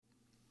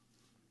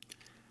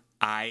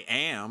I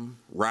am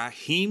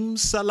Raheem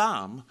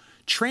Salam,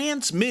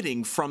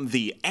 transmitting from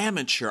the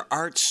Amateur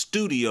Art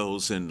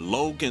Studios in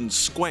Logan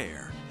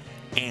Square,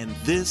 and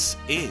this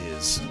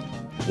is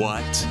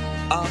What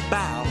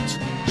About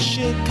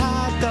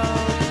Chicago?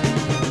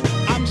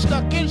 I'm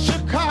stuck in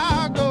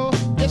Chicago,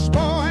 it's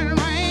pouring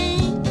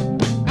rain.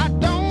 I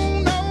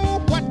don't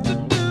know what to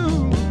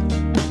do.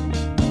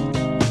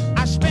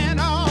 I spent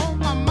all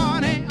my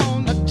money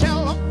on the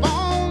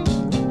telephone,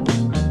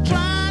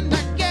 trying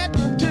to get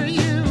to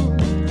you.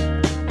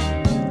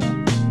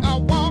 I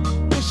walk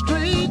the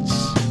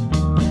streets,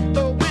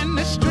 the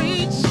windy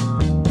streets,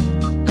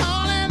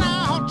 calling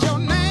out your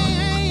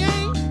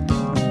name.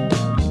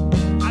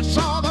 I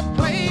saw the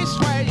place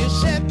where you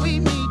said we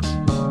meet,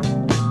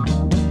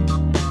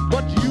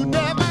 but you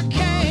never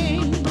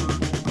came.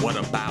 What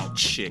About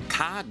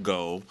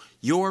Chicago?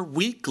 Your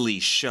weekly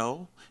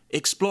show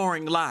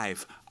exploring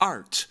live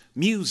art,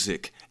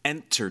 music,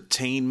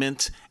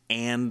 entertainment,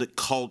 and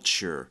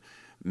culture.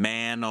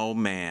 Man, oh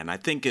man, I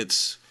think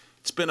it's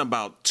been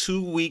about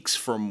 2 weeks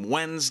from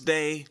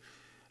Wednesday.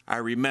 I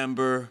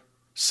remember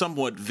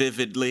somewhat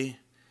vividly.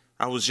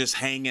 I was just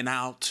hanging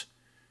out,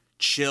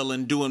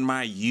 chilling, doing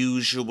my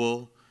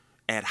usual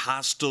at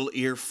Hostel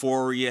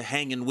Euphoria,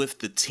 hanging with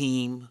the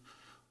team,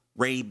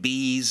 Ray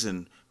Bees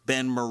and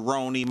Ben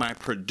Maroney, my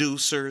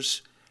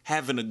producers,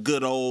 having a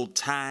good old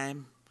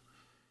time.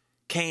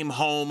 Came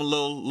home a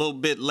little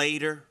bit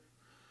later,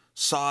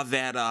 saw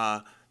that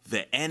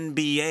the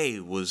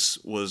NBA was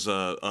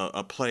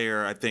a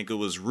player. I think it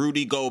was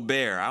Rudy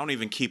Gobert. I don't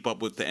even keep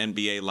up with the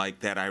NBA like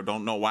that. I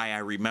don't know why I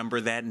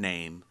remember that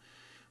name,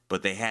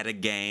 but they had a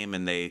game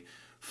and they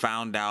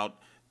found out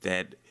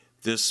that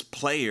this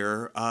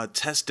player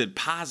tested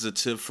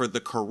positive for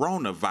the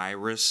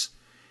coronavirus,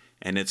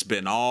 and it's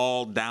been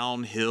all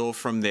downhill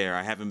from there.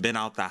 I haven't been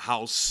out the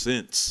house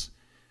since.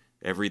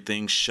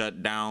 Everything's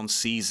shut down,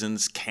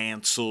 seasons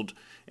canceled,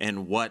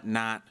 and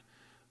whatnot.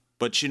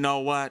 But you know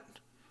what?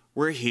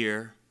 We're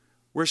here.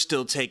 We're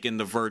still taking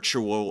the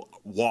virtual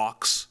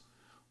walks.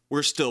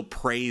 We're still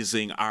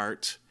praising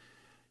art.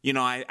 You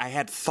know, I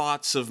had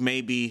thoughts of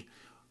maybe,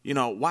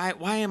 why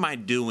am I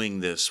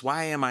doing this?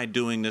 Why am I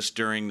doing this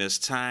during this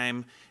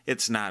time?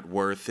 It's not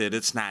worth it.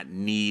 It's not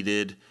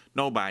needed.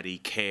 Nobody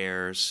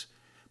cares.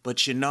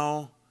 But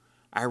I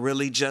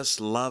really just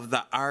love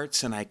the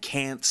arts and I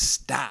can't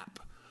stop.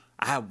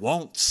 I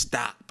won't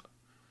stop.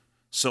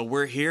 So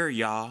we're here,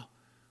 y'all.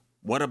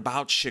 What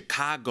About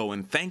Chicago?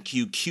 And thank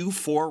you,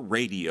 Q4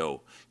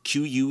 Radio,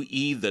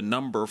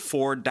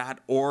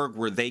 QUE4.org,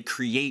 where they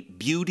create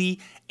beauty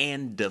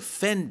and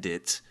defend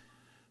it.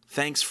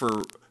 Thanks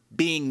for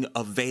being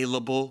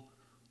available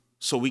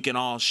so we can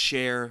all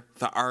share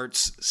the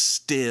arts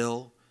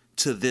still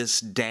to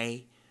this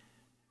day.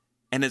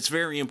 And it's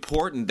very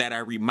important that I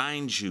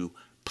remind you,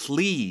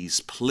 please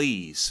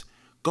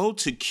go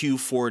to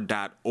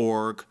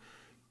Q4.org,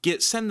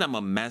 send them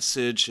a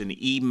message, an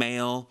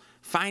email,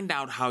 find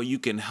out how you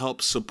can help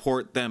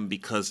support them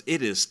because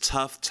it is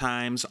tough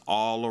times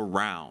all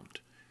around.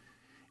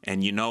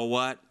 And you know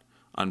what?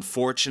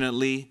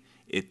 Unfortunately,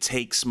 it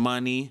takes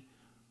money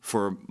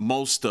for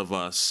most of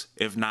us,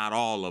 if not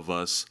all of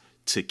us,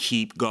 to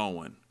keep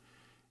going.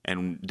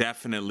 And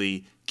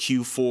definitely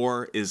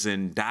Q4 is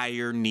in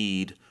dire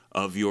need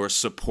of your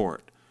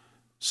support.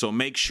 So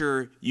make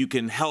sure you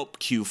can help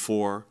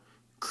Q4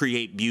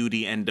 create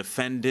beauty and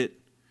defend it.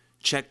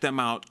 Check them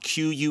out,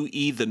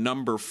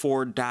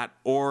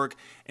 QUE4.org,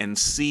 and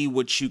see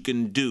what you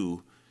can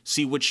do,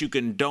 see what you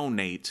can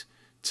donate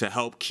to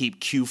help keep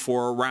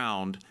Q4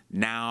 around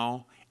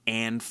now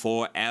and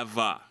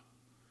forever.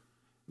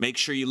 Make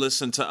sure you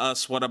listen to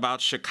us, What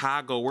About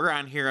Chicago? We're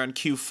on here on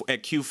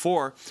at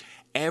Q4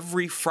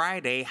 every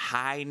Friday,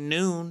 high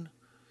noon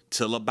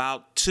till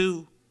about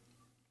 2,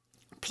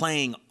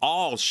 playing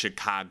all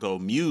Chicago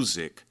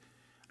music.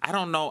 I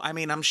don't know,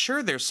 I'm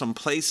sure there's some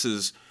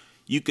places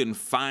you can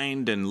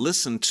find and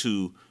listen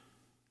to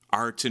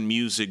art and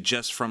music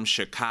just from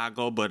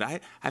Chicago, but I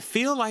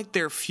feel like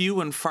they're few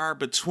and far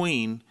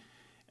between,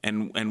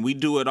 and we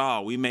do it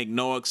all. We make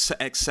no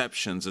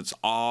exceptions. It's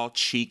all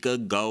Chica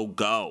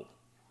go.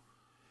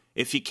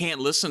 If you can't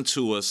listen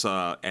to us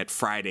at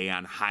Friday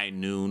on high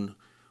noon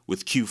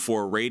with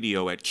Q4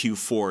 Radio at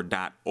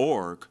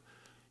Q4.org,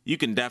 you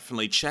can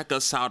definitely check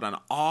us out on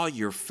all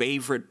your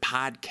favorite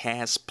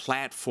podcast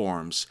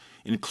platforms,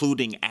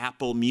 including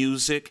Apple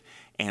Music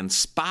and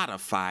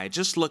Spotify.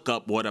 Just look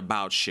up What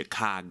About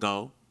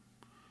Chicago.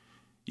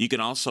 You can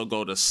also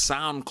go to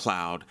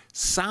SoundCloud,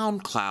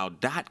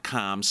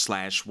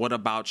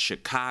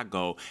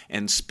 soundcloud.com/whataboutchicago.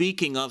 And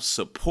speaking of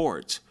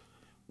support,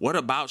 What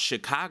About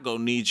Chicago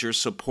needs your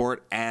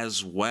support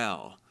as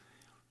well.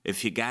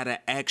 If you got an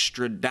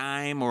extra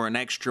dime or an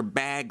extra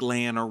bag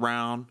laying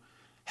around,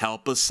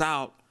 help us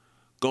out.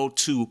 Go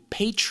to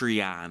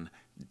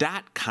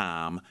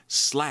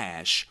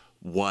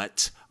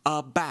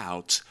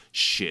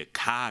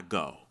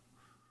patreon.com/whataboutchicago.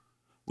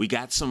 We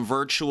got some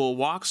virtual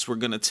walks we're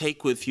going to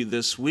take with you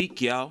this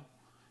week, yo.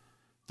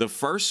 The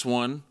first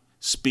one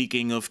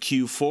Speaking of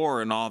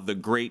Q4 and all the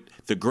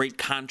great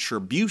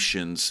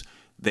contributions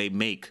they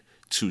make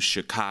to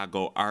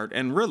Chicago art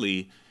and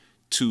really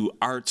to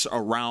arts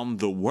around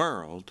the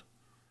world,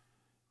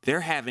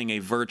 they're having a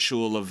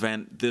virtual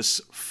event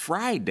this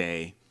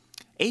Friday,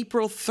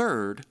 April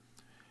 3rd.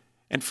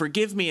 And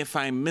forgive me if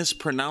I'm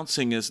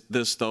mispronouncing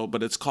this though,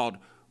 but it's called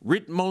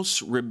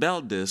Ritmos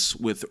Rebeldes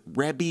with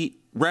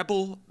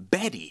Rebel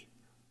Betty.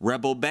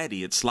 Rebel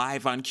Betty. It's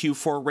live on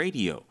Q4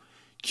 Radio,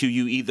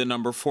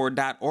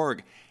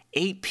 QUE4.org,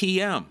 8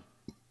 p.m.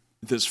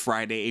 this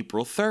Friday,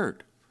 April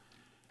 3rd.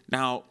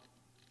 Now,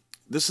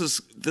 this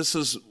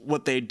is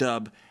what they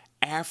dub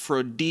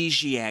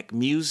aphrodisiac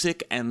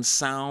music and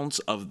sounds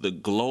of the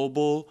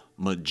global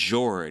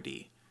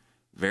majority.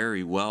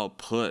 Very well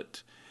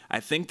put. I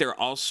think they're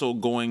also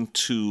going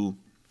to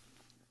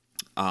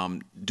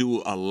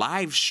do a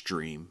live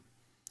stream,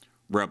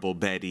 Rebel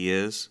Betty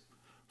is,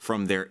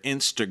 from their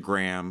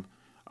Instagram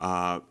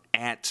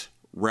at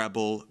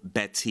Rebel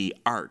Betty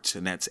Art,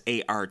 and that's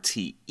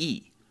ARTE.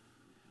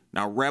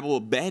 Now, Rebel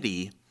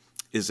Betty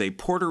is a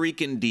Puerto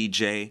Rican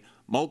DJ,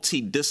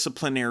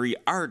 multidisciplinary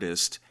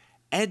artist,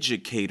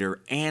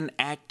 educator, and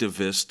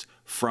activist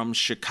from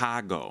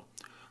Chicago.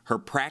 Her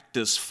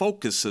practice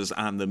focuses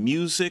on the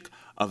music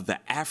of the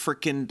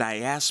African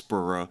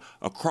diaspora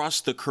across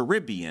the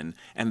Caribbean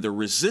and the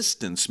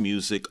resistance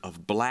music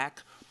of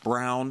Black,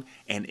 brown,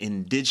 and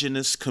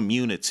indigenous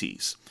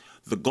communities.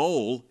 The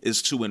goal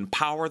is to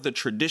empower the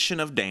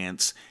tradition of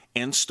dance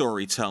and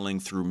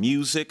storytelling through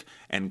music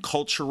and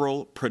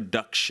cultural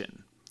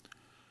production.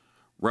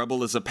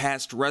 Rebel is a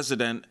past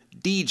resident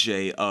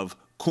DJ of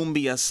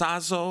Cumbia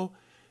Sazo,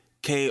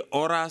 Que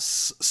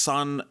Horas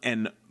Son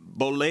and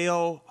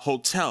Boleo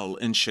Hotel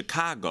in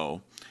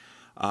Chicago.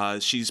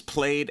 She's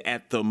played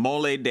at the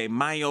Mole de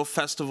Mayo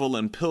Festival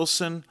in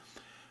Pilsen,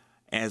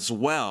 as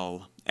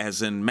well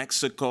as in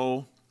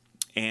Mexico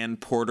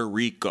and Puerto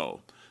Rico.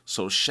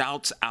 So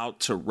shouts out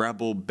to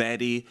Rebel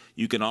Betty.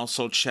 You can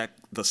also check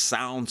the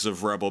sounds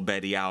of Rebel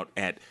Betty out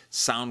at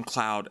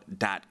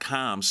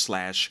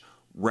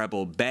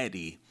soundcloud.com/Rebel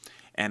Betty.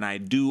 And I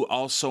do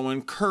also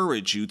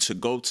encourage you to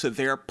go to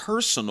their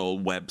personal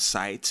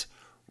website,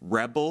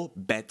 Rebel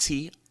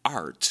Betty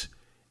Art,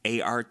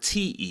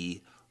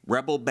 ARTE,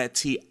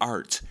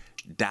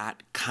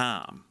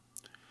 rebelbettyart.com.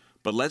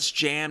 But let's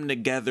jam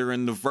together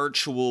in the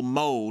virtual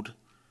mode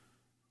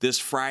this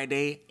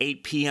Friday,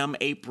 8 p.m.,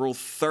 April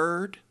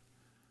 3rd,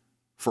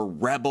 for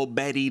Rebel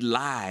Betty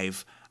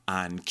Live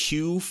on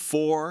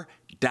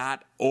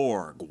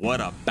Q4.org.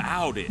 What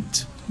about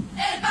it?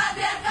 El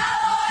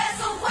patriarcado es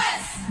un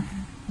juez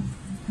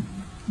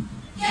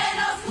que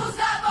nos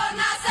juzga por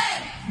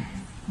nacer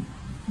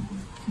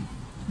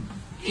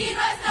y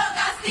nuestro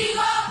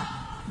castigo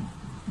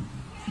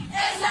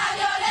es la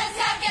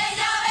violencia que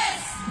ya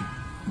ves,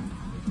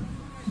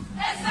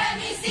 es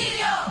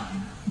femicidio,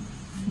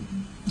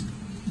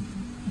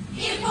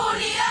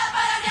 impunidad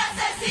para mi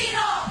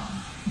asesino,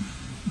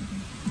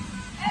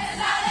 es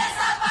la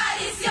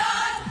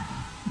desaparición,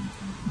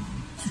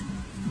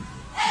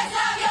 es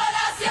la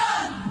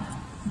violación.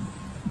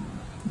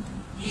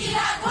 Y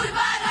la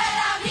culpa no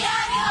era mía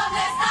ni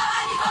dónde estaba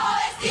ni cómo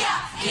vestía.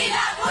 Y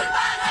la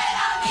culpa no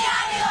era mía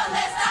ni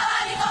dónde estaba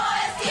ni cómo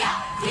vestía.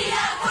 Y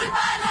la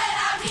culpa no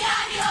era mía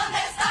ni dónde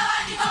estaba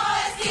ni cómo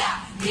vestía.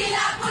 Y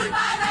la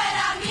culpa no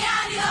era mía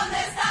ni dónde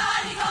estaba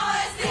ni cómo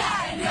vestía.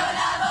 El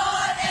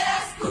violador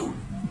eres tú.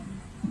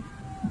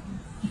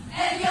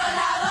 El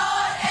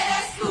violador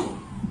eres tú.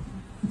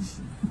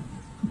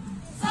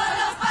 Son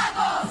los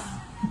pacos.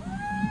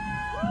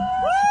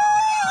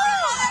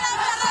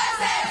 Los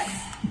jueces.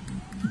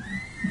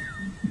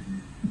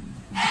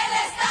 El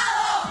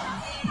Estado,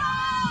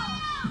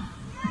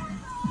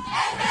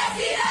 el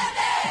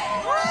presidente, el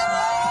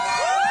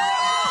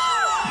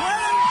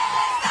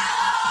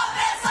Estado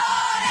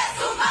opresor es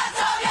un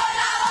macho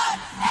violador,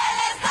 el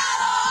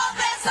Estado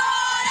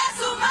opresor es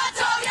un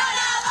macho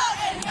violador,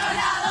 el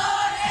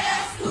violador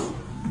eres tú,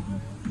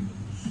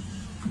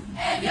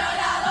 el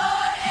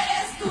violador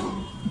eres tú.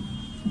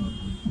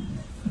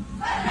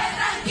 Duerme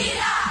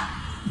tranquila,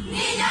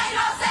 niña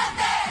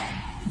inocente,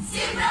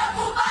 sin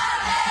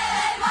preocuparte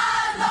del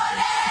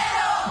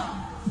bandolero,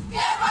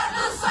 que por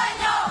tus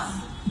sueños,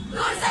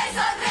 dulce y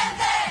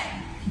sonriente,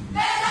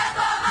 verá tu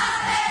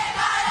amante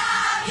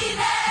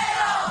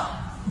carabinero.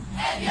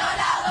 El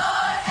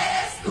violador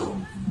eres tú.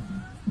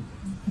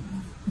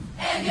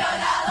 El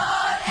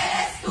violador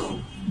eres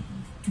tú.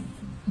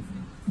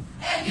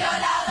 El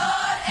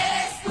violador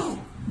eres tú.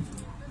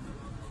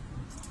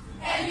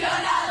 El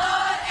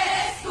violador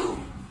eres tú.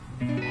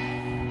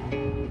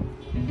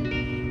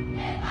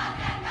 El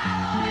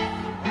patriarcado es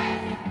un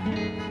juez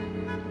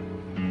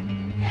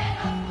que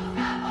nos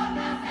juzga por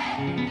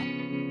nacer.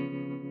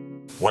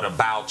 What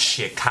about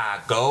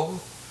Chicago?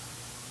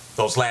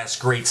 Those last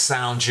great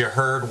sounds you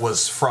heard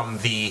was from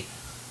the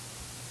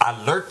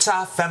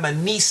Alerta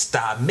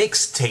Feminista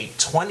mixtape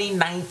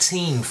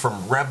 2019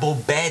 from Rebel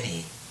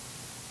Betty.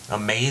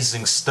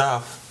 Amazing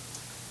stuff.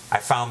 I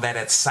found that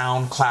at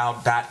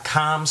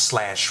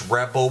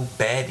soundcloud.com/Rebel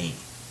Betty.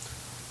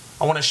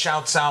 I want to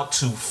shout out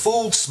to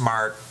Food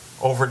Smart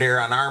over there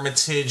on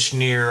Armitage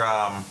near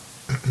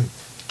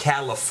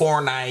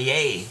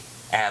California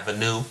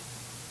Avenue.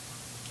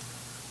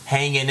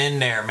 Hanging in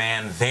there,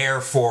 man.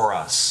 There for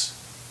us.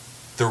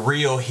 The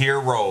real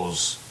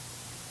heroes.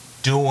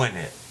 Doing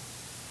it.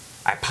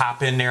 I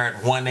pop in there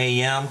at 1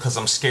 a.m. because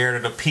I'm scared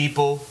of the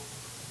people.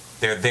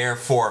 They're there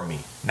for me.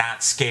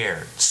 Not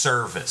scared.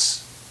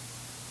 Service.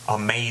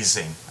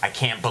 Amazing. I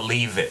can't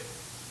believe it.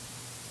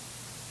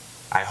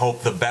 I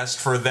hope the best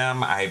for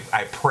them. I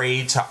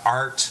pray to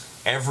Art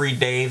every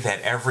day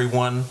that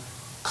everyone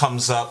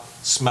comes up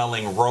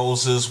smelling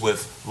roses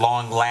with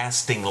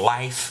long-lasting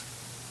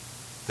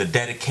life. The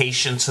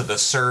dedication to the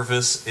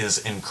service is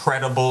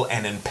incredible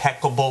and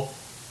impeccable.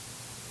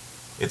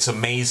 It's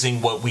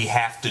amazing what we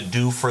have to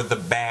do for the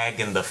bag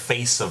in the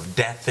face of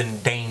death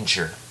and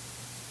danger.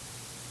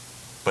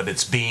 But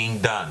it's being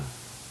done.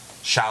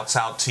 Shouts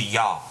out to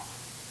y'all.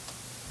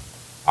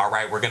 All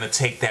right, we're going to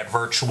take that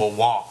virtual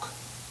walk.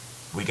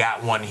 We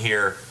got one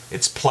here.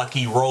 It's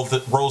Plucky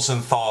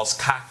Rosenthal's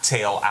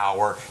Cocktail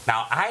Hour.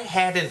 Now, I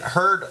hadn't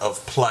heard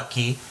of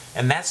Plucky,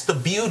 and that's the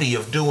beauty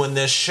of doing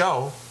this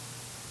show.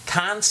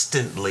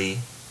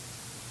 Constantly,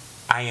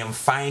 I am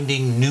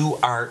finding new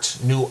art,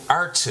 new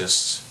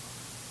artists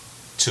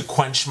to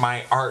quench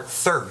my art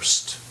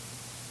thirst.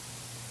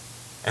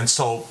 And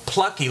so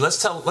Plucky,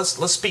 let's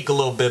speak a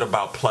little bit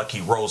about Plucky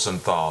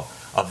Rosenthal,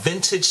 a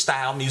vintage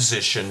style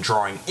musician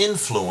drawing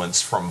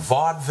influence from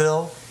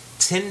vaudeville,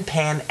 Tin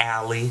Pan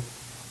Alley,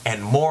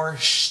 and more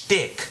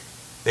shtick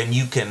than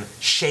you can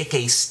shake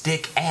a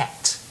stick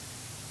at.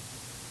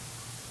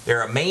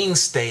 They're a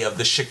mainstay of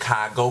the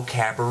Chicago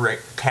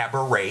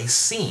cabaret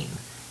scene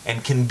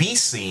and can be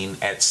seen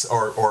at,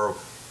 or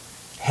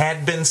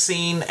had been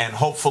seen and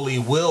hopefully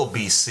will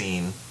be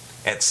seen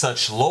at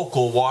such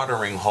local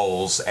watering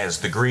holes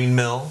as the Green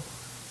Mill,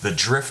 the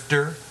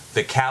Drifter,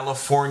 the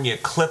California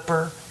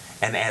Clipper,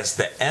 and as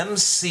the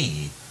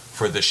MC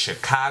for the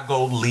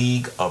Chicago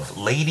League of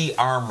Lady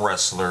Arm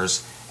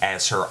Wrestlers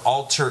as her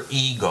alter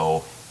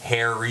ego,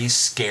 Harry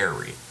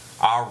Scary.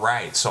 All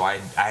right, so I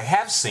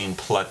have seen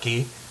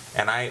Plucky,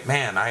 and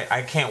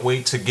I can't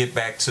wait to get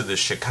back to the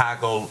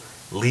Chicago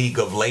League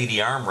of Lady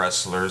Arm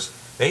Wrestlers.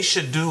 They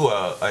should do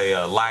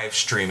a live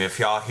stream. If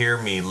y'all hear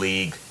me,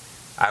 League,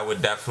 I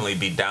would definitely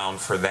be down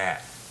for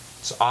that.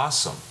 It's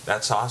awesome.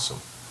 That's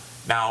awesome.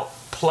 Now,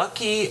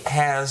 Plucky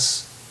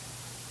has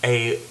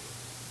a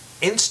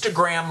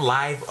Instagram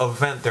live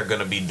event they're going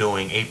to be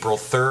doing April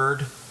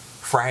 3rd,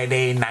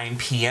 Friday, 9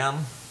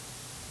 p.m.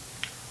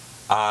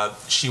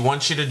 She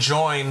wants you to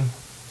join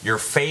your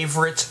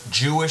favorite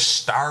Jewish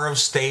star of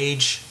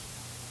stage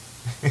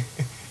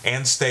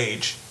and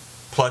stage,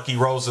 Plucky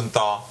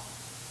Rosenthal,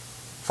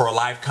 for a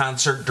live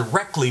concert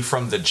directly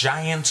from the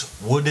giant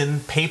wooden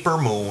paper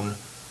moon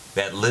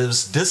that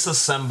lives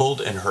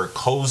disassembled in her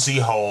cozy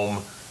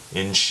home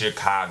in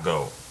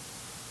Chicago.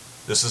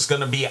 This is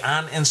going to be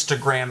on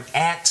Instagram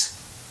at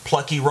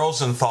Plucky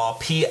Rosenthal,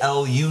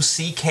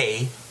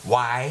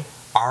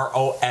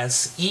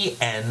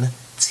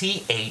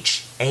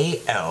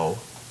 PluckyRosenthal.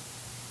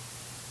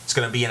 It's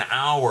going to be an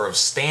hour of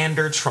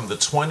standards from the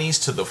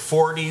 20s to the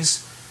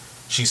 40s.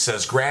 She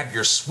says, grab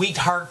your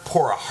sweetheart,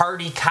 pour a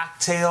hearty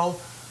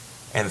cocktail,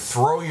 and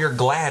throw your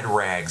glad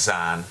rags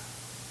on.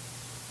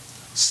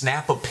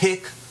 Snap a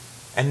pic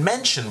and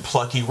mention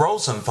Plucky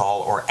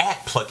Rosenthal or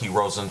at Plucky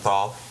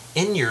Rosenthal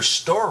in your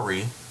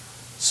story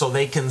so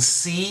they can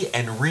see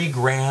and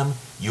regram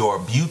your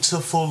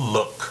beautiful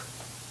look.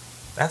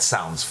 That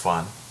sounds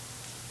fun.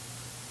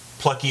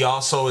 Plucky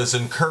also is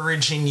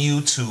encouraging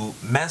you to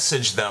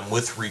message them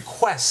with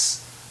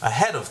requests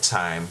ahead of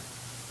time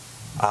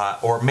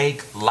or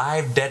make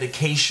live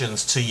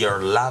dedications to your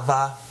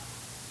lover,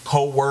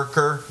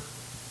 co-worker,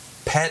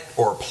 pet,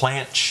 or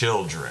plant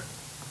children.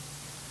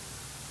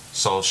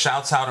 So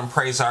shouts out and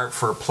praise art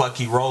for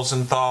Plucky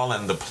Rosenthal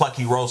and the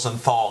Plucky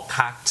Rosenthal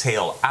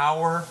Cocktail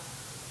Hour.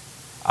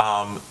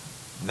 Now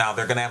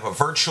they're going to have a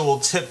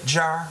virtual tip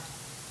jar.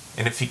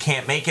 And if you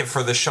can't make it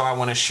for the show, I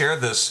want to share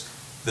this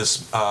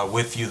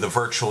with you, the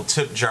virtual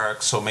tip jar.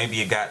 So maybe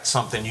you got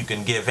something you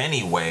can give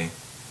anyway.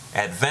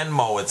 At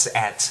Venmo, it's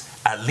at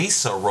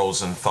Alisa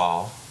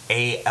Rosenthal,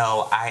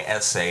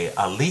 A-L-I-S-A,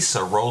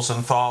 Alisa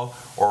Rosenthal.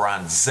 Or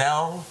on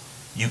Zelle,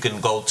 you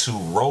can go to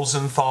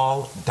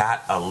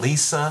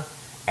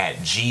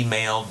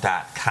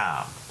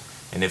rosenthal.alisa@gmail.com.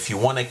 And if you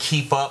want to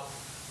keep up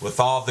with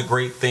all the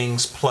great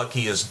things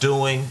Plucky is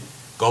doing,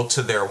 go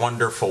to their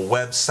wonderful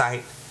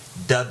website,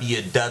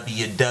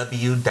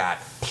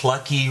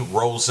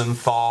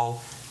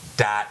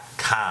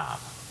 www.pluckyrosenthal.com.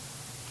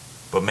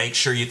 But make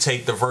sure you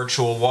take the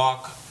virtual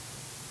walk,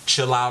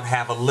 chill out,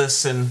 have a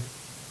listen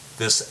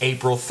this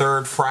April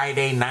 3rd,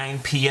 Friday, 9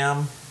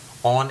 p.m.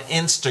 on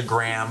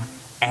Instagram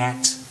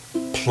at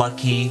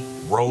Plucky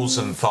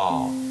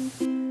Rosenthal.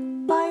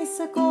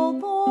 Bicycle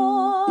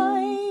boy,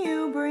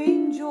 you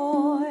bring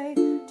joy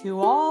to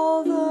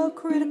all the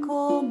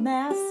critical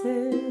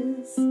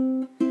masses.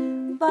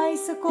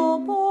 Bicycle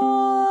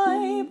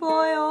boy,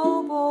 boy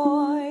oh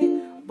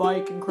boy,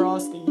 biking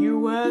across the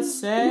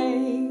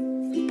USA.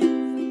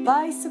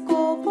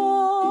 Bicycle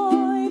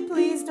boy,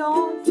 please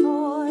don't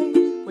toy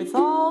with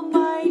all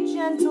my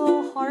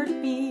gentle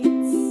heartbeats.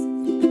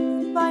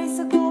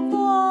 Bicycle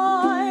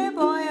boy,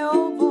 boy,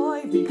 oh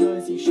boy,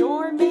 because you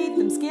sure made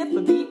them skip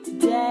a beat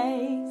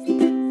today.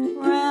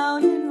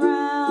 Round and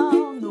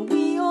round the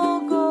wheel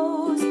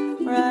goes,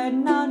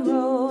 riding on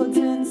roads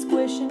and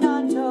squishing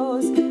on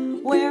toes.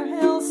 Where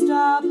he'll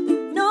stop,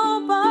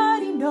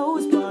 nobody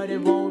knows, but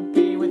it won't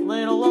be with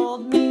little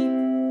old me.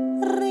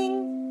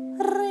 Ring,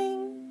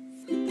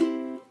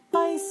 ring,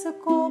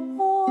 bicycle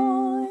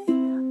boy,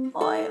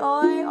 oi,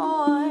 oi,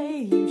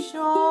 oi, you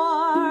sure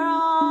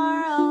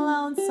are a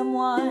lonesome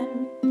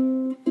one.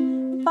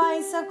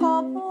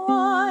 Bicycle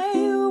boy,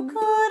 you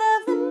could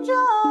have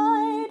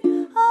enjoyed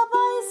a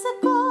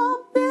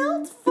bicycle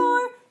built for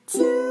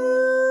two.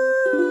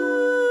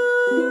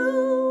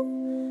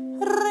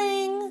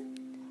 Ring,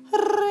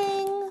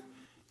 ring.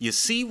 You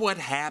see what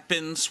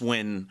happens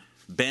when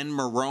Ben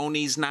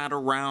Maroney's not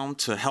around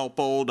to help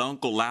old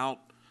Uncle out?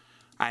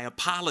 I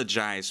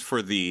apologize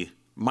for the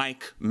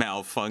mic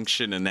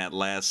malfunction in that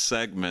last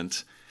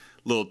segment.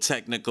 Little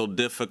technical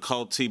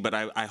difficulty, but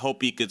I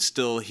hope you could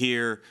still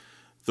hear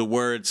the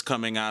words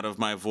coming out of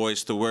my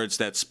voice, the words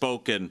that's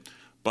spoken.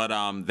 But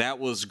that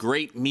was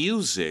great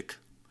music.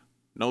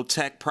 No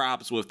tech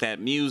props with that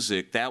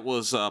music. That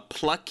was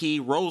Plucky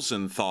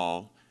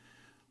Rosenthal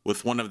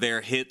with one of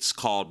their hits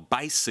called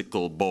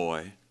Bicycle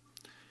Boy.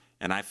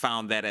 And I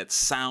found that at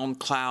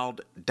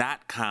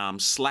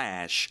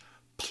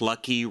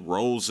soundcloud.com/Plucky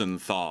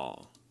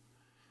Rosenthal.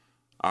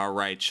 All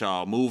right,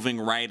 y'all, moving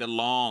right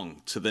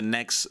along to the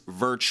next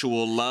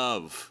virtual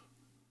love.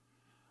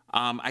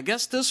 I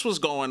guess this was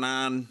going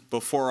on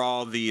before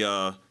all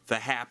the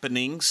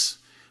happenings,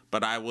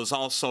 but I was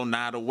also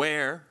not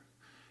aware.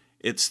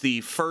 It's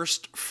the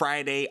First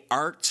Friday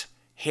Art,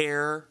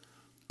 Hair,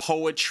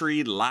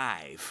 Poetry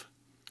Live.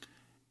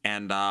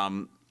 And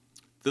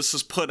this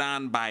is put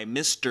on by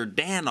Mr.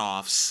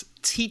 Danoff's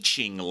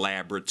Teaching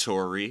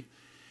Laboratory.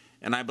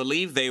 And I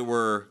believe they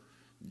were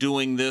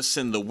doing this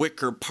in the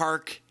Wicker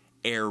Park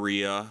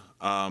area,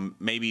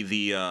 maybe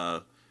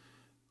the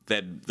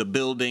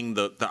building,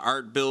 the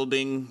art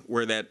building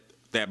where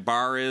that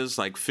bar is,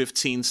 like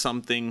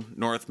 15-something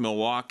North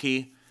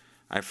Milwaukee.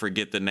 I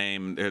forget the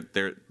name,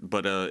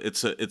 but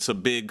it's a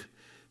big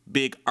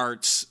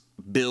arts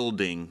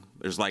building.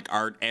 There's like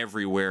art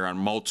everywhere on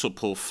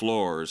multiple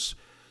floors.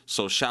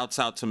 So shouts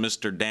out to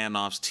Mr.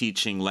 Danoff's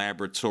Teaching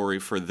Laboratory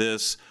for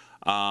this.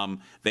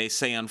 They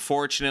say,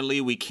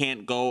 unfortunately, we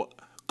can't go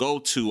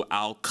to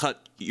I'll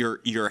Cut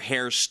Your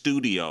Hair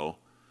Studio.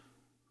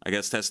 I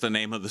guess that's the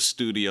name of the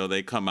studio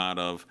they come out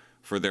of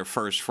for their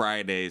First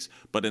Fridays.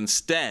 But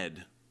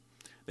instead,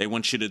 they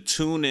want you to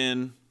tune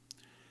in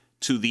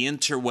to the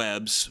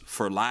interwebs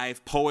for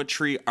live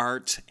poetry,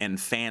 art, and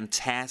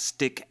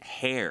fantastic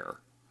hair.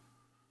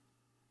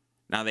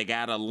 Now they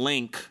got a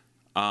link,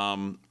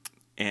 and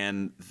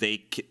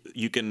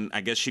you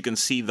can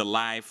see the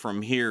live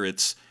from here.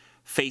 It's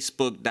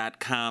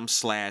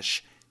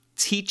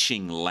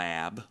facebook.com/teaching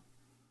lab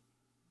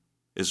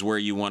is where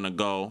you want to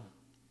go.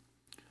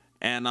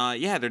 And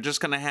they're just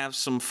going to have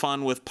some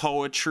fun with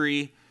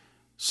poetry,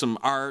 some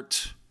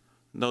art.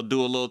 They'll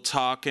do a little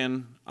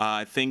talking.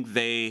 I think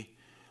they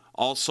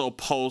also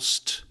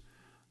post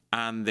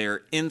on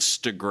their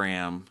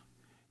Instagram,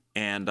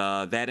 and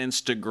that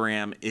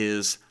Instagram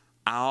is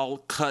I'll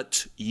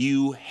Cut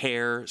You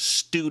Hair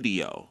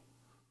Studio.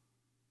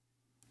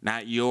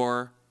 Not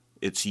your,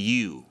 it's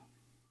you.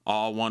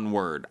 All one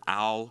word.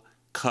 I'll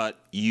Cut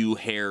You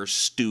Hair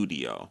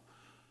Studio.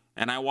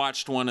 And I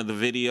watched one of the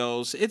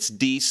videos. It's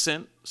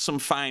decent, some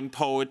fine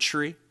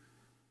poetry.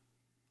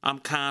 I'm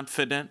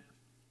confident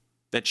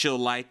that you'll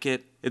like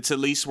it. It's at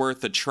least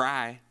worth a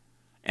try,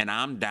 and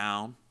I'm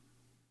down.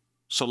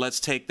 So let's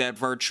take that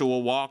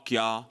virtual walk,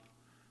 y'all.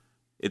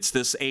 It's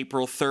this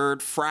April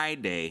 3rd,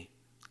 Friday,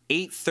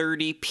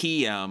 8:30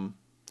 p.m.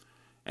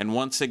 And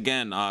once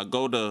again,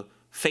 go to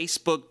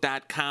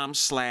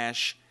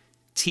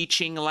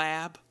facebook.com/teaching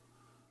lab.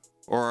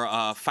 Or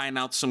find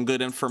out some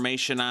good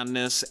information on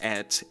this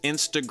at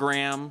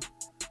Instagram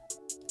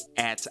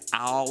at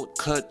I'll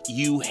Cut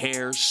You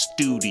Hair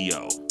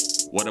Studio.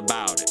 What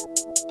about it?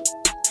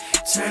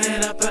 Turn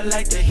it up, I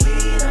like the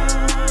heat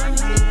on.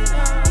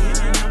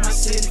 Even though my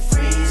city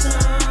freeze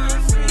on.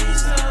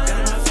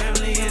 Got my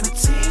family in a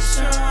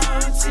t-shirt.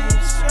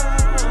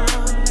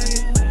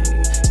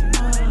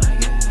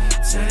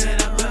 Turn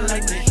it up, I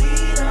like the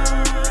heat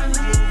on.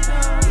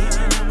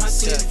 Even though my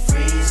city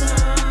freeze on.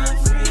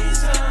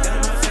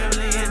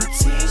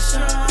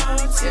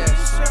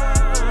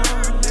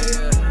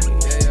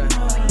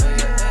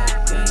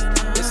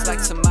 It's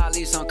like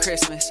tamales on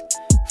Christmas,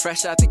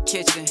 fresh out the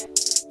kitchen,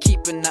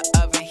 keeping the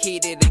oven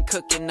heated and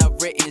cooking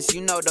up writtens.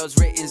 You know those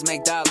writtens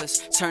make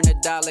dollars, turn a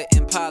dollar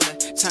Impala,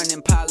 turn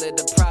Impala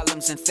to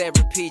problems and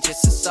therapy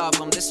just to solve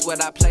them. This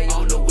what I play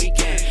on the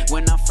weekend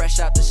when I'm fresh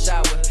out the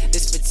shower.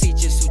 This for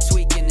teachers who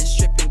tweaking and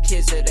stripping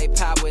kids of their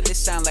power.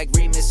 This sound like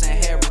Remus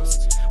and Harold,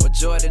 or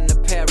Jordan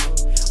apparel,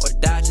 or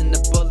dodging the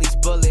bully's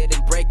bullet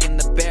and breaking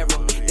the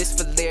barrel. This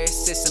for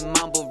lyricists and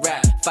mumble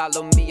rap.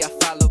 Follow me, I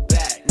follow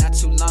back. Not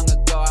too long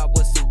ago, I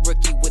was a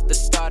rookie with the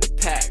starter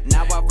pack.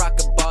 Now I rock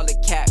a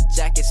baller cap,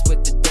 jackets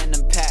with the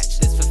denim patch.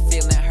 This for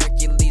feeling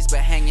Hercules, but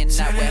hanging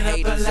out where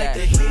haters at.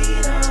 The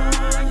heat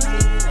on,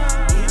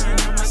 even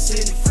though my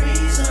city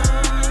freeze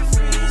on,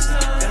 freeze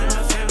on. Got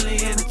my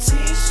family in a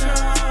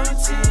t-shirt,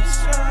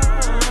 t-shirt.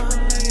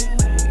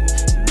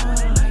 You know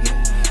I like it.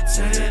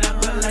 Turn it up,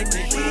 I like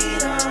the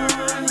heat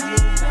on,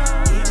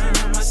 even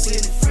though my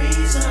city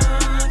freeze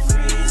on,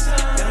 freeze on.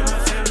 Got my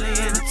family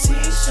in a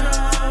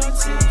t-shirt,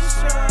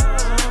 t-shirt.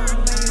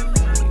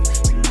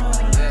 You know I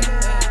like it.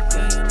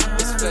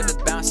 It's for the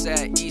bounce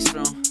at East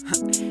Room.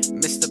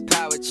 Mr.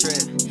 Power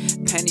Trip.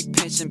 Penny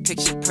pinching,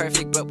 picture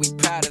perfect, but we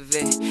proud of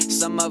it.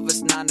 Some of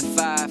us 9 to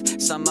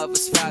 5, some of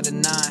us 5 to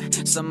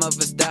 9. Some of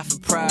us die for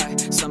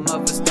pride, some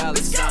of us dollar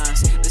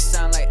signs. This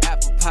sound like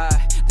apple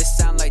pie, this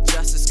sound like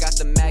justice. Got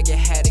the maggot,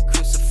 had it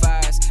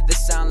crucifies.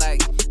 This sound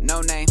like No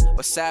Name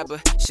or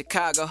Saba,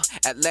 Chicago,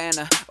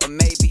 Atlanta, or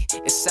maybe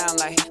it sound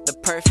like the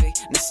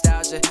perfect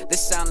nostalgia. This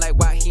sound like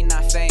why he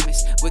not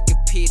famous.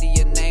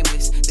 Wikipedia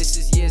nameless. This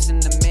is years in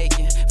the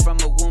making. From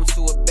a womb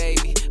to a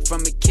baby,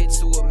 from a kid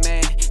to a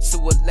man, to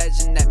a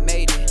legend that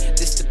made it.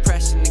 This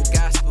depression and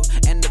gospel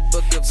and the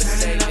book of a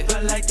savior. Turn it up,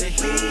 I like the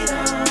heat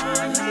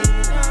on,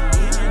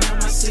 even though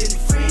my city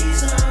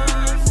freeze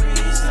on,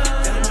 freeze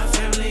on. Got my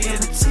family in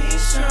a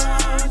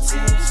t-shirt,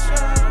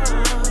 t-shirt.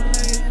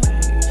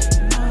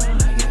 You know I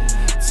like it.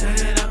 Turn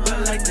it up, I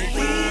like the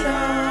heat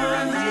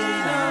on,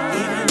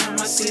 even though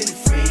my city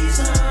freeze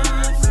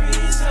on,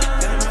 freeze on.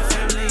 Got my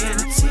family in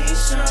a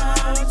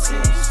t-shirt,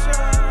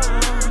 t-shirt.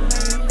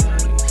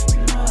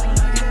 You know I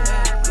like it. Yeah,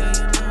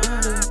 you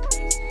know it.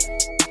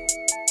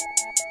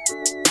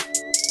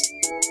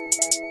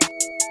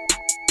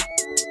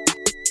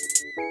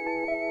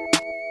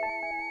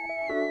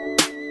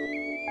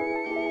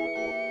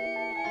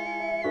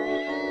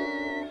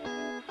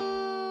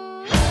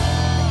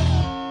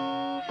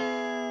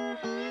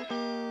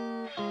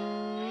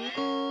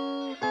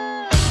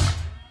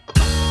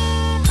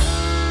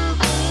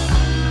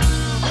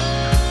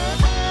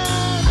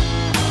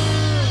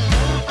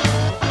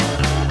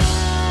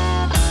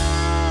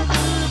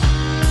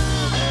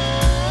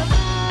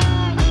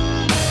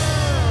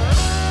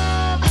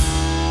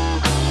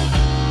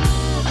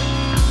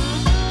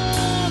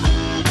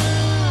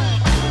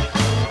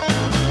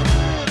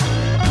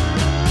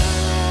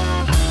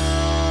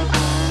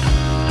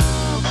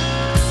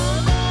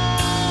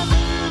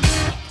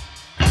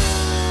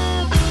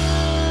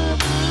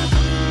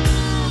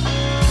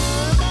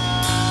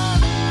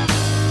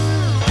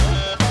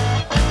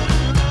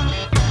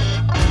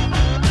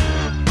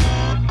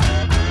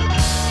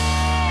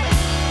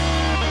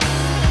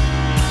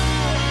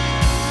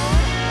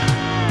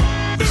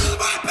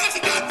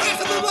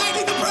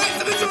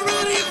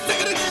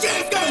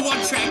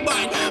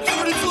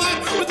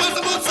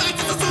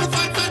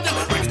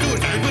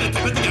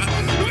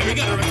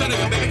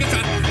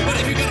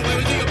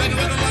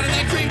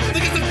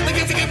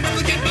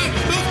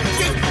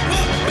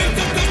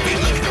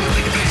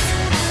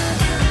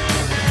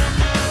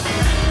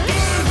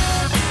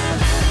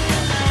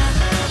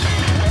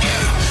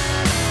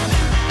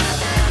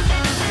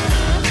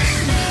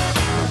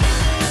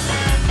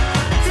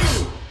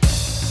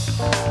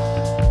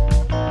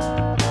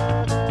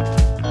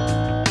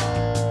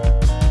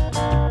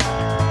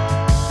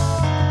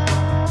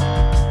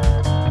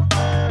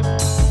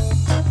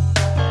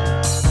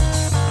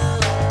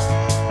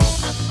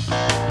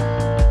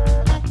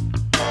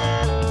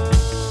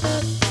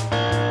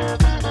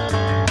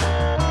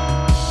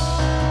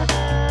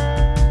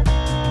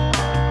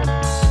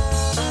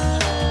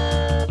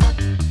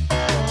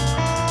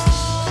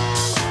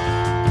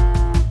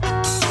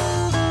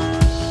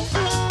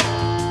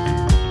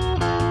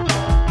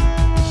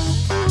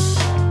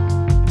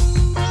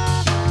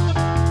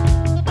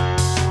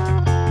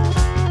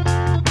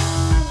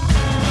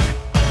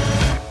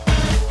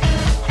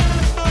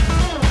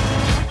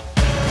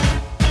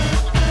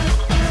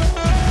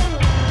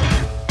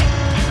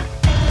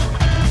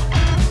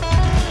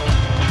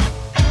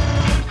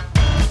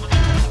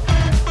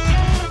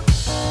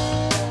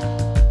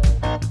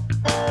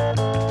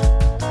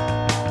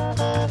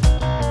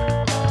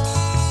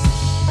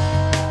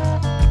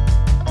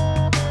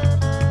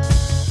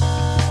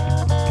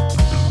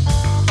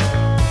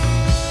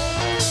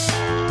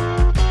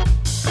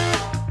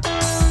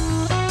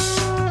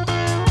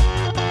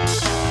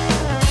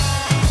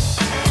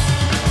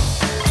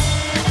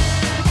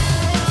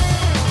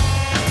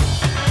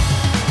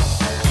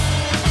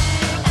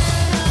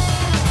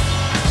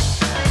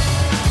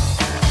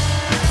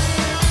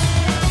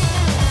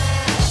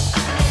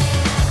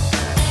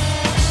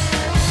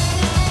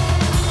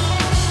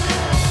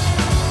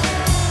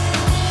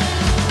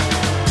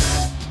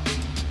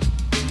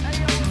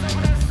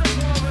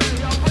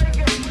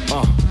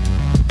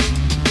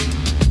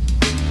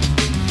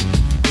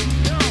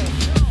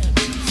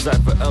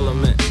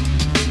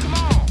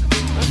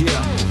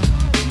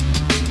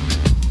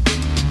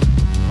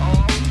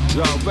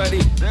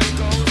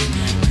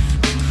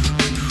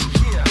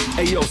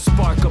 Ayo,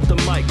 spark up the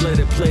mic, let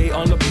it play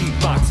on the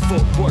beatbox.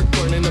 Footwork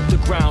burning up the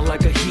ground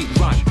like a heat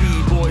rock.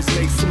 B-boys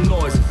make some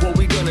noise, what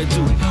we gonna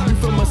do? We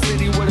from a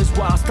city where there's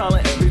wild style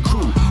in every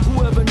crew.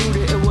 Whoever knew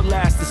that it would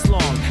last this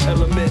long?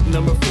 Element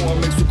number 4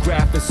 mixed with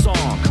graphic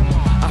song.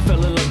 I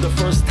fell in love the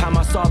first time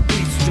I saw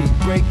Beat Street.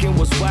 Breaking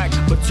was whack,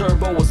 but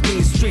turbo was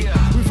mean street.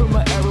 We from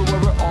an era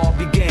where it all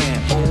began.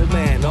 Old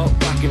man, up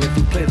rockin' if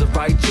you play the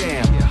right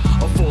jam.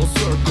 A full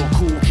circle,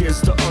 cool kids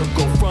to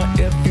Urkel.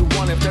 Front if you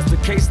want, if that's the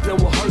case, then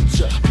we'll hurt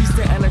ya. He's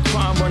the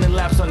crime running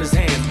laps on his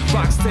hands.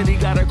 Rocksteady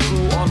got a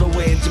crew all the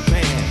way in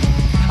Japan.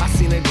 I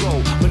seen it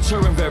grow,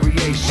 mature in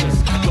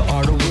variations. The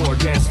art of war,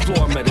 dance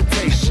floor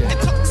meditation. It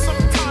took some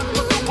time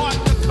for the heart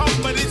to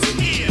come, but it's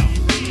here.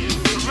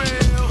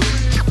 Real.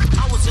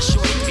 I was a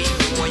short beat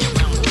boy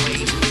around the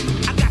way.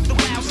 I got the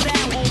wild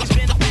style, always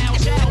been a wild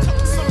style. It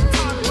took some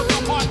time for the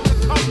heart to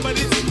come, but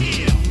it's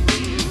here.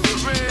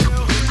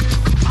 Real.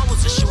 I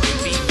was a short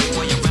beat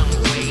boy around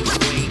the way.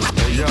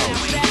 Hey yo.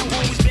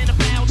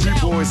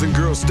 B-boys and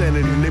girls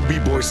standing in their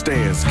B-boy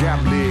stands.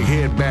 Gap leg,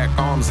 head back,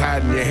 arms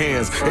hiding your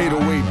hands.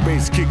 808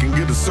 bass kicking,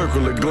 get a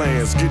circular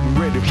glance. Getting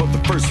ready for the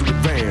first of the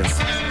vans.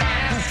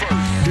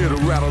 Hear the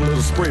rattle of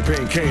the spray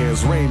paint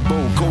cans.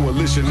 Rainbow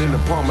coalition in the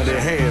palm of their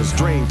hands.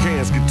 Drain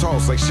cans get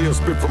tossed like shell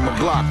spit from a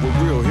Glock. With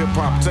real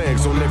hip-hop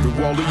tags on every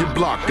wall of your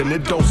block. And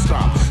it don't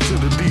stop till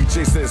the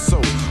DJ says so.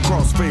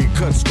 Crossfade,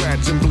 cut,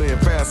 scratch, and blend.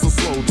 Fast or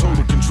slow,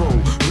 total control.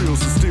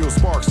 Reels and steel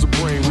sparks the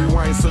brain.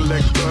 Rewind,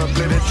 select,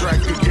 play that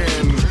track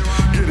again.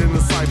 Get in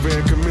the cypher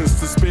and commence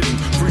to spitting.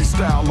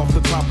 Freestyle off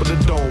the top of the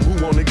dome.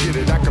 Who wanna get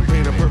it? I can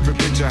paint a perfect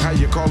picture. How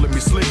you calling me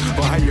slick?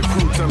 Or how your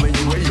crew telling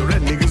you, hey yo,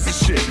 that nigga's a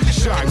shit.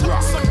 Shy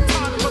rock.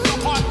 For the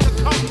heart to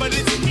come, but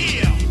it's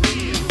here.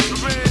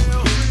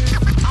 Real.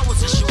 I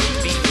was a short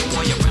beat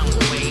boy around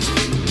the way.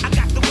 I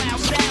got the wild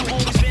style,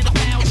 always been a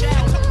wild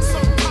style. It took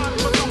some time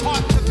for the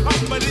heart to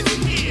come, but it's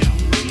here.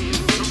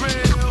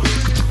 Real.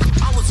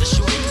 I was a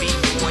short beat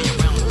boy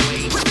around the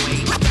way.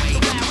 Wild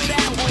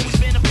style, always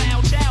been a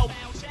wild style.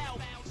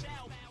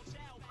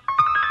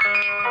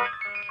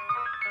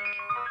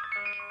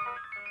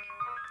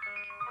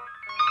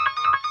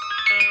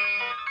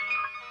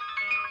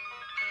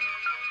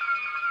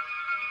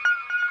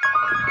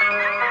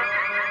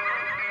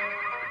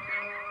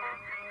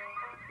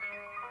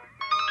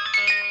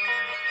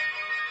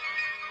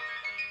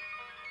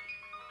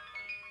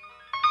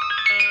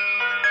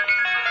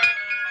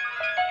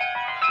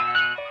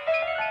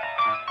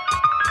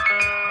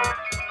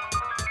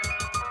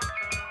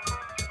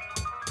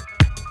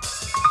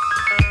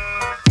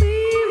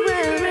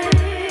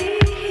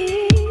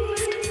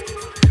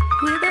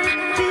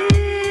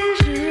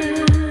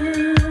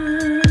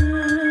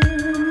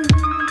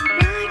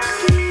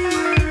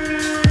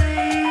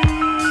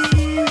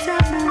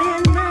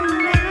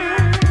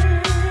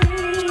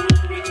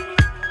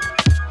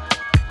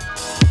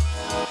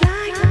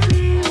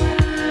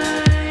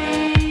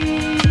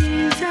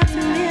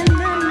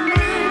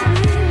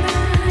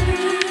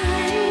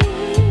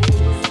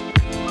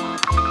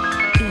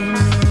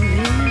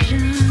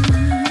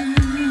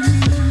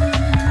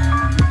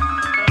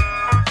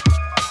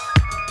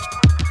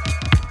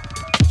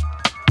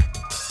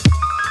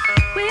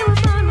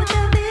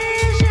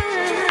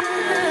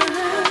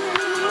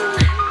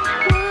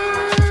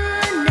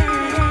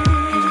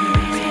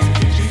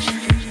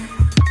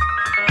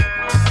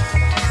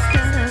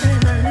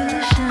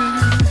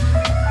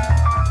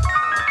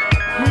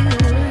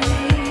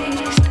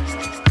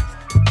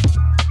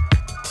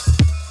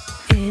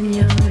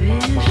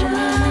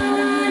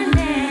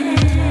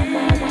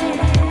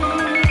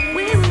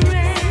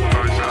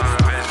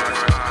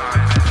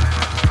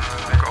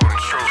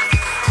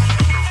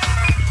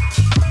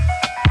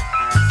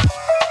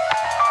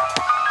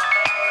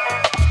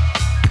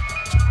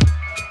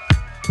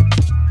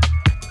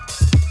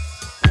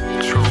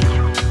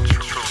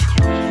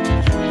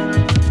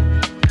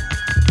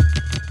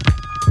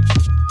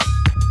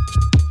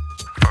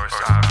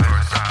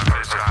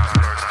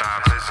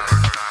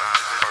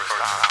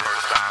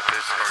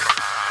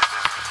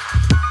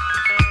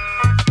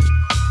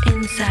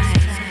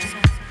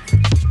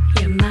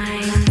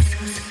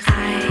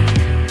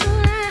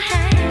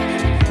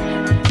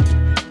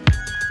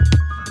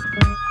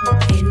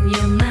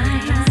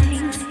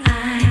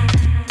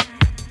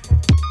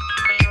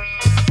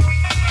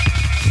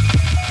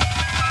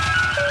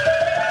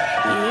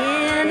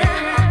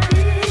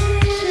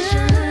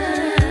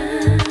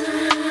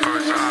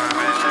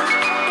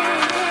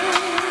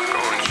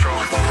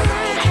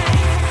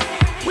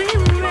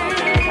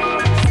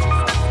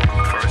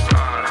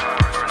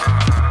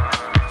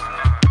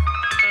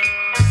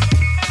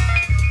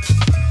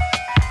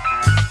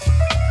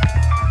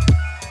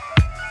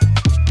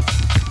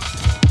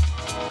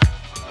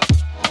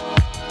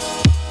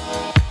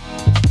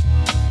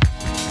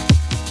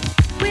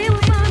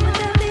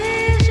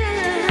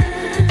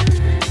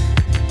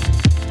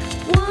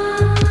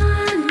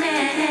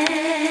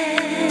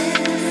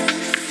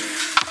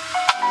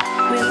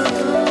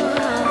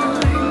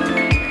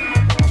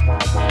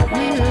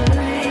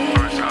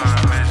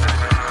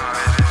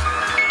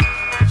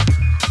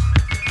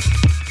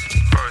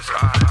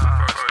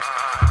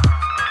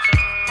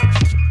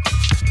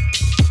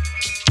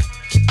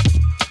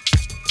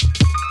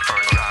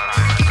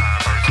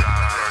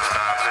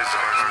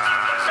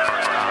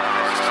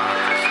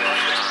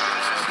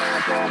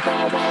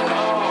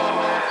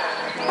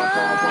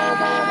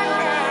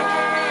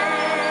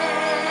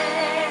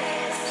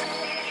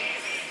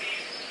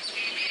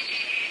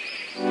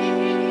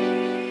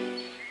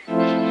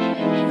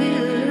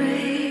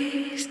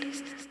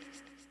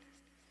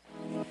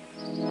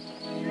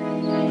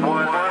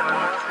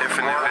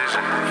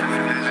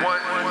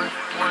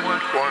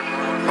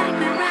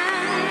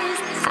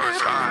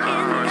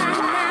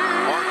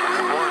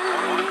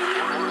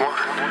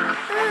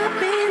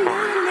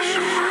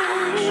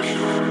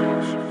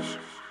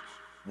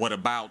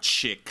 about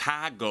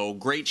Chicago.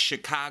 Great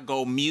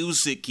Chicago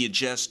music you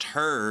just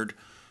heard.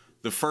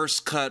 The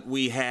first cut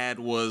we had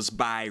was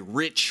by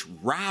Rich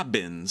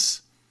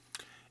Robbins,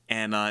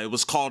 and it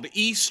was called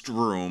East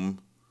Room.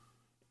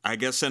 I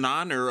guess in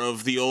honor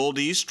of the old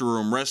East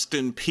Room. Rest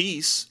in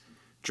peace.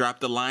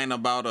 Dropped a line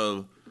about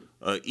a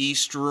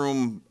East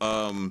Room,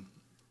 I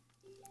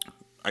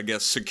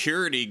guess,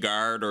 security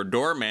guard or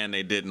doorman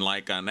they didn't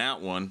like on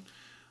that one.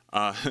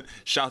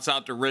 Shouts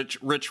out to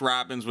Rich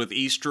Robbins with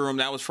East Room.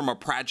 That was from a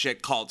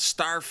project called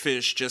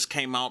Starfish. Just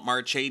came out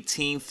March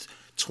 18th,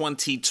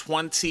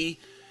 2020.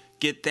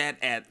 Get that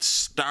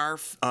at not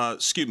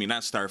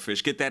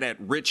Starfish. Get that at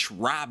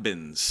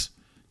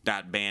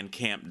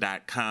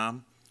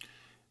richrobbins.bandcamp.com.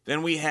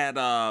 Then we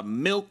had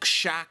Milk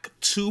Shock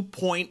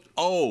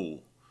 2.0.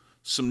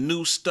 Some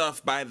new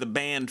stuff by the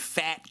band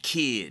Fat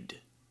Kid.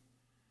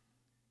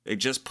 They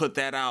just put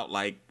that out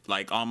like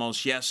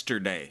almost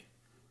yesterday.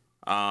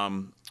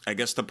 I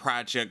guess the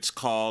project's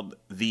called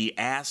The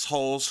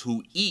Assholes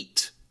Who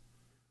Eat.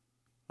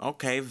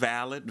 Okay,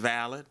 valid.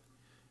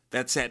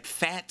 That's at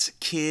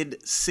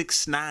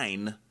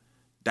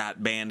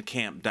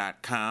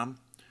fatkid69.bandcamp.com.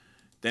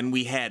 Then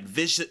we had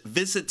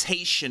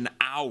Visitation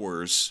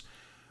Hours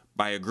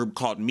by a group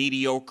called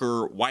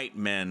Mediocre White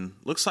Men.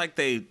 Looks like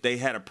they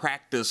had a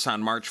practice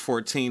on March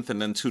 14th, and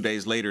then 2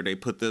 days later they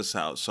put this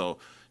out. So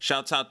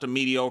shouts out to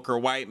Mediocre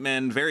White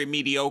Men. Very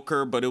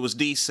mediocre, but it was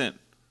decent.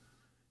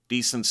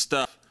 Decent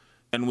stuff.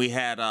 And we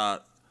had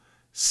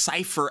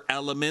Cypher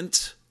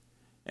Element,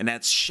 and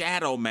that's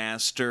Shadow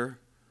Master.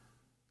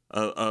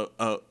 I'm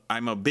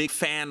a big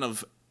fan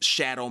of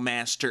Shadow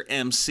Master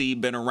MC,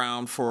 been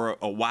around for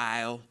a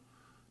while.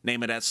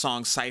 Name of that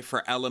song,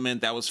 Cypher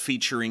Element, that was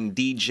featuring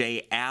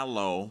DJ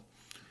Allo,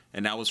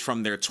 and that was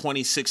from their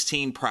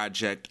 2016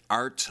 project,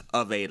 Art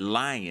of a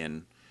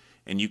Lion,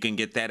 and you can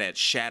get that at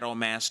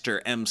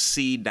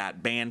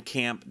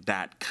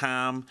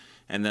shadowmastermc.bandcamp.com.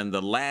 And then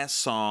the last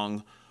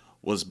song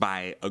was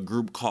by a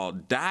group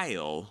called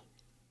Dial,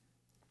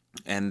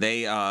 and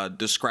they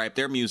described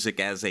their music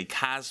as a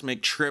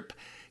cosmic trip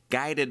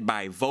guided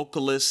by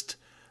vocalist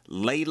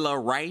Layla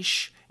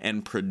Reich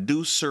and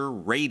producer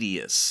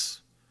Radius.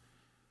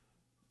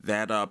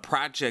 That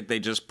project they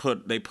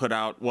put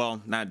out,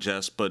 well, not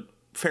just, but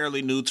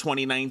fairly new,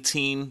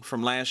 2019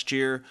 from last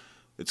year.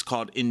 It's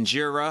called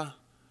Injera.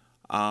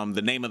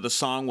 The name of the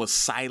song was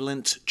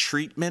Silent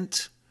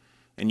Treatment,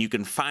 and you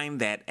can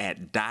find that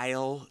at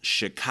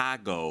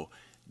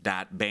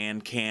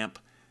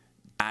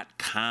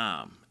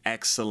dialchicago.bandcamp.com.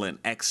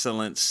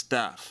 Excellent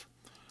stuff.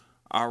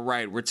 All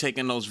right, we're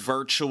taking those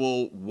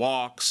virtual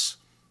walks,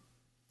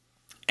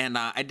 and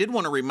I did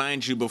want to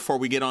remind you before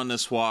we get on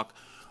this walk.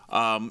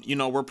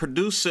 We're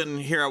producing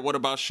here at What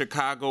About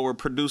Chicago, we're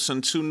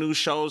producing 2 new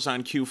shows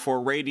on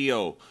Q4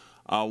 Radio.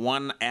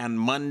 One on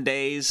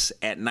Mondays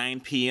at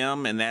 9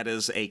 p.m., and that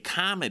is a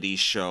comedy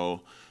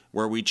show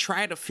where we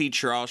try to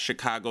feature all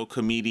Chicago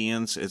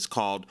comedians. It's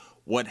called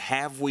What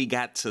Have We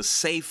Got to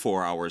Say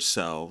for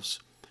Ourselves?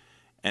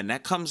 And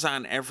that comes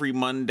on every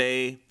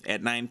Monday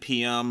at 9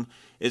 p.m.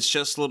 It's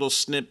just little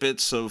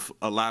snippets of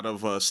a lot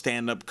of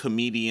stand-up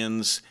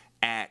comedians'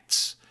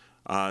 acts.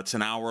 It's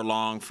an hour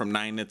long from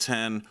 9 to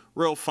 10.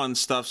 Real fun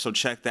stuff, so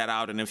check that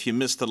out. And if you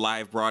missed the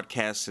live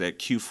broadcast at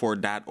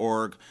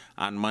q4.org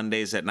on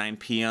Mondays at 9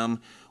 p.m.,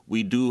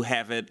 we do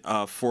have it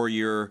for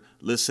your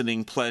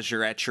listening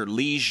pleasure at your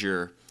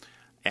leisure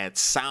at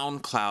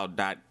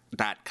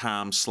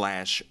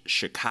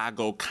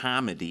soundcloud.com/Chicago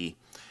Comedy.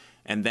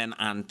 And then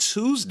on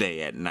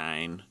Tuesday at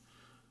 9,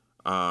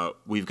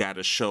 we've got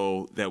a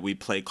show that we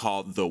play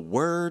called The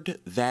Word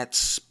That's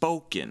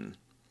Spoken.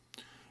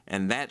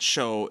 And that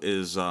show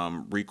is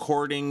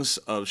recordings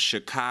of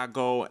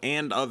Chicago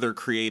and other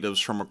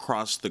creatives from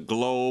across the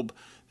globe,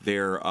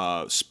 their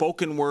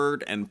spoken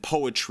word and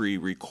poetry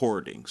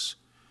recordings.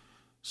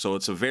 So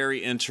it's a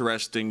very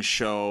interesting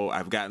show.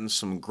 I've gotten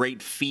some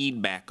great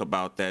feedback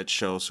about that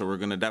show, so we're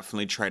going to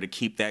definitely try to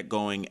keep that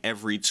going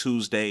every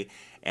Tuesday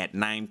at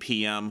 9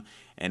 p.m.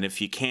 And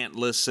if you can't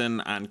listen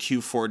on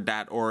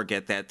q4.org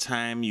at that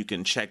time, you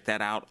can check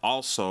that out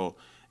also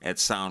at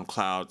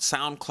SoundCloud,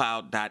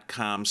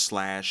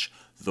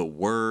 soundcloud.com/The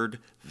Word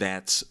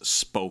That's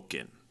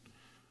Spoken.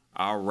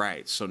 All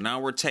right, so now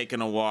we're taking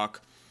a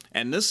walk,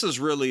 and this is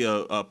really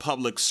a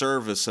public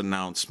service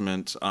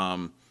announcement,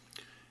 and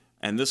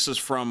this is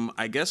from,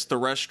 I guess, the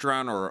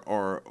restaurant,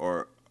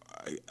 or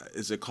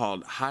is it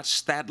called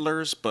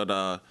Hotstadler's,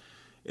 but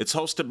it's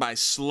hosted by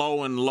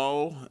Slow and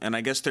Low, and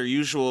I guess their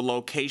usual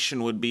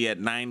location would be at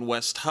 9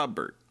 West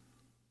Hubbard.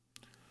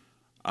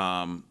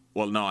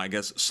 Well, no, I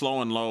guess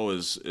Slow and Low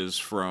is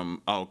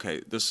from,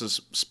 this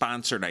is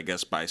sponsored, I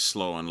guess, by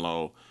Slow and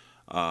Low,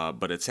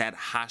 but it's at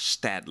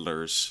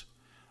Hofstadler's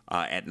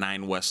at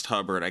 9 West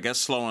Hubbard. I guess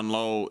Slow and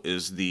Low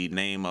is the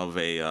name of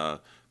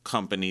a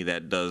company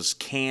that does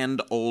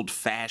canned old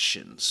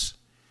fashions.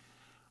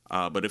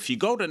 But if you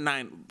go to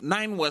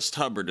 9 West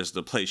Hubbard is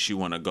the place you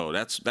want to go.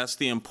 That's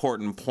the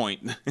important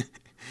point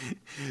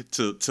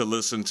to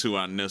listen to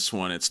on this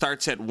one. It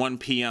starts at 1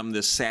 p.m.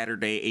 this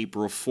Saturday,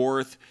 April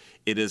 4th.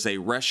 It is a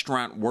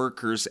restaurant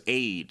workers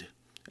aid,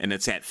 and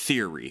it's at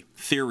Theory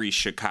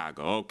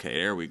Chicago. Okay,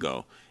 there we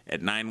go.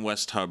 At 9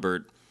 West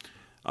Hubbard.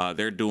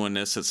 They're doing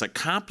this. It's a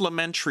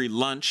complimentary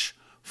lunch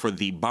for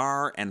the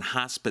bar and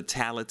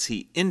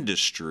hospitality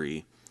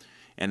industry,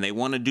 and they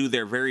want to do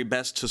their very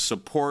best to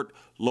support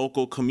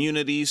local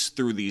communities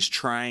through these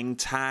trying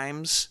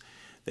times.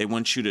 They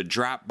want you to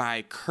drop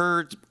by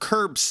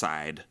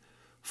curbside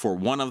for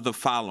one of the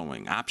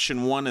following.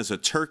 Option 1 is a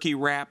turkey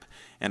wrap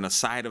and a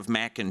side of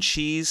mac and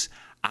cheese.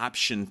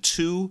 Option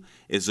 2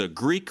 is a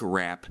Greek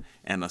wrap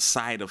and a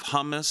side of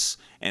hummus,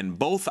 and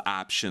both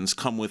options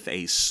come with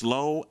a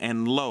slow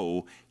and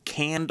low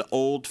canned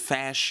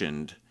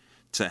old-fashioned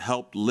to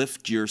help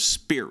lift your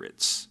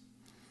spirits.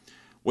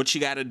 What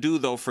you got to do,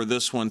 though, for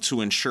this one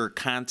to ensure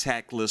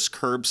contactless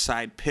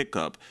curbside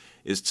pickup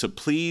is to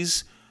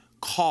please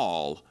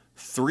call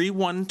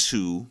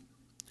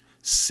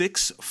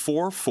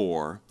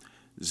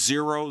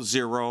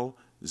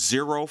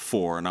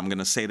 312-644-0004, and I'm going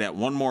to say that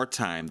one more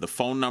time. The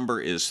phone number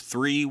is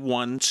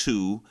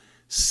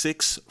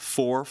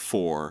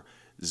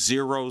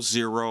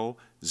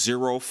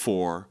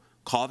 312-644-0004.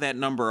 Call that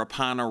number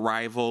upon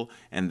arrival,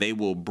 and they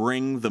will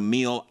bring the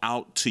meal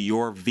out to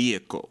your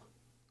vehicle.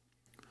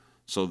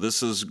 So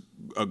this is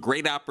a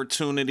great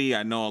opportunity.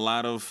 I know a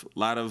lot of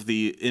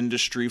the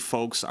industry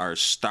folks are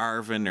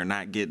starving. They're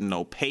not getting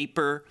no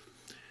paper,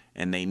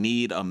 and they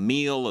need a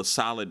meal, a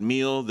solid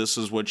meal. This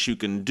is what you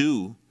can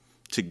do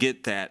to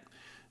get that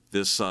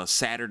this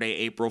Saturday,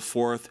 April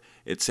 4th.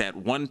 It's at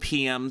 1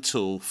 p.m.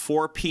 till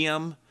 4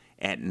 p.m.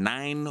 at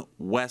 9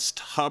 West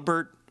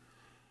Hubbard.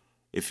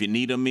 If you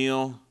need a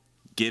meal,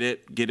 get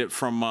it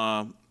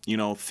from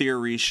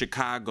Theory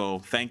Chicago.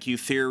 Thank you,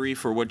 Theory,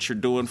 for what you're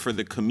doing for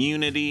the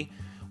community.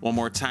 One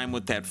more time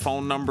with that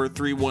phone number,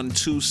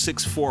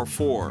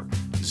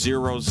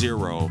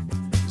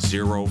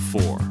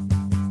 312-644-0004.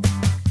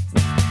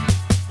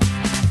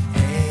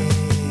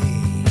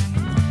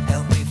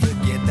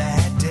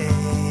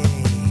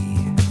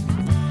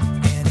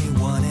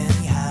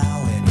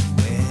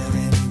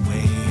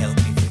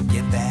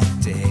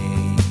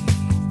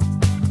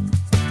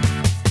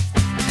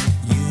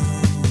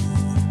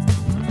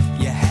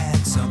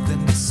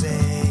 Something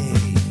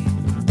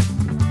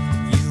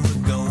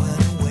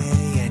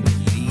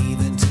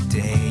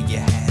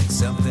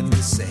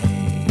to say.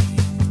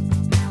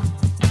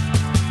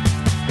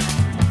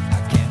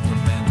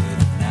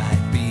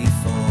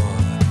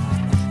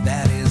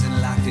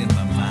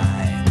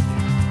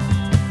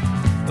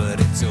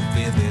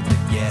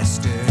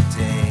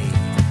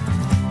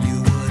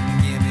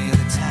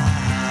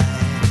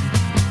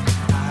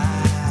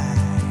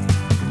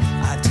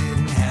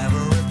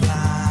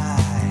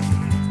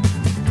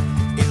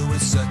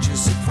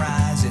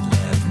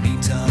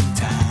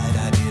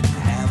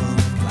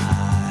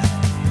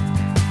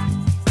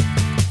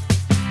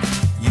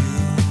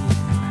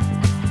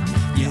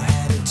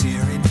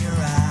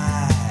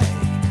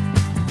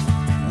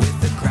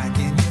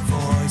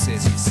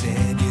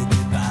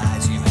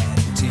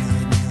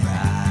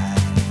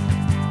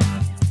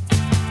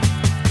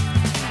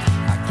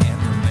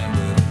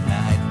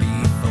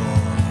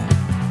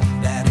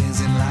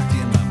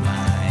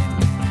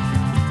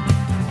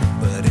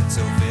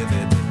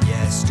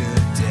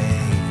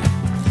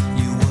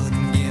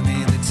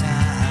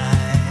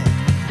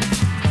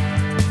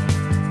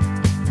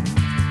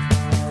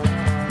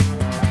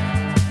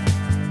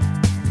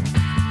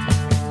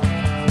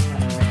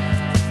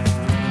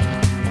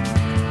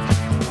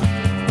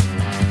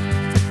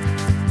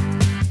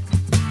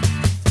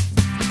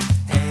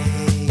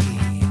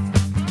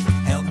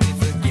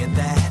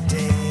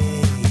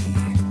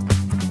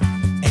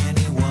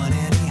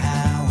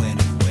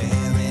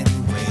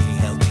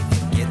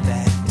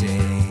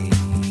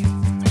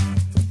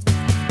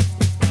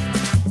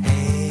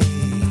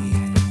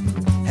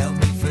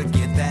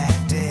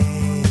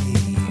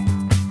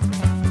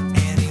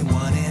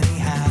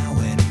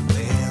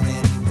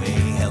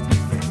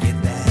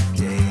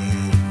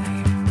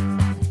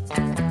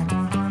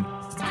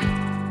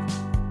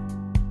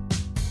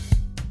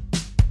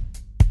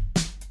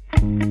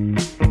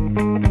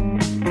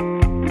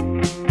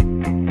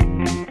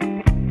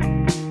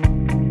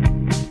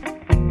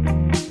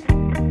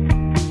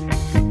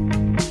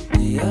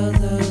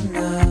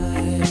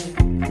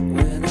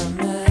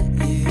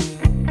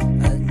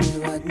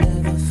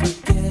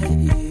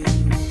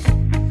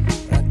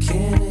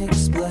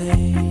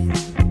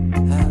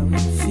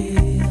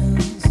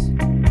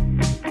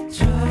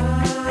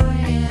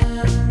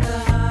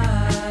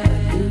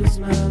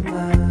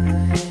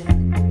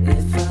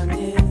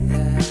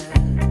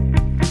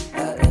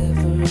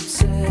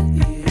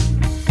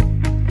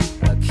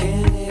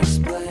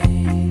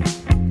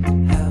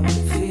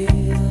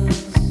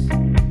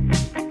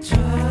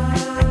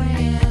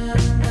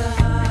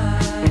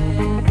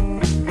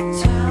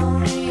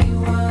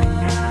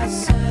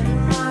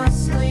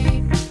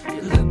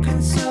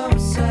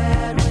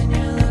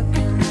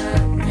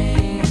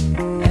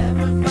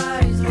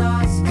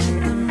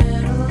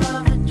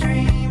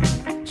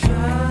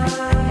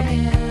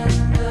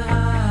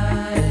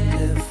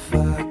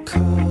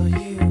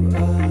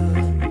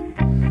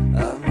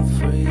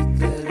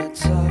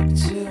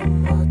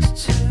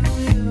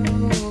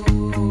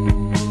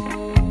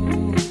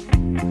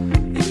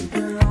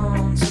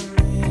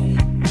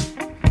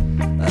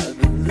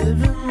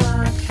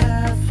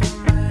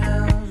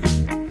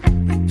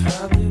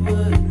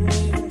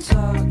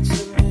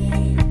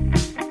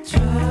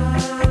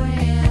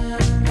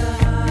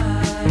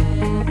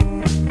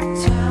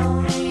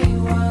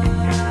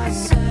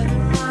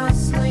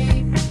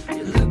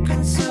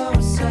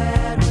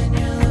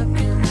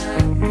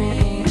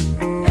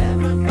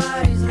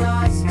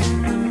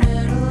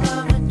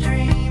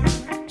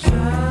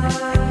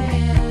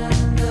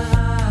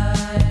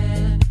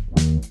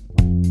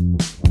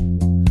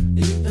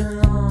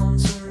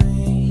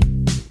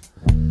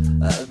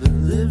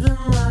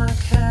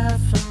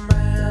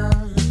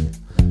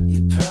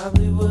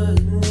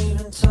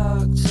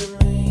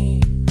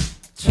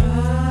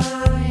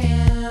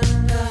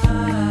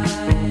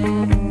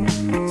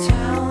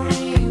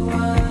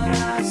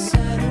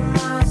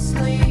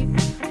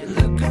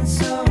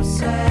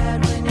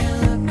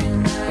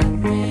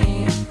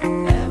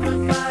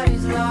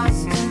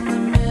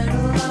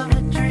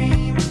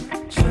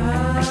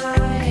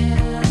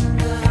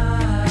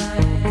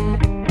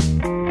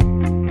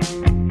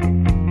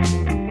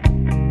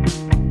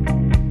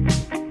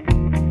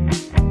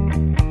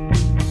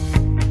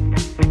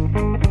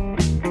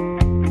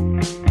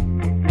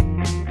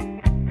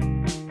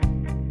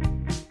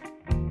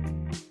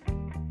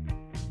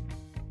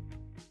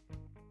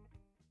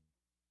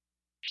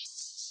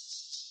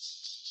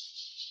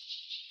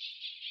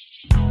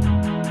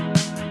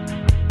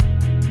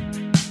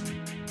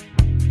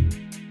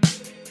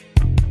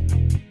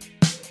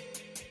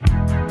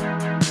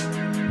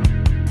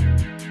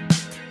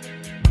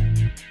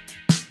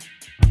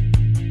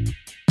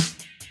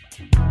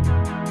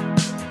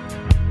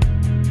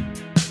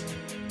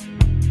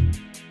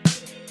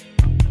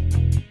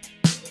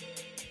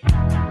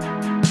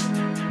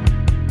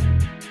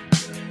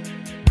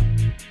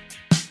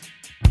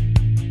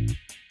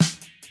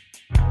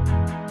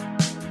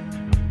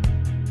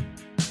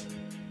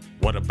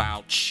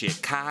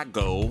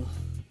 Chicago.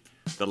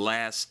 The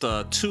last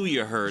two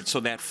you heard. So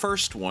that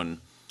first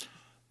one,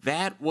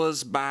 that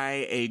was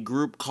by a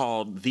group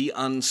called The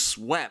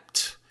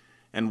Unswept.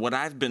 And what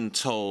I've been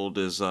told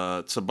is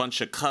it's a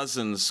bunch of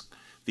cousins,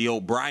 the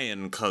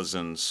O'Brien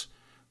cousins,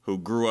 who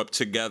grew up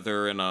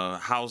together in a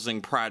housing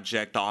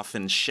project off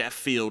in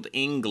Sheffield,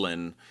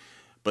 England.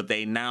 But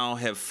they now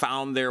have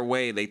found their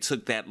way. They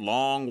took that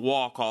long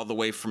walk all the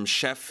way from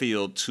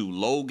Sheffield to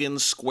Logan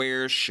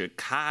Square,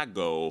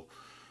 Chicago,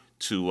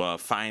 to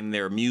find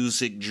their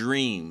music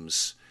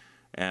dreams.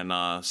 And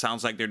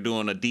sounds like they're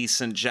doing a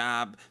decent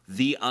job.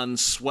 The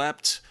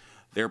Unswept,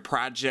 their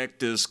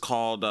project is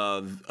called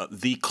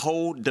The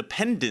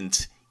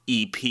Codependent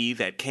EP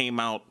that came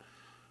out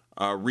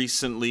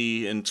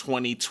recently in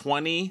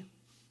 2020.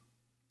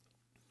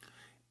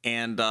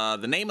 And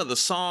the name of the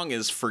song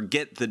is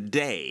Forget the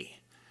Day.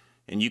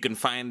 And you can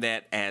find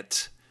that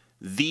at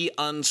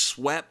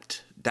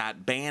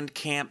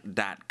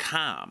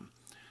theunswept.bandcamp.com.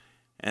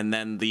 And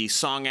then the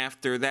song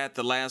after that,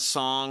 the last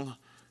song,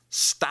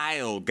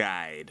 Style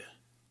Guide,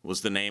 was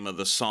the name of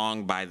the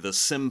song by The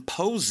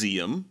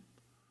Symposium.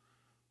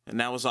 And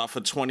that was off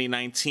a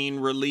 2019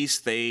 release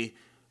they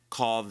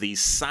call the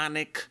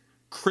Sonic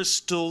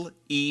Crystal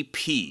EP.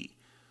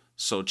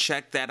 So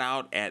check that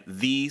out at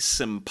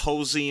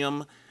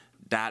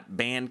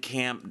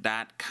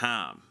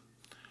thesymposium.bandcamp.com.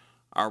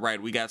 All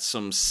right, we got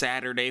some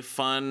Saturday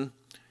fun.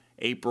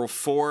 April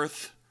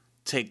 4th,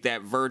 take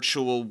that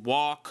virtual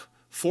walk.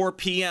 4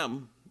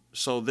 p.m.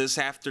 So this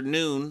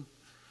afternoon,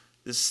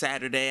 this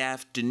Saturday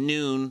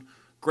afternoon,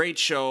 great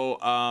show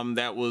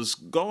that was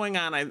going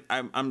on,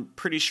 I'm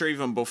pretty sure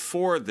even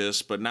before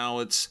this, but now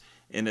it's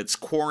in its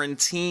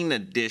quarantine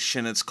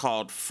edition. It's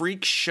called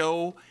Freak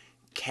Show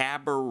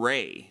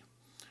Cabaret.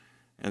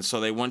 And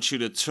so they want you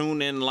to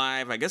tune in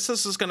live. I guess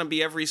this is going to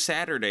be every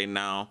Saturday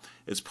now.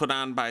 It's put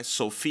on by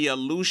Sophia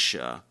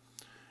Lucia.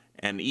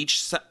 And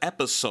each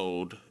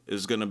episode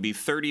is going to be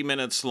 30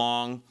 minutes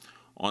long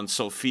on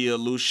Sophia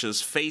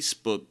Lucia's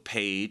Facebook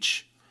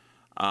page.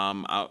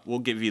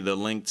 We'll give you the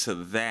link to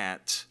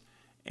that.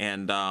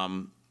 And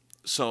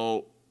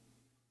so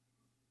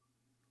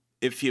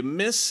if you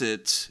miss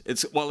it,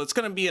 it's going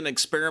to be an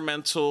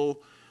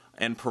experimental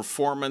and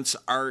performance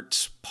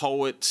art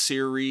poet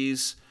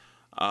series.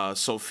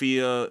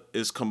 Sophia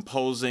is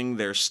composing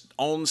their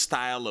own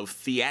style of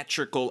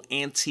theatrical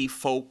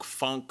anti-folk,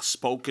 funk,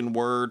 spoken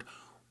word,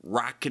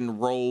 rock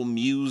and roll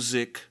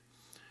music.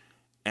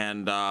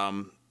 And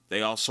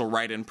they also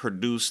write and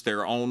produce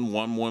their own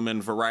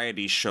one-woman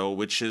variety show,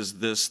 which is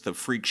the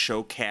Freak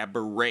Show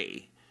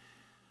Cabaret.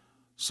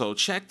 So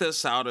check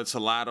this out. It's a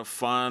lot of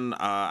fun.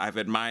 I've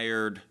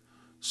admired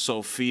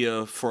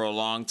Sophia for a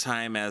long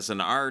time as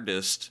an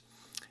artist.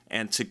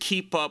 And to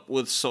keep up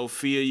with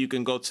Sophia, you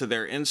can go to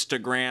their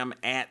Instagram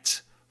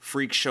at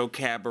Freak Show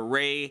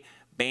Cabaret.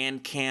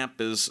 Bandcamp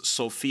is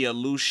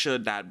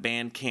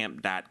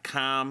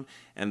sophialucia.bandcamp.com.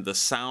 And the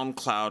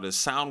SoundCloud is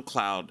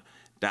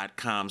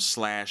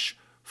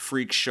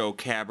soundcloud.com/Freak Show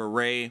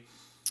Cabaret.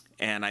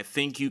 And I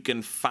think you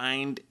can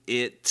find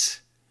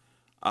it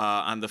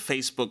on the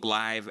Facebook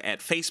Live at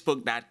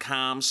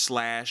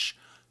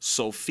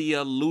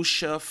facebook.com/Sophia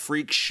Lucia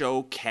Freak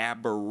Show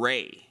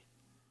Cabaret.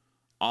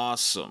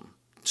 Awesome.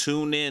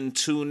 Tune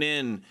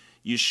in.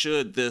 You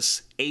should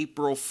this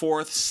April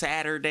 4th,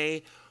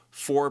 Saturday,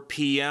 4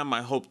 p.m.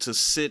 I hope to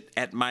sit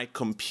at my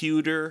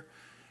computer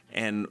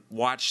and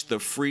watch the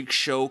Freak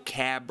Show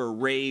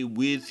Cabaret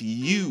with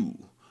you.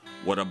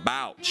 What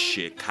about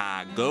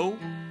Chicago?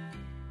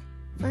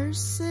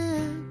 First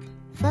sip,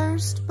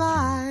 first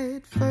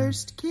bite,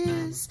 first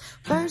kiss,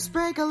 first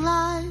break of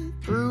light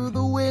through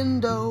the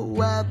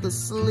window at the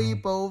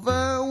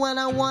sleepover when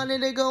I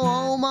wanted to go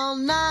home all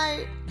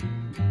night.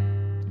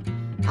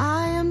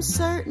 I am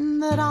certain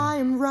that I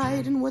am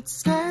right, and what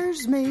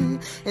scares me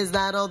is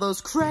that all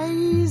those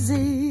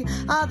crazy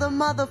other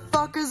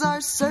motherfuckers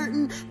are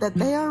certain that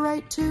they are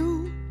right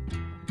too.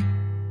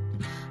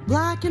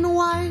 Black and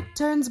white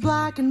turns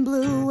black and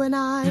blue, and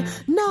I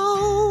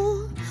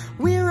know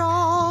we're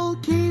all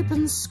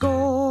keeping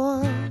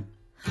score.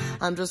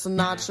 I'm just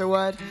not sure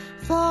what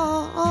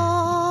for.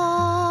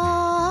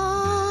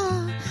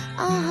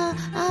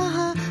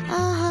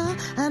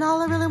 And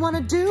all I really want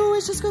to do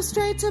is just go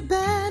straight to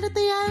bed at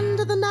the end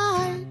of the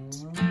night.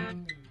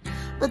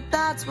 But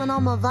that's when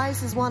all my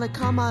vices want to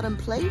come out and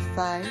play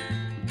fight.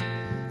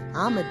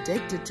 I'm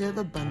addicted to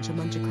the bunch of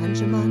munch,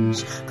 crunchy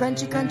munch,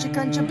 crunchy, crunchy,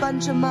 crunch, a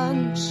bunch of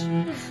munch.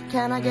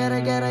 Can I get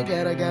a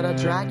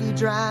draggy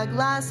drag,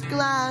 last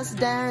glass,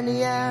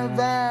 dernier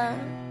verre?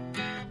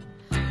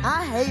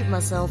 I hate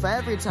myself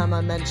every time I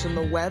mention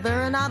the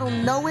weather, and I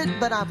don't know it,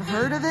 but I've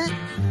heard of it.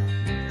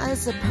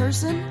 As a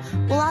person,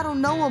 well, I don't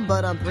know him,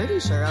 but I'm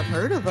pretty sure I've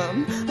heard of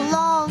him.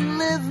 Long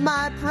live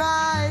my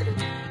pride.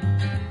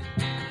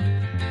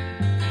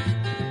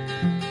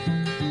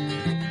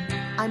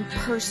 I'm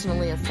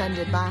personally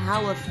offended by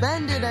how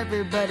offended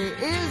everybody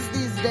is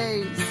these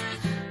days.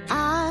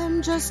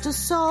 I'm just a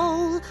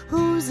soul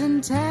whose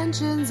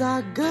intentions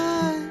are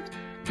good.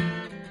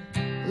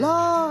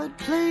 Lord,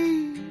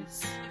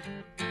 please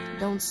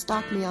don't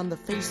stalk me on the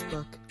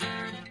Facebook.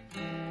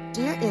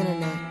 Dear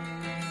Internet,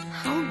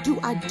 how do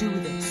I do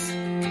this?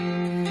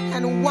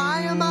 And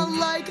why am I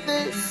like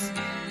this?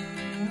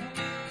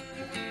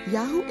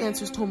 Yahoo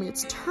Answers told me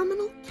it's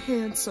terminal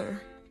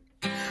cancer.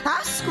 I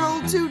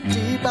scrolled too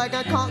deep, I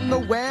got caught in the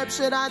web.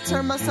 Should I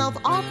turn myself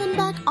off and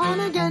back on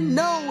again?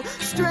 No,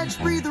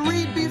 stretch, breathe,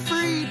 read, be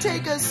free.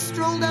 Take a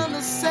stroll down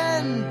the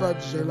Seine,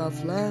 but j'ai la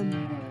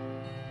flemme.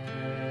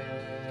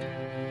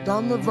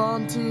 Dans le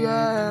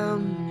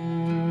 20e,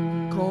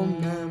 quand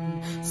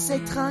même.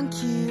 C'est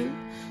tranquille,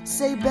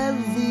 c'est belle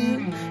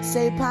ville,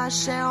 c'est pas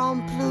cher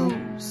en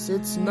plus.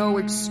 It's no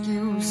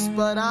excuse,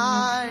 but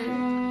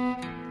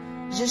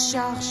je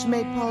cherche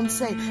mes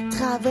pensées,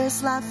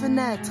 traverse la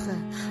fenêtre,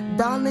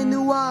 dans les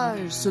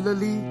nuages, sur le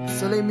lit,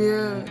 sur les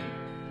murs.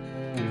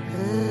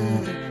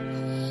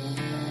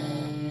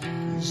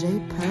 J'ai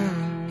peur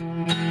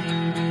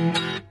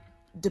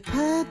de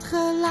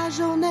perdre la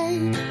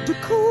journée. Du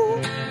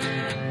coup,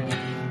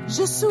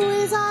 je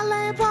suis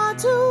allé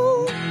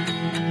partout.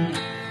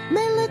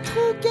 Mais le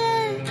truc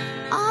est,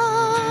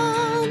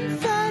 en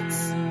fait,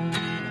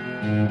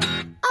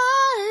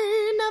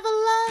 I never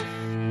left.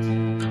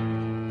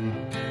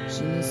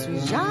 Je ne suis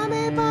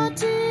jamais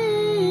parti.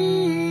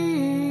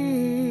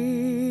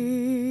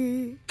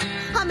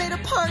 I made a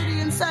party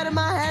inside of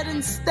my head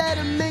instead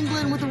of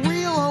mingling with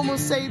real Homo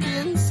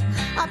sapiens.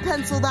 I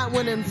penciled that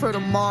one in for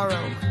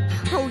tomorrow.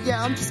 Oh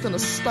yeah, I'm just gonna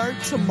start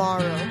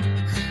tomorrow.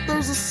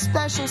 There's a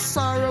special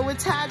sorrow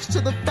attached to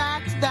the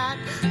fact that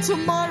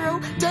tomorrow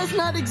does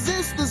not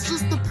exist. There's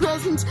just the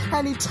present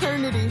and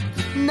eternity.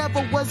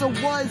 Never was a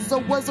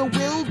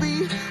will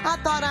be. I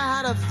thought I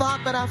had a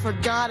thought, but I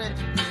forgot it.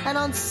 And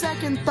on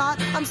second thought,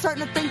 I'm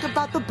starting to think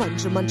about the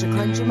bunch of munch,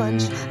 crunchy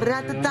munch.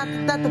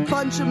 Rat-a-tat-tat, the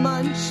bunch of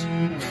munch.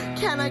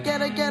 Can I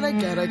get a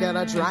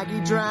draggy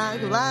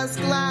drag? Last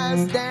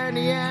glass,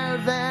 dernier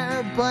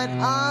verre. But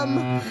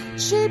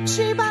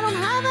cheap, I don't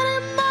have any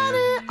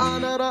money.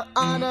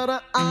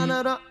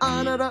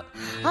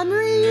 I'm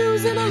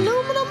reusing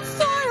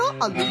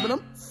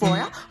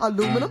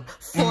aluminum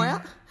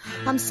foil.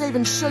 I'm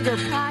saving sugar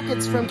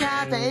packets from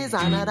cafes.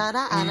 But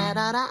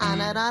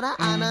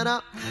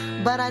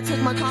I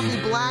take my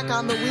coffee black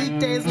on the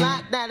weekdays.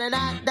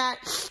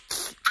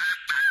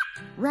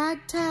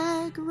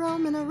 Ragtag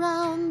roaming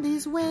around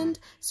these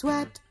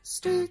wind-swept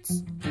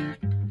streets.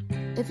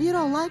 If you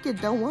don't like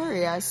it, don't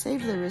worry, I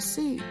saved the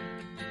receipt.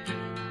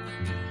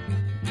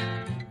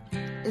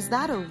 Is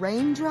that a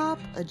raindrop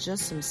or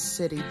just some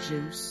city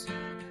juice?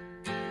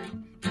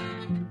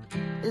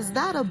 Is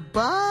that a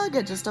bug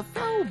or just a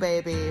fro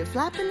baby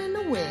flapping in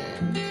the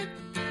wind?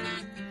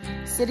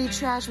 City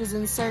trash was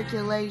in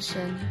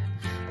circulation.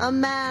 A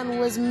man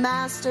was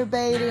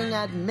masturbating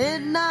at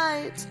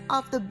midnight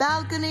off the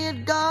balcony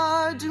at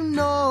Gare du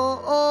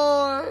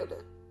Nord.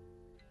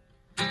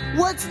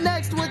 What's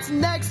next?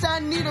 I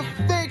need a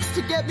fix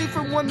to get me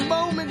from one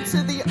moment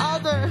to the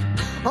other.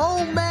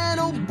 Oh man,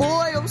 oh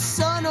boy, oh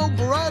son, oh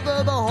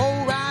brother, the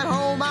whole ride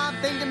home I'm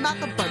thinking about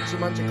the bunch of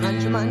munch,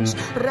 crunchy munch,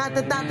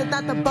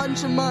 rat-a-tat-tat, the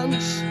bunch of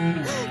munch.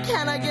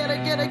 Can I get a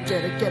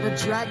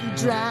draggy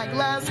drag,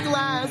 last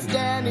glass,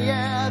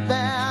 Danielle there,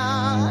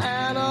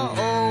 and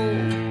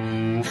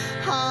oh,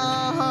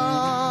 ha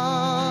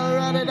ha,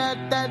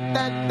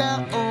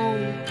 ra-da-da-da-da-da, oh,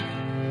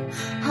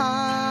 ha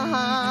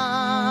ha.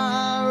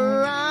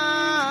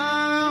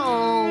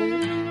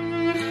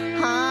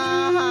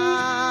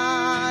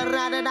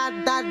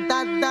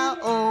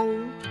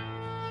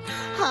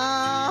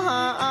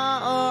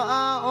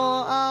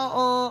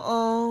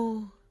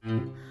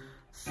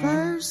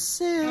 First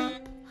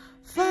sip,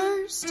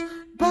 first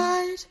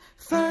bite,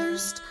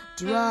 first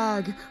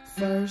drag,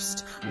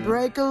 first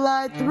break a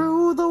light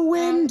through the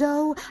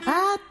window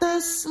at the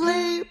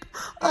sleep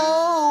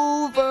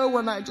over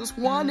when I just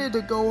wanted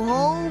to go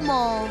home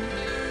all.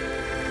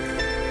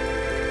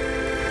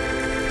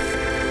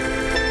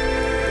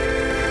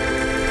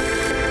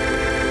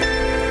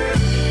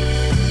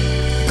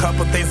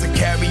 Couple things to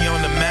carry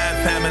on the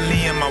mad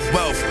family and my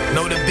wealth.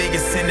 Know the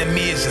biggest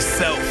enemy is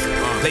yourself.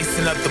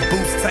 Lacing up the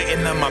boots,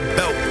 tighten up my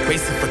belt.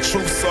 Racing for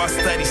truth, so I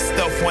study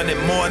stealth. Wanted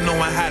more,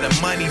 knowing how the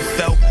money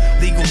felt.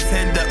 Legal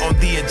tender on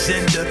the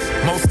agenda.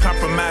 Most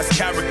compromised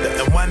character,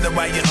 and wonder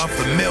why you're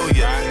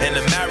unfamiliar. In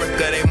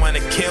America, they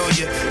wanna kill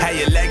you. Have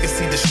your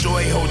legacy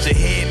destroyed, hold your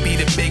head, be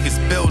the biggest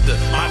builder.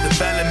 My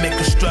development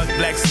construct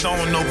black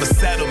stone over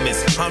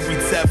settlements. Hungry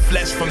tap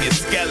flesh from your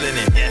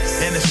skeleton.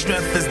 And the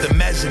strength is the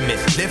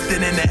measurement.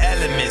 Lifted in the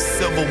elements.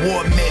 Civil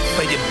War meant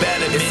for your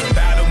betterment. It's a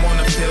battle on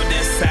the field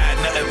inside,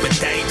 nothing but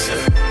danger.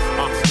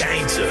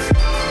 Danger.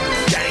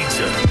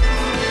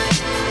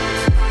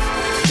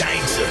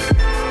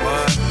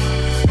 What?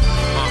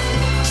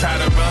 Try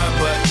to run,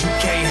 but you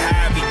can't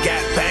hide. We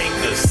got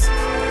bangers.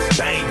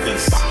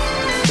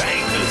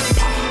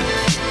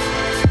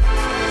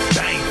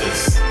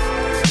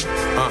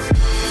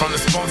 From the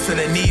spoon to to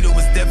the needle,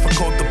 it's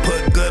difficult to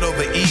put good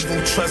over evil.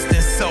 Trust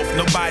in self,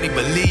 nobody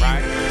believe.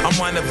 I'm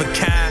one of a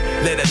kind,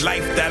 live a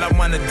life that I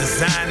wanna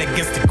design.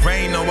 Against the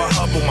grain, no, I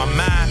hubble my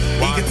mind.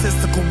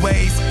 Egotistical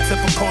ways,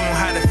 typical on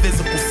how the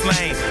physical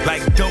slain.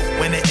 Like dope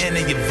when it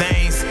enter your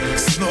veins.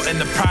 Snorting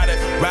the product,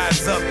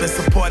 rise up and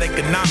support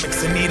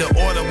economics. And need an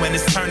order when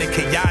it's turning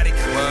chaotic.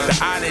 The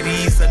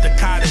oddities, a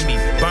dichotomy.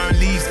 Burn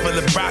leaves full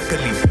of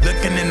broccoli.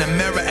 Looking in the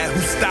mirror at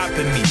who's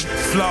stopping me.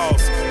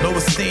 Flaws, no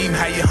esteem,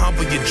 how you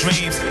humble your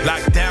dreams.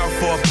 Locked down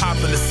for a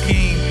popular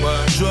scheme.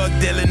 Drug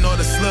dealing or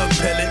the slug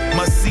pilling.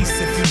 Must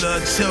cease if you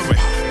love children.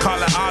 Call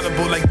it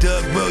audible like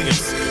Doug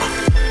Williams.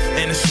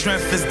 And the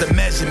strength is the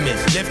measurement.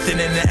 Lifting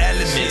in the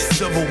elements.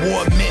 Civil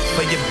War meant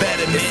for your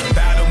betterment. It's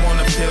battle on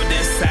the field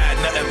inside,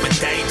 nothing but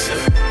danger.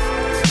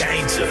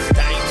 Danger,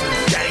 danger,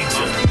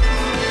 danger.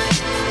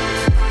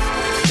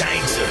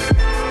 Danger.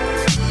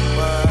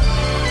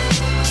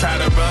 Try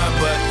to run,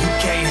 but you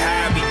can't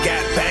hide. We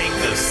got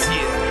bangers.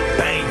 Yeah,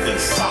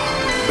 bangers.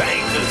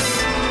 Bangers.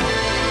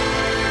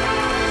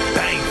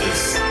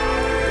 Bangers.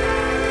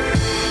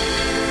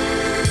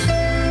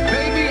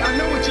 Baby, I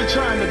know what you're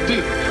trying to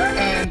do.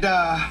 And,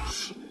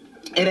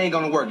 it ain't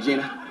gonna work,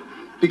 Gina.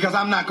 Because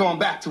I'm not going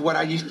back to what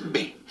I used to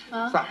be.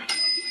 Sorry.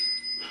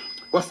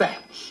 What's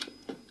that?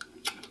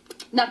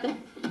 Nothing.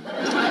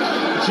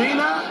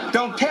 Gina,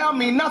 don't tell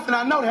me nothing.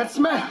 I know that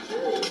smell.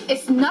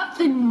 It's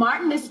nothing,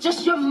 Martin. It's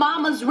just your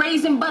mama's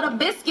raisin butter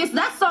biscuits.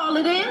 That's all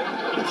it is.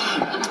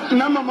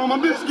 Not my mama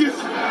biscuits.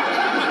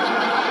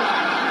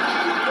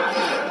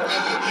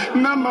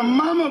 Not my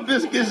mama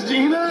biscuits,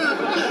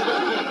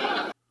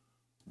 Gina.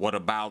 What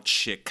about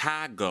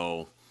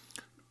Chicago?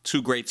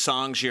 Two great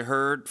songs you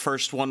heard.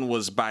 First one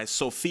was by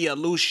Sophia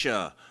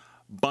Lucia,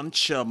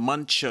 Buncha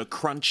Muncha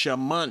Cruncha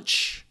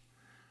Munch.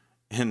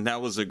 And that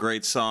was a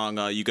great song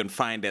you can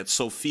find at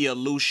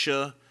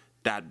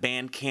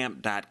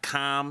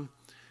sophialucia.bandcamp.com.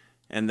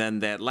 And then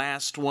that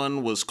last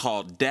one was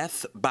called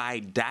Death by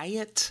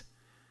Diet.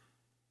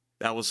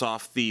 That was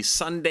off the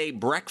Sunday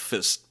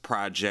Breakfast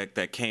project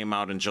that came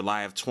out in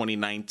July of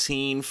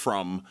 2019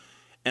 from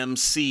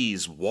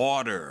MCs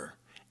Water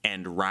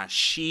and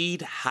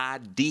Rashid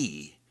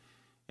Hadi.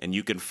 And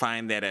you can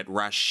find that at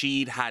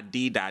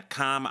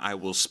rashidhadi.com. I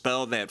will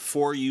spell that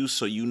for you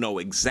so you know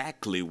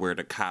exactly where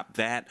to cop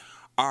that.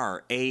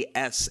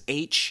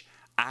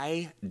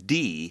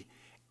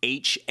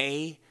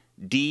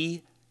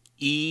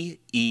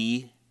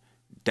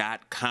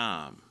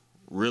 RASHIDHADEE.com.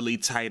 Really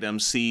tight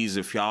MCs.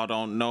 If y'all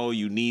don't know,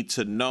 you need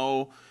to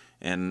know.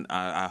 And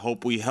I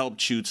hope we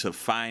helped you to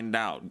find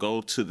out.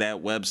 Go to that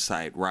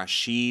website,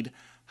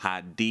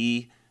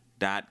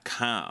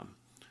 rashidhadi.com.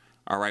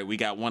 All right, we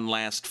got one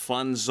last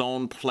Fun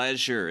Zone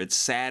Pleasure. It's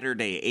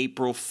Saturday,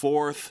 April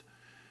 4th.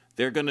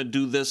 They're going to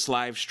do this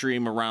live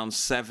stream around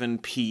 7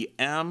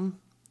 p.m.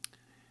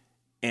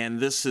 And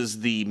this is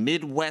the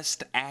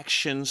Midwest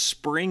Action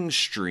Spring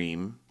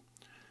Stream.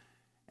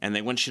 And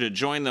they want you to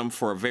join them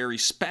for a very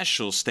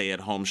special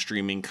stay-at-home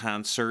streaming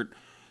concert.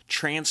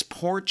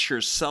 Transport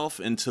yourself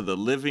into the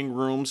living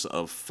rooms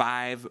of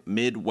 5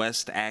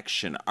 Midwest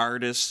Action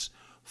artists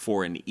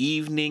for an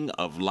evening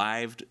of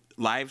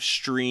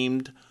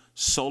live-streamed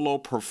solo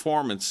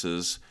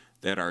performances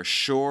that are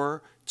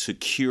sure to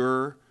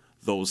cure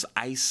those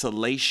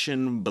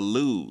isolation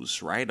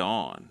blues. Right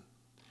on.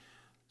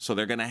 So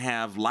they're going to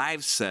have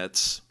live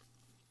sets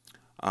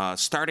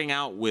starting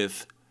out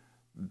with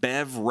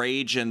Bev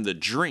Rage and the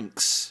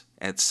Drinks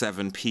at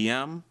 7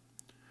 p.m.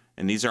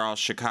 And these are all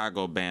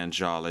Chicago bands,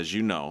 y'all, as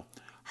you know.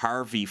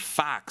 Harvey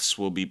Fox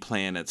will be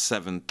playing at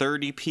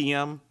 7:30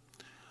 p.m.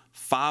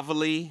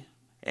 Favali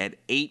at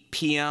 8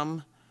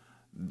 p.m.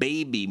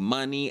 Baby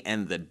Money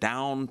and the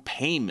Down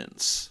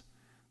Payments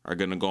are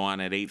going to go on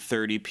at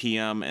 8:30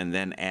 p.m. And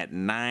then at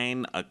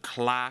 9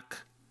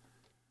 o'clock,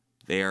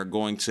 they are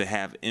going to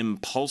have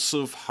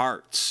Impulsive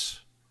Hearts.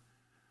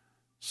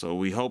 So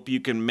we hope you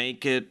can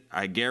make it.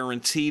 I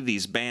guarantee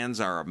these bands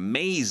are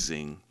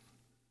amazing.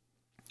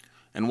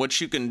 And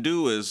what you can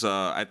do is,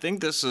 I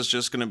think this is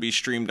just going to be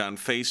streamed on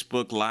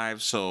Facebook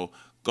Live. So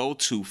go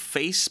to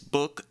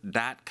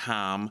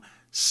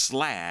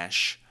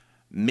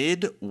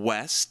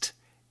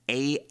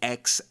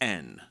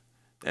facebook.com/MidwestAXN.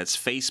 That's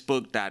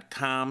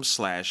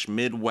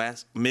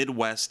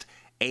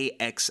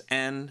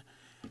facebook.com/MidwestAXN.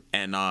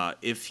 And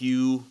if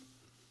you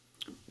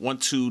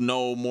want to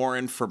know more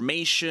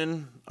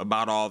information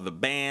about all the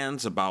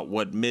bands, about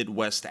what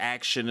Midwest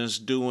Action is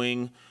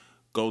doing,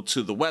 go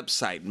to the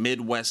website,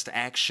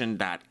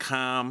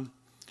 MidwestAction.com.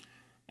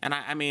 And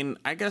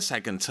I guess I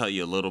can tell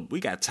you a little, we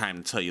got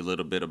time to tell you a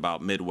little bit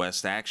about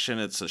Midwest Action.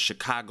 It's a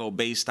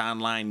Chicago-based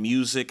online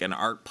music and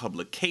art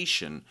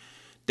publication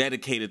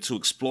dedicated to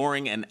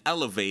exploring and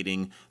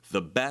elevating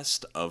the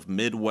best of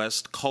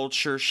Midwest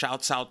culture.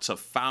 Shouts out to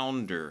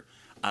founder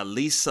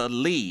Alisa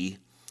Lee.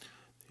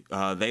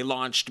 They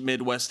launched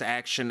Midwest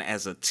Action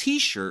as a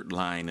t-shirt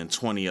line in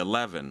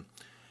 2011.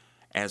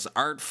 As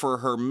art for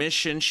her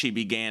mission, she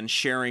began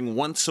sharing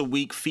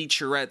once-a-week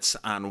featurettes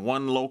on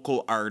one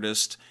local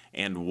artist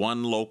and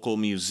one local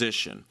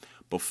musician.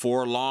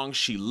 Before long,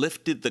 she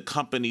lifted the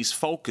company's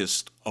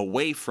focus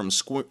away from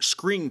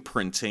screen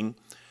printing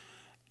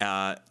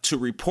to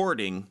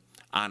reporting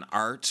on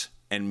art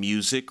and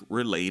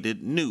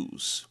music-related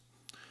news.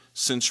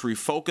 Since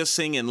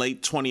refocusing in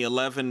late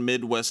 2011,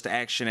 Midwest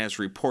Action has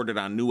reported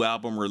on new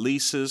album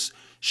releases,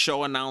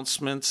 show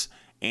announcements,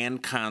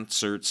 and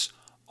concerts,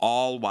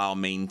 all while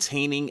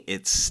maintaining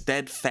its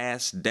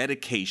steadfast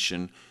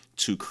dedication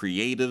to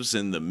creatives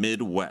in the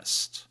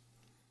Midwest.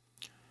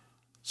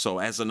 So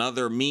as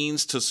another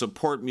means to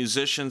support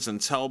musicians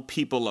and tell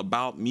people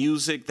about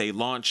music, they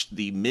launched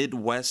the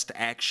Midwest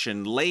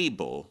Action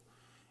label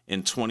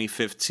in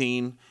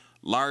 2015,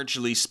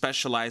 largely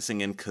specializing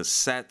in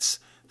cassettes.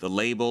 The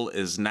label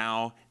is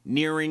now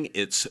nearing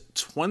its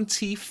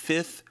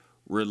 25th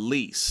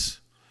release.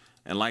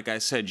 And like I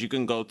said, you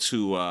can go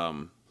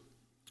to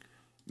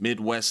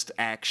Midwest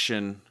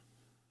Action,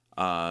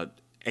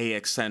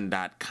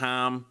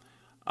 AXN.com.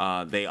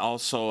 They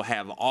also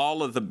have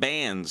all of the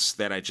bands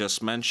that I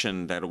just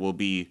mentioned that will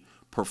be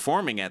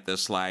performing at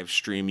this live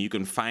stream. You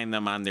can find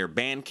them on their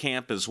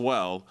Bandcamp as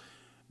well,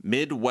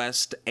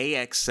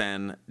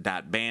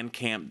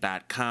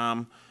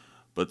 midwestaxn.bandcamp.com.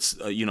 But,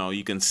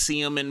 you can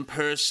see them in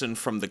person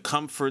from the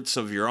comforts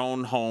of your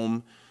own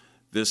home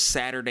this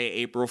Saturday,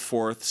 April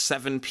 4th,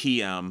 7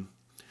 p.m.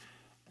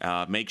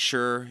 Make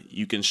sure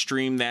you can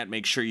stream that.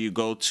 Make sure you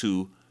go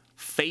to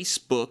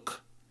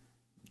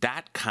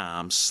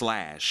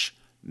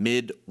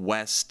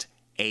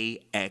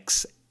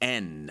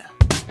facebook.com/MidwestAXN.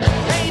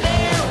 Hey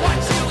there,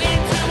 what you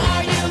into?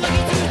 Are you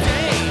looking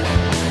today?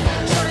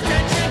 Short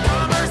attention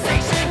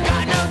conversation,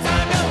 got no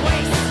time to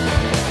waste.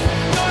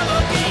 You're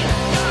looking,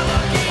 you're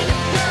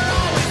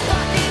always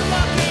fucking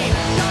looking.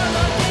 You're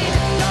looking,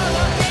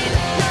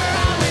 you're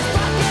always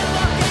fucking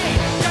looking.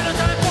 Got no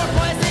time for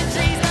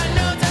pleasantries, got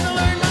no time to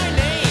learn my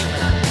name.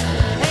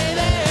 Hey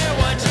there,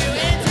 what you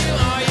into?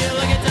 Are you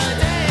looking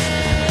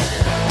today?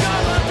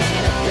 You're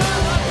looking,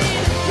 you're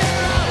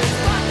always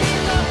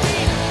fucking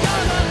looking.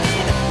 You're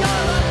looking,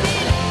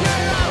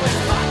 you're always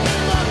fucking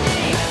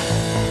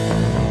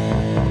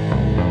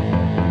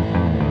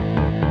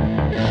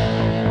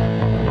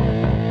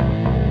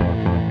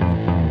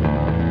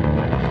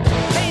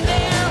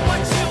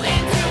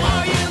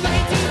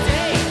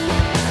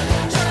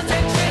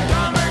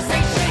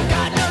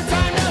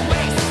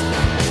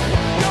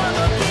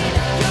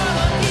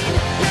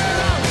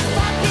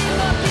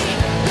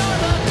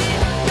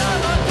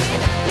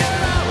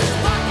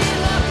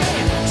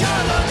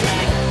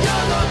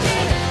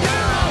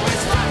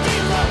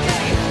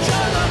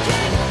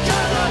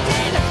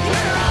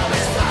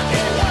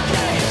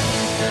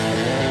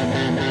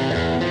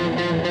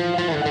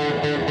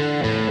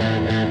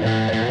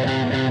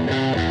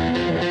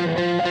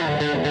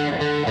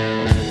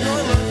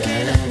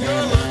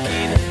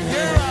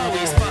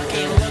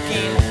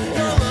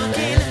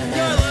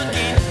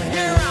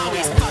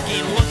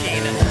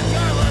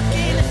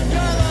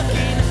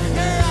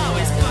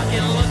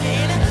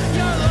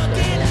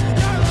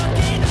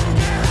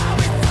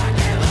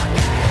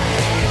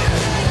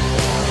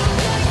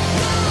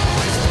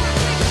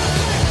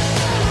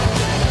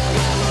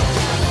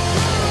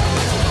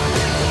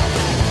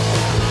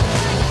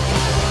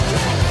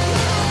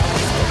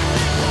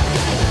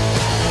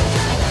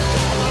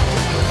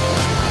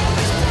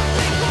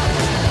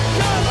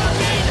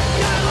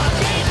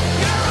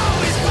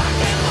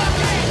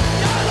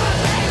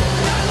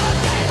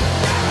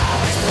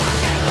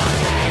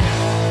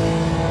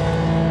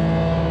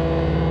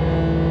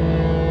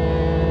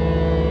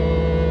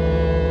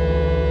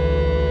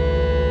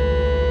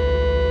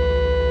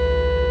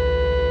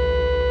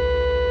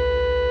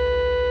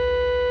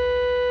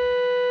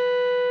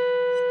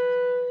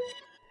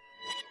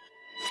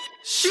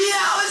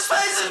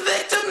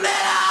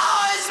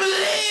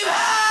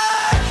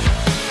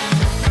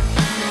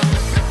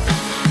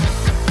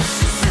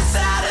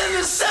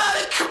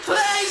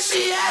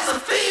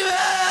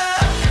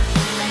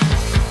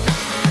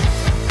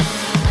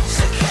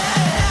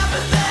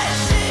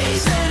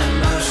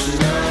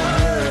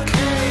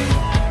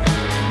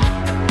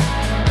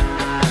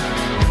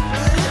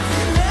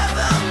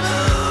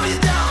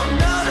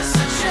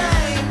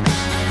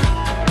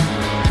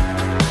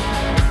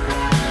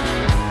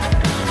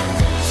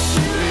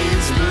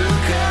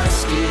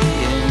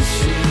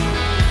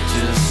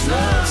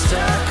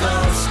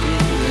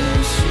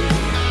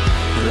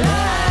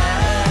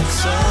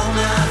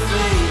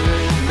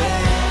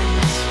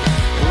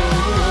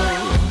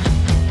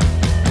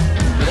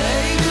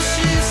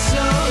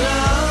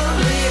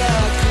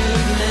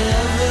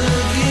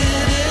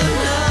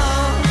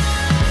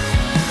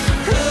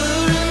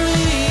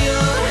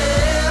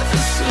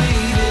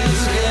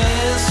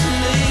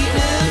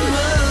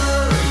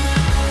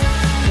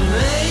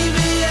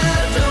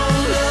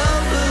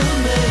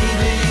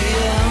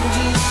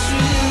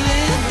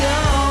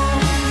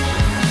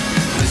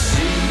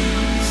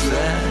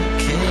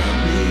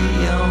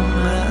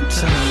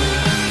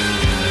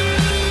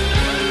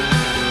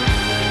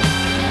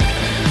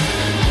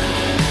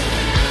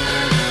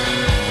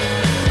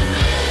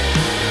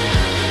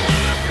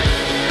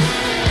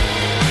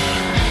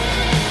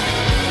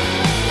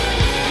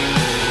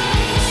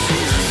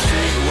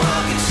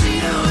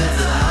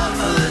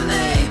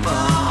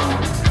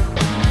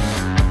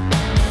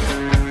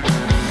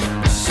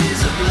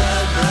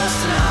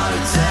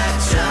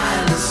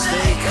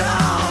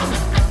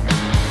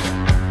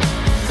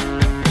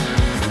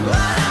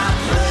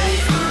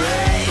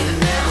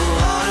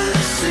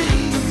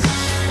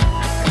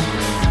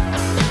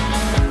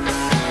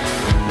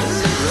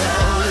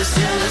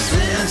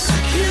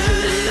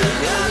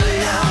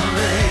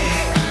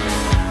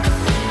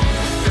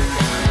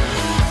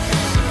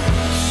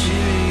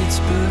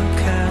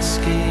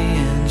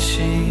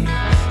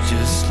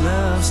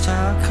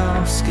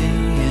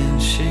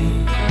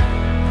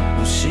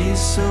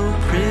so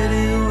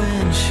pretty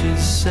when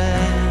she's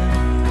sad.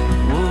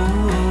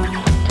 Whoa.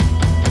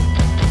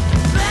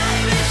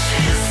 Baby,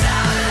 she's so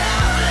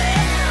lovely,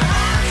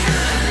 I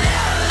could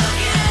never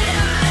get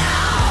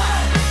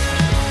enough.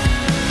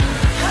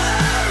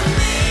 Hurt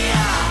me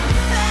up,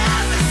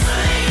 that's the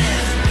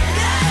sweetest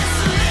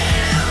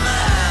gasoline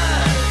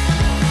mud.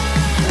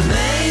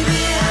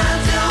 Maybe I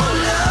don't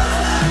love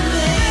her,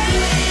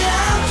 maybe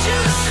I'm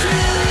just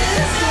really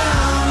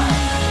dumb.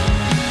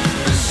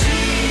 But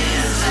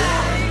she's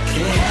like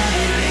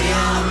candy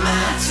on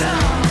my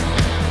tongue.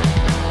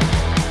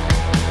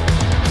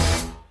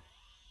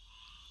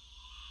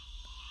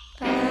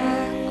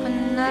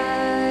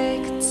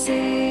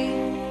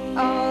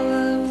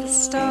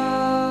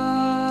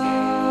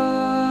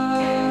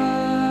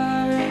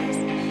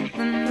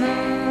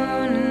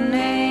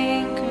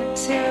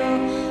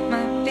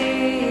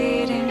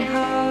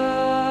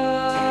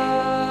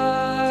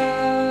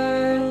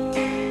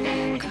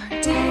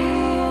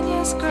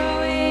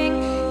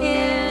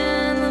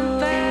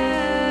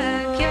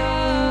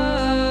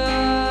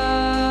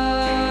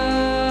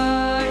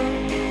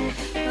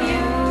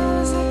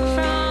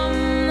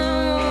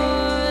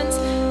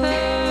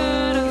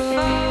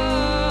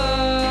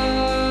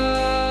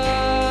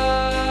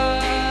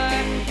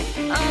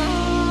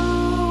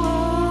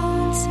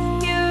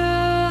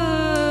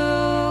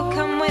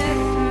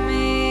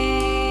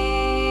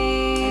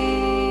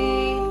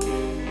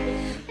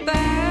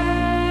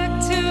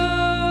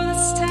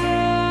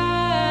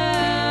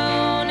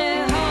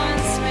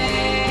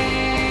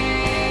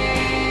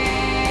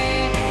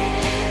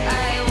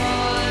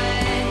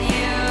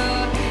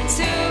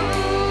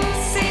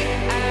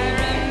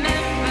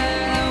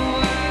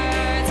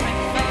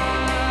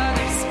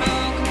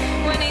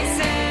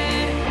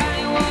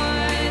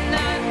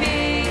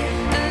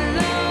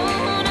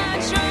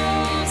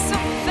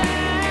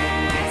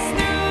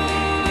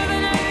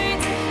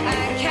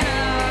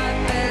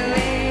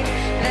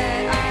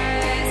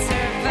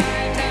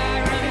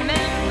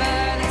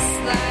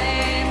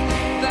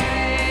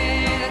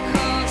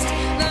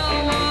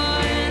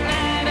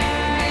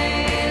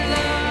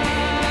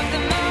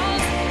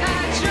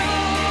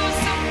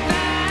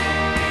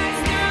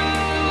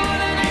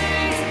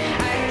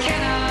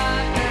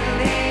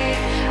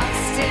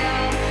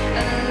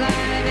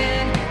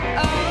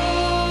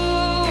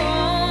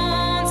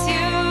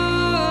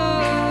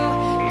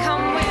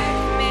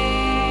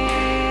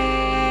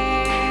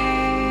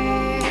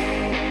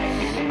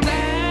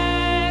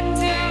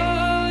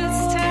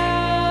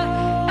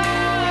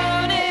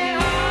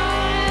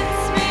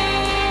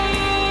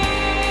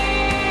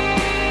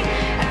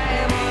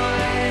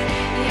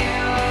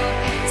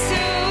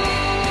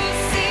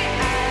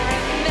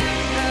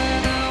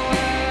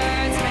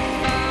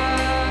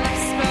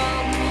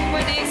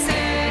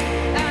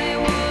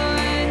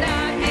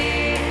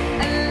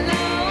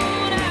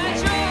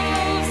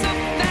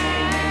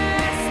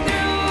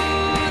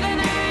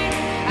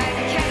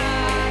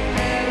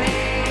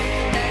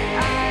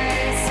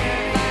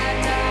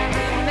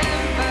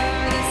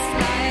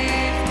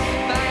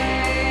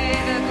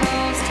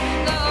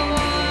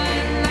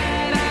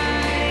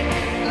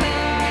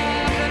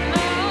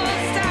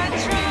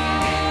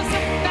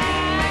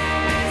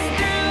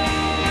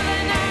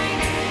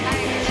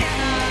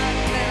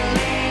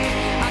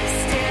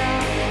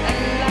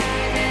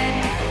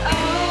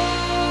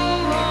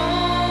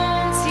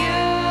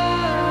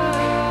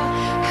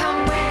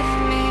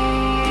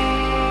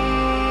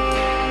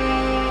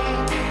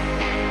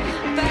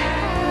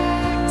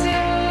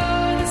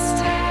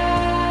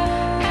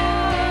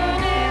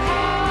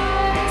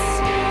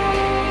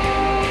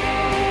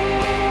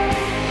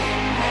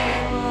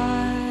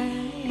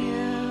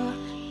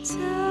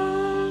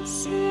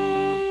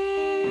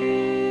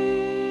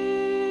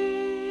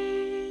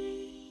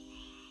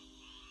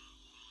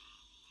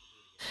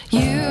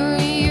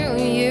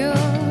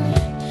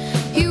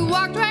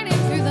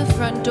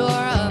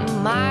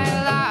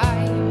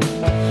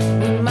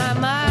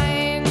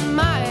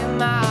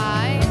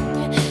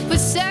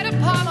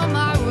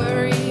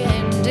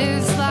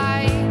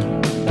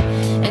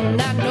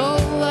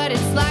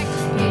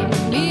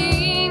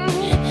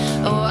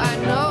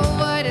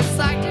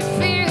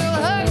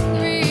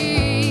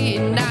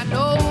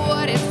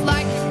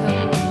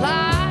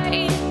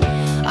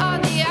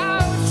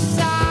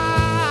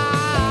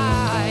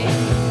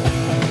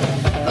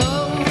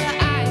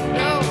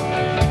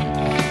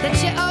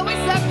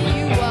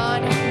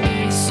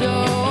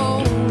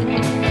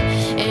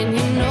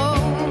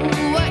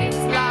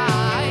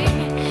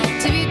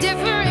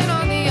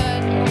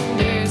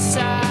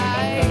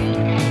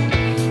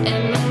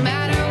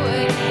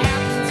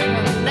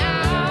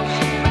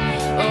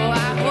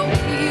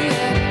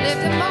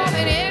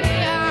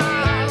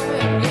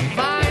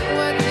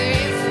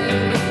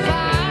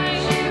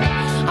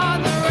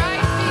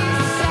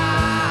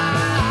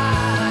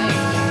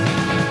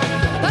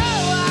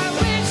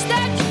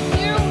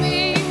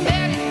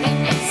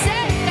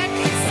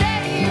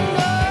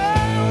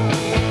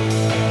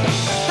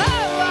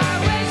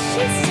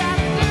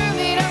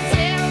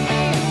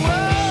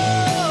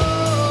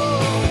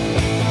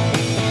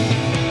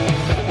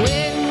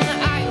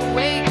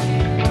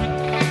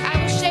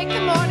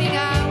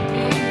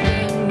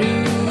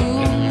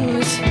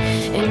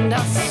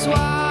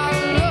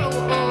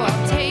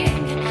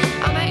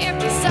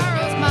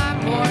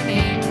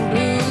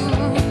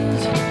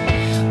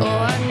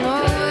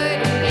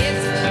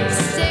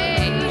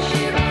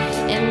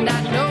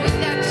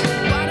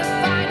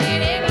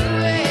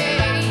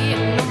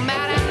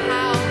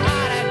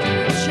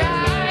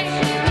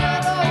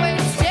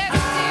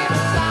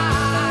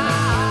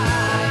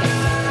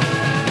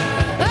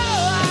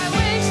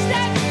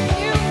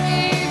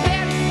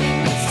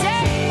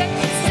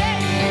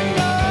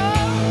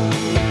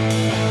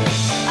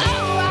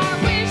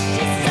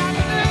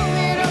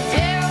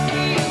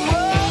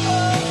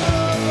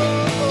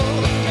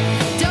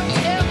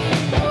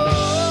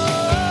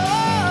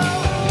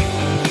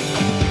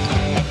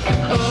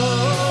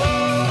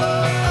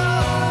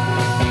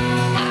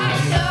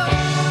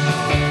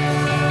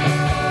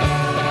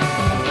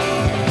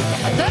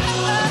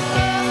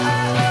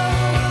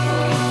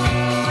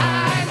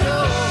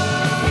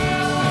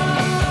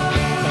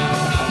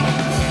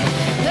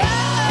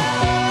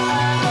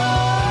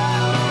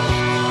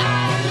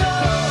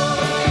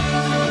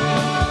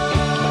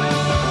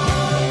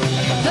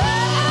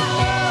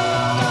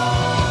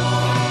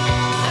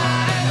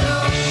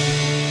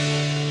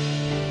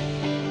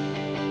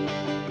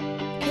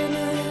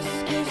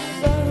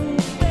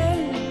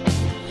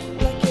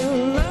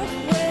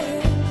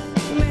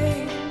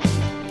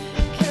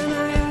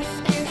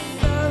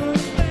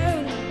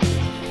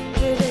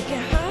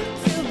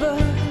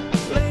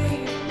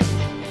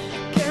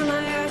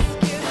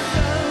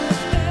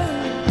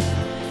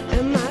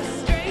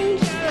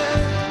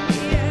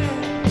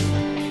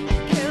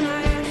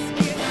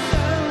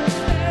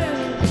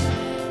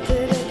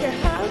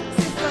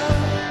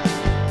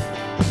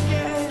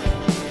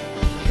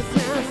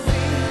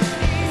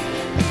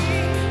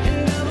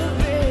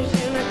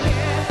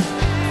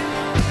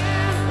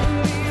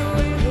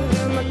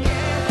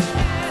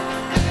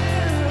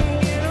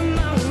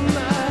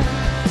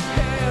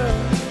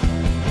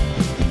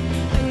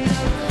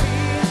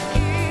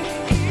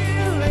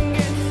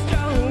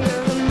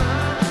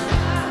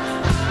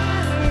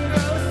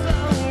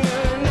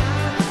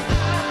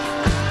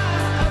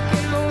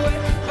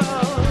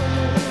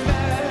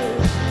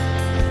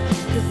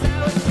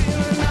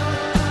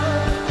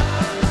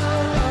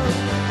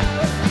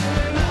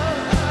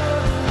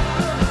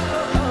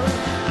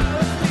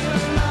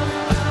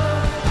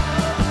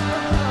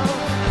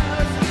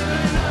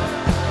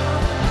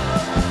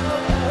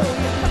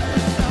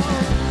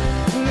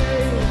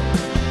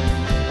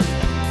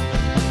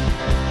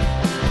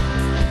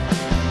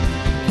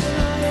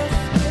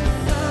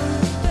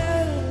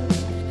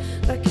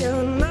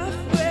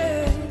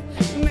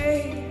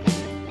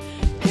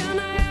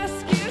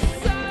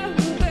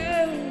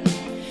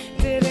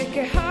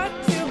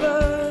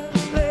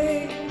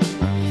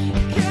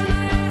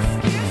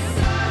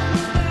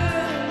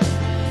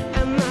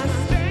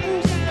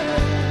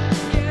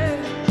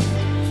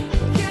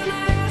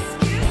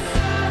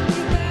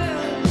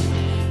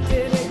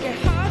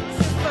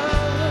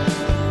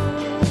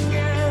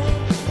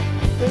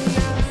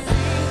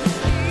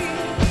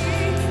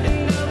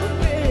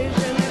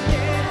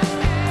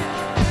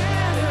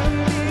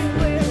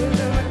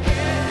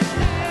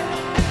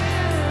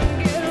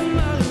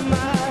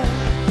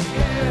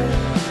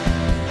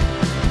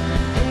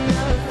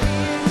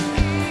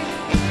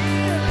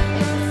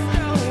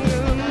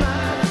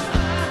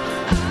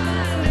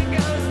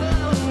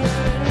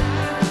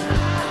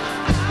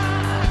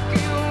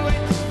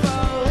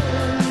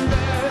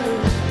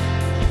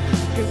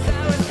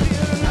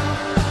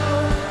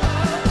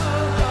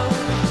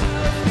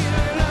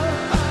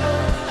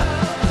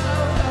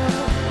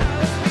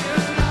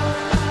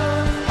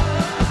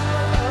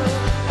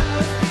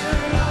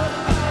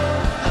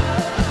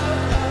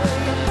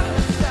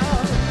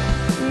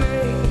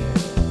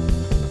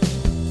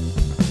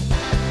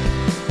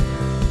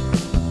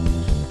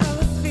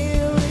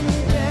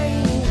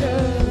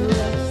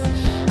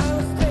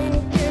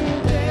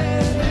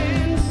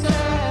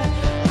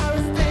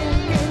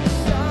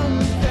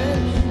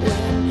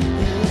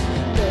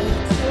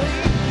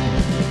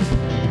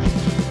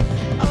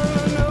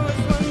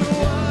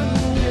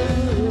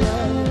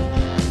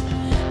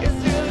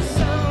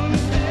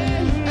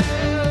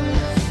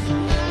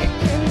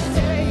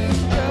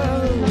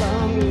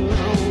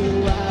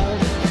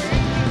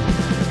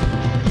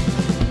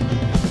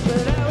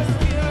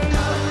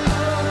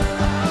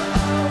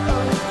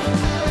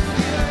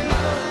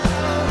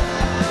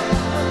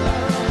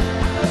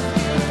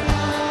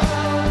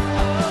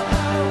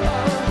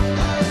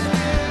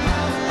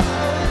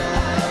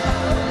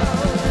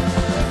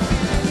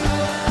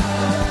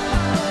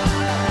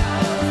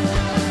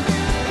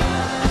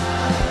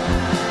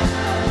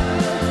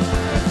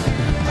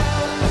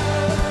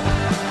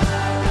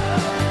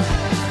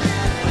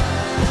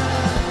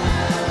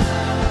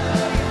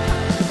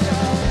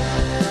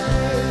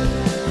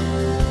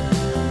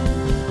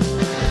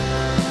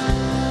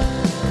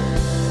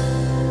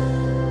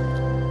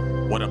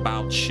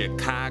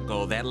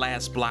 Chicago. That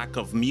last block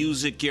of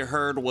music you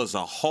heard was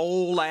a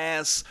whole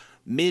ass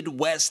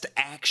Midwest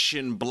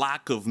action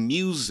block of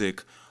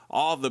music.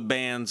 All the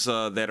bands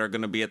that are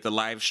going to be at the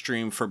live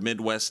stream for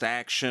Midwest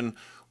Action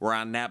were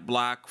on that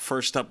block.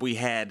 First up, we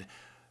had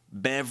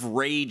Bev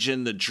Rage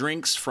and the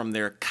Drinks from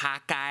their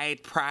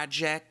Cockeyed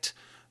project.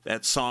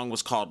 That song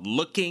was called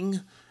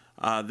Looking.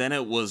 Then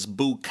it was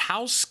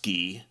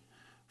Bukowski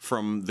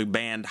from the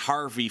band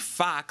Harvey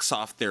Fox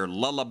off their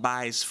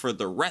Lullabies for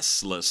the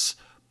Restless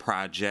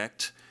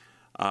project.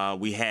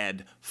 We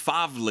had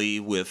Favli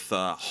with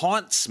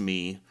Haunts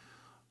Me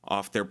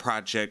off their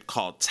project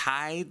called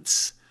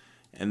Tides.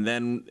 And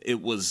then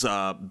it was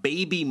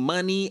Baby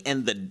Money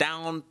and the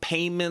Down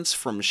Payments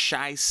from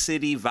Shy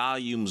City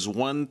Volumes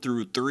 1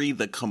 through 3,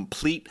 the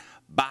complete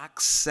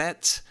box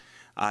set.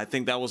 I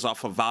think that was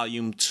off of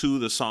Volume 2.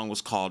 The song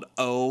was called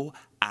Oh,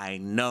 I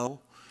Know.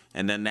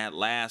 And then that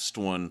last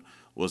one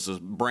was a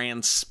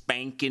brand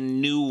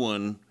spanking new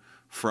one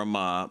from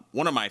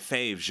one of my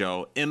faves,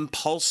 yo,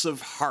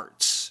 Impulsive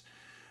Hearts.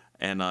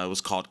 And it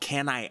was called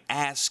Can I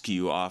Ask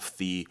You off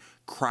the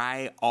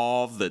Cry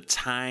All the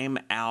Time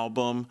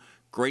album.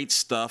 Great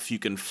stuff. You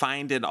can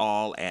find it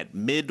all at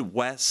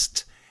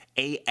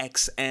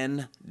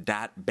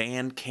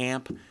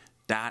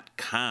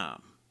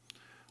midwestaxn.bandcamp.com.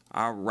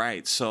 All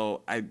right,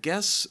 so I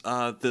guess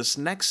this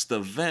next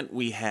event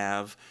we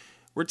have,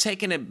 we're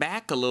taking it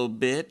back a little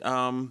bit.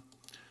 I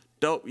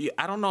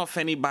don't know if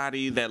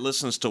anybody that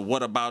listens to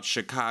What About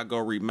Chicago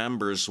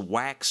remembers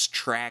Wax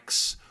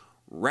Trax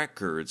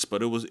Records,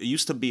 but it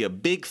used to be a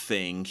big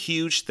thing,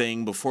 huge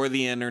thing before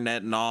the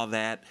internet and all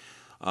that.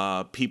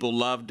 People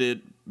loved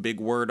it,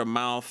 big word of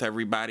mouth,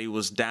 everybody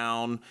was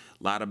down,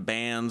 a lot of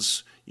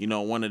bands,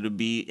 wanted to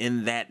be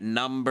in that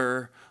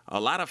number,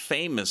 a lot of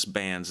famous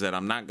bands that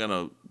I'm not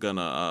gonna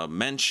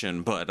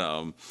mention, but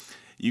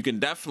you can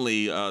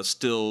definitely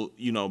still,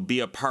 be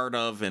a part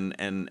of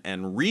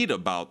and read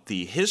about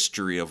the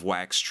history of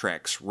Wax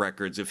Trax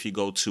Records if you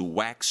go to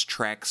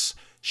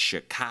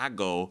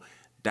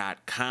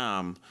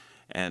waxtraxchicago.com.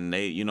 And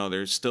they,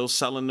 they're still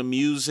selling the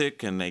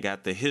music, and they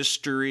got the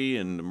history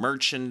and the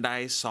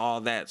merchandise,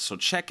 all that. So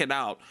check it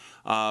out.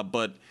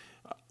 But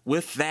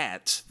with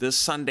that, this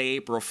Sunday,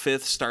 April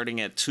 5th, starting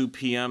at 2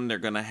 p.m., they're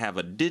going to have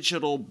a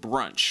digital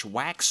brunch,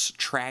 Wax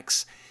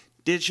Trax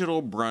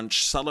Digital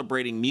Brunch,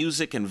 celebrating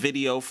music and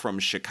video from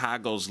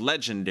Chicago's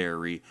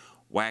legendary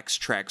Wax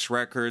Trax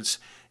Records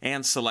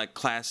and select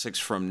classics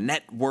from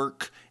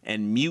Network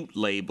and Mute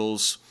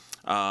labels.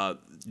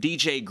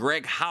 DJ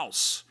Greg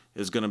House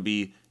is going to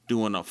be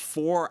doing a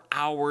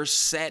 4-hour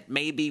set,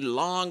 maybe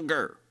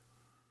longer,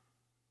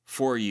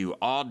 for you,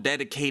 all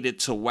dedicated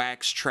to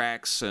Wax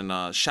Trax.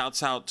 And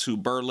shouts out to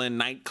Berlin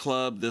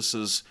Nightclub. This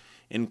is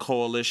in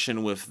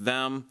coalition with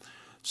them.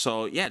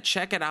 So, yeah,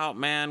 check it out,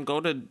 man. Go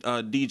to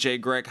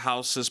DJ Greg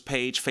House's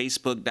page,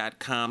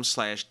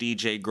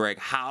 facebook.com/DJ Greg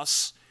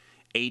House,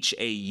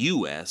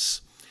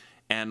 Haus.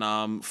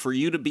 And for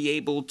you to be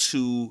able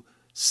to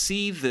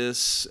see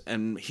this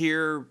and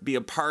be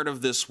a part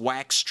of this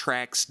Wax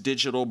Trax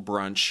digital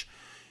brunch,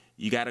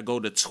 you got to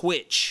go to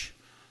Twitch.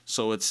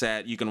 So it's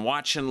you can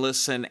watch and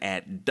listen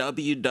at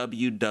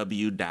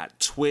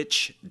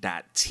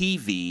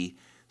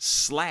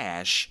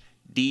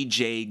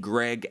www.twitch.tv/DJ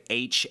Greg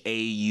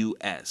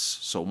Haus.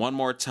 So one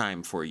more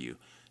time for you,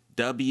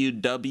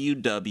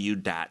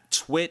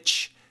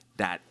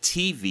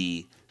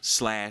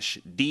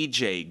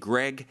 www.twitch.tv/DJ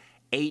Greg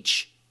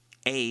Haus.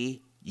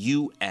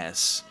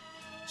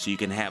 So you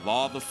can have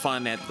all the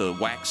fun at the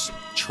Wax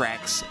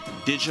Tracks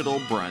Digital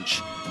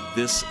Brunch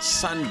this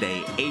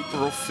Sunday,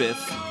 April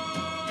 5th,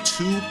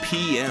 2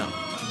 p.m.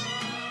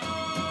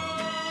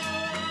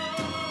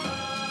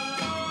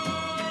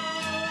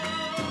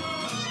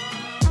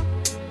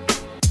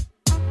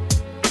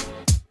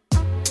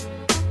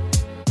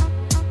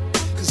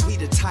 Cause we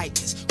the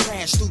Titans,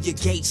 crash through your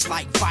gates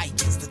like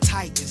Vikings. The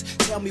Titans,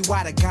 tell me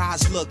why the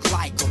guys look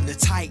like them. The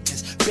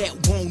Titans, bet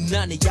won't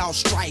none of y'all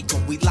strike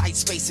them. We light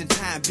space and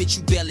time, bitch,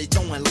 you barely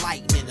throwing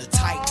lightning. The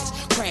Titans,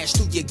 crash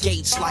through your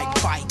gates like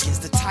Vikings.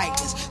 The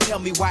Titans, tell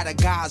me why the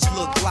guys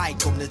look like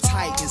them. The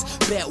Titans,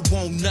 bet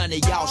won't none of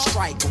y'all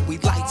strike them. We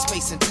light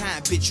space and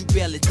time, bitch, you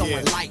barely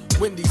throwing lightning.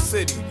 Windy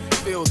City,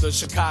 feel the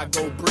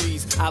Chicago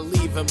breeze. I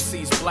leave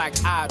MCs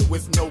black-eyed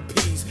with no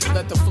peas.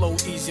 Let the flow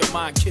ease your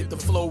mind, kid, the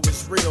flow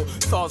is real.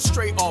 Thoughts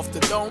straight off the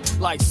dome,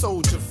 like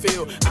Soldier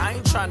Field. I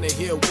ain't trying to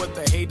hear what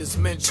the haters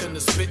mention,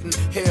 the spitting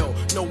hell.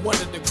 No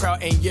wonder the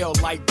crowd ain't yell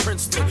like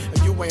Princeton.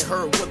 If you ain't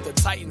heard what the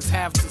Titans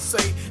have to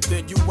say,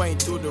 then you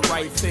ain't do the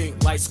right thing,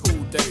 like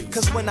school days.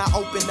 Cause when I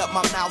open up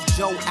my mouth,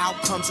 Joe,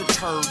 out comes a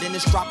turd. And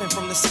it's dropping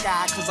from the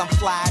sky, cause I'm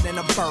fly than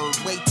a bird.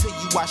 Wait till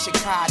you wash your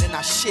car, then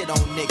I shit on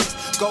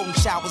niggas. Golden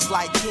showers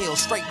like hell,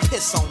 straight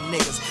piss on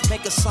niggas.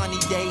 Make a sunny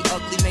day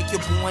ugly, make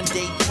your born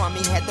day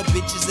crummy. Had the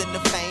bitches in the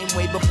fame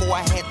way before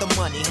I had the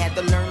money. Had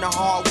to learn the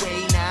hard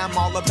way, now I'm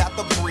all about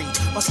the breed.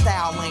 My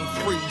style ain't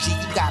free, G,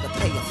 you gotta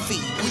pay a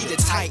fee. We the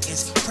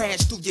Titans,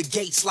 crash through your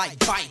gates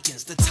like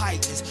Vikings. The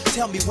Titans,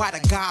 tell me why the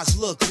guys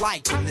look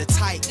like them. The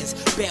Titans,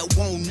 bet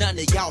won't none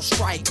of y'all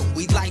strike them.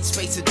 We light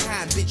space and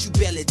time, bitch, you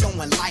barely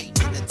throwing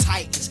lightning. The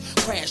Titans,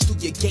 crash through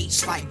your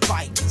gates like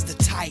Vikings. The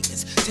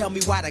Titans, tell me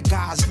why the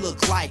guys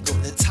look like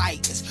them. The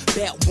Titans,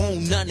 bet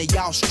won't none of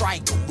y'all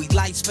strike them. We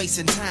light space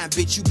and time,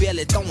 bitch, you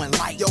barely throwing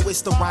light. Yo,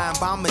 it's the rhyme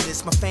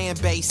bomberless. My fan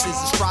base is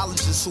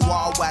astrologers who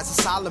all wise as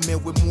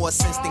Solomon with more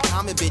sense than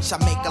common, bitch. I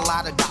make a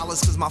lot of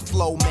dollars cause my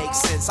flow makes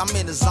sense. I'm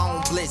in a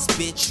zone blitz,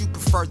 bitch. You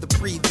prefer the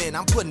prevent.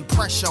 I'm putting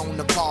pressure on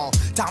the ball,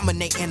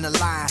 dominating the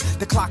line.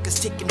 The clock is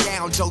ticking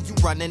down, Joe. You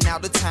running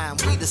out of time.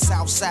 We the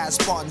Southside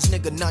Spartans,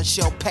 nigga. None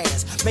shall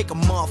pass. Make a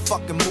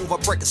motherfucking move, I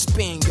break a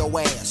spin your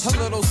ass. A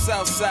little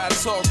Southside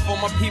talk for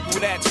my people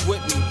that's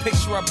with me.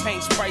 Picture our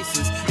paint's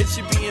prices. It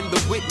should be in the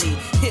Whitney.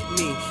 Hit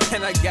me,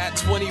 and I got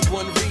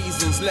 21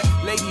 reasons.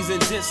 Ladies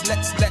and gents,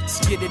 let's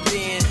get it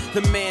in.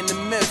 The man, the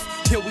myth.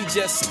 Here we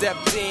just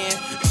stepped in.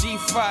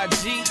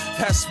 G5G,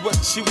 that's what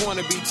you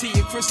wanna be. T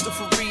and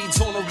Christopher Reed's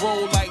on a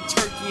roll like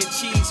turkey and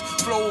cheese.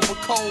 Flow over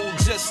cold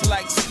just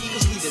like skis.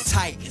 Cause we the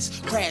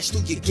Titans, crash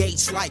through your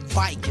gates like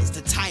Vikings.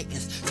 The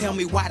Titans, tell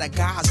me why the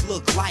guys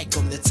look like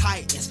them. The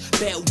Titans,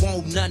 bet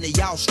won't none of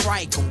y'all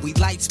strike them. We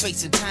light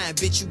space and time,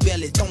 bitch, you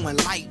barely throwing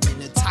lightning.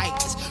 The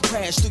Titans,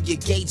 crash through your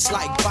gates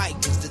like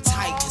Vikings. The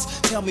Titans,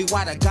 tell me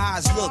why the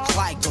guys look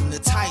like them. The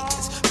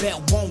Titans, bet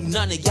won't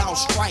none of y'all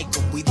strike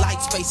them. We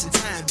light space and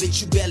time,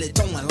 bitch, you barely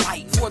throwing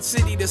light. Fort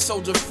City to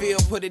Soldier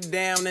Field, put it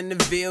down in the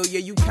Ville. Yeah,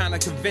 you kinda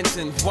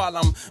convincing while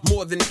I'm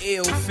more than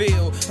ill.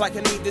 Feel like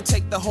I need to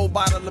take the whole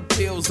bottle of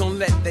pills. Don't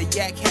let the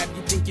yak have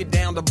you think you're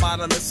down the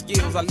bottle of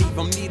skills. I leave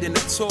them needing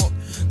to talk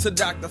to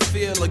Dr.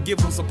 Phil or give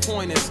them some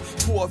pointers.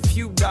 For a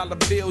few dollar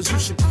bills, you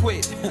should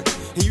quit.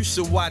 And you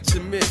should watch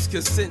and miss,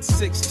 cause since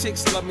 6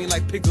 chicks love me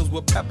like pickles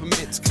with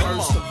peppermints.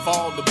 First of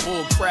all, the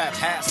bull crap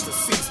has to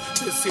cease.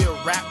 This here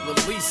rap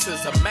release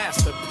is a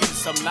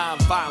masterpiece. I'm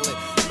non-violent,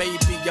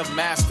 maybe a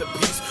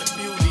masterpiece.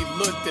 Beauty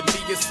looked at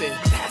me and said,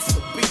 that's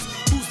a beast.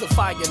 Who's the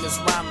fire in this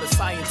rhyme? The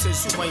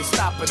scientist, you ain't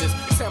stopping this.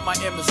 Sam I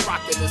am is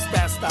rocking this,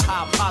 that's the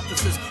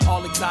hypothesis.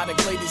 All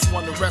exotic ladies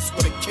wanna rest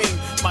with a king.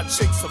 My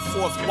chicks are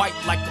fourth white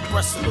like the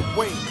breast of the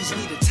wing. Cause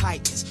we the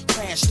Titans,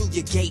 crash through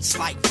your gates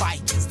like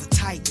Vikings. The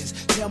Titans,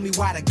 tell me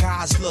why the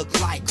guys look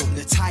like them.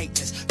 The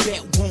Titans,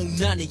 bet won't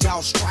none of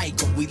y'all strike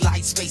them. We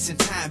light space and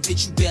time,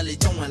 bitch, you barely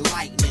throwing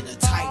lightning. The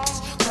Titans,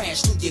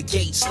 crash through your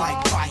gates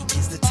like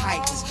Vikings. The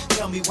Titans,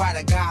 tell me why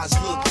the guys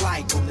look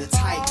like them. The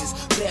Titans,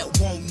 bet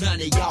won't none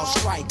of y'all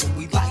strike them.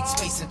 We light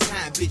space and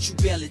time, bitch, you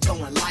barely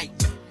throwing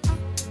lightning.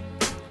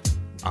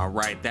 All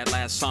right, that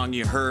last song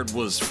you heard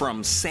was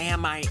from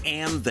Sam I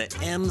Am, the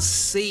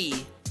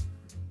MC.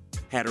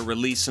 Had a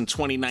release in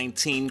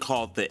 2019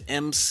 called The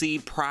MC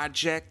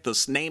Project.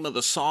 The name of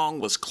the song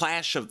was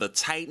Clash of the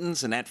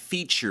Titans, and that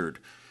featured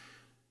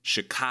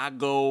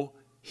Chicago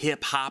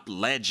hip-hop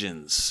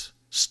legends.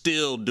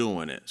 Still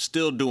doing it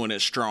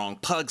strong.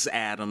 Pugs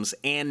Adams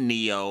and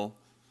Neo.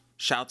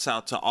 Shouts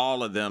out to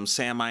all of them.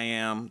 Sam I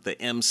Am,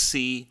 the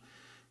MC.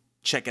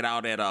 Check it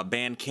out at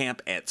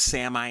Bandcamp at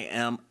Sam I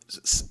Am,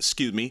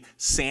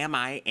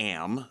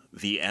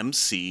 the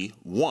MC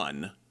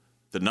 1,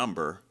 the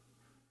number,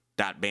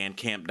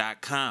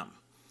 .bandcamp.com.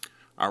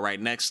 All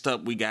right, next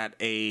up we got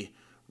a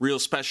Real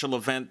special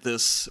event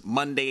this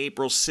Monday,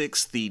 April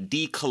 6th, the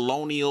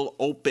Decolonial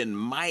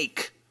Open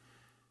Mic.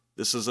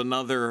 This is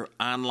another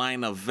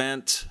online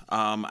event.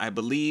 I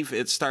believe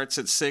it starts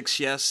at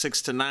 6, yes,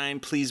 6 to 9.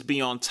 Please be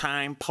on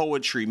time.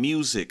 Poetry,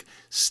 music,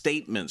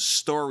 statements,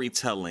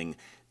 storytelling,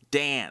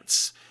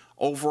 dance.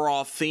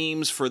 Overall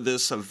themes for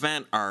this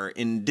event are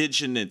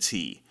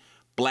indigeneity,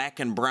 black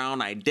and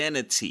brown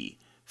identity,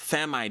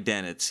 femme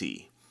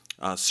identity,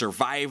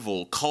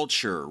 survival,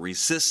 culture,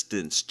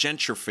 resistance,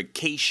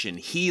 gentrification,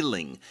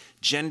 healing,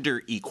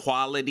 gender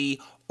equality,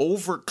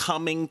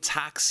 overcoming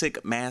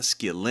toxic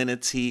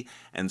masculinity,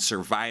 and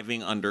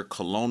surviving under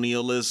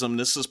colonialism.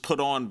 This is put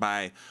on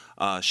by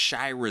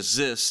Shy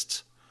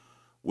Resist,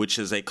 which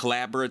is a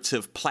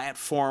collaborative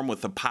platform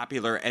with a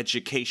popular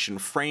education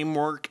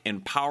framework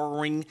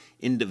empowering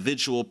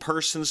individual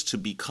persons to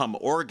become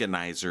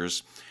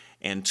organizers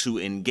and to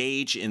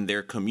engage in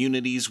their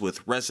communities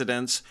with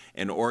residents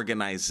and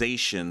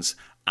organizations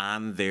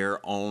on their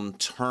own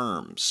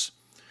terms.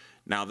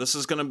 Now, this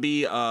is going to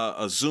be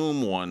a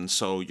Zoom one,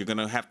 so you're going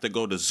to have to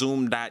go to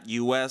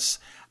zoom.us.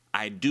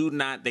 They do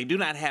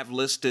not have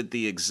listed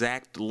the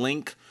exact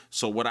link,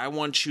 so what I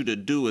want you to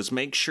do is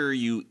make sure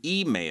you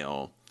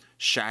email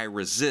Shy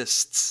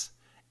Resists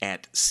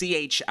at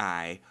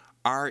CHIRESISTS.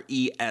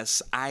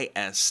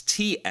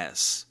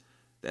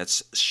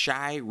 That's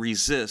Shy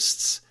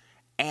Resists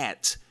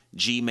at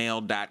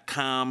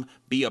gmail.com.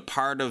 Be a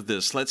part of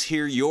this. Let's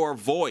hear your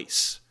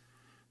voice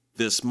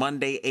this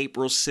Monday,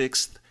 April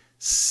 6th,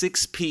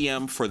 6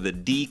 p.m. for the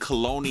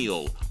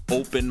Decolonial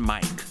Open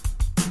Mic.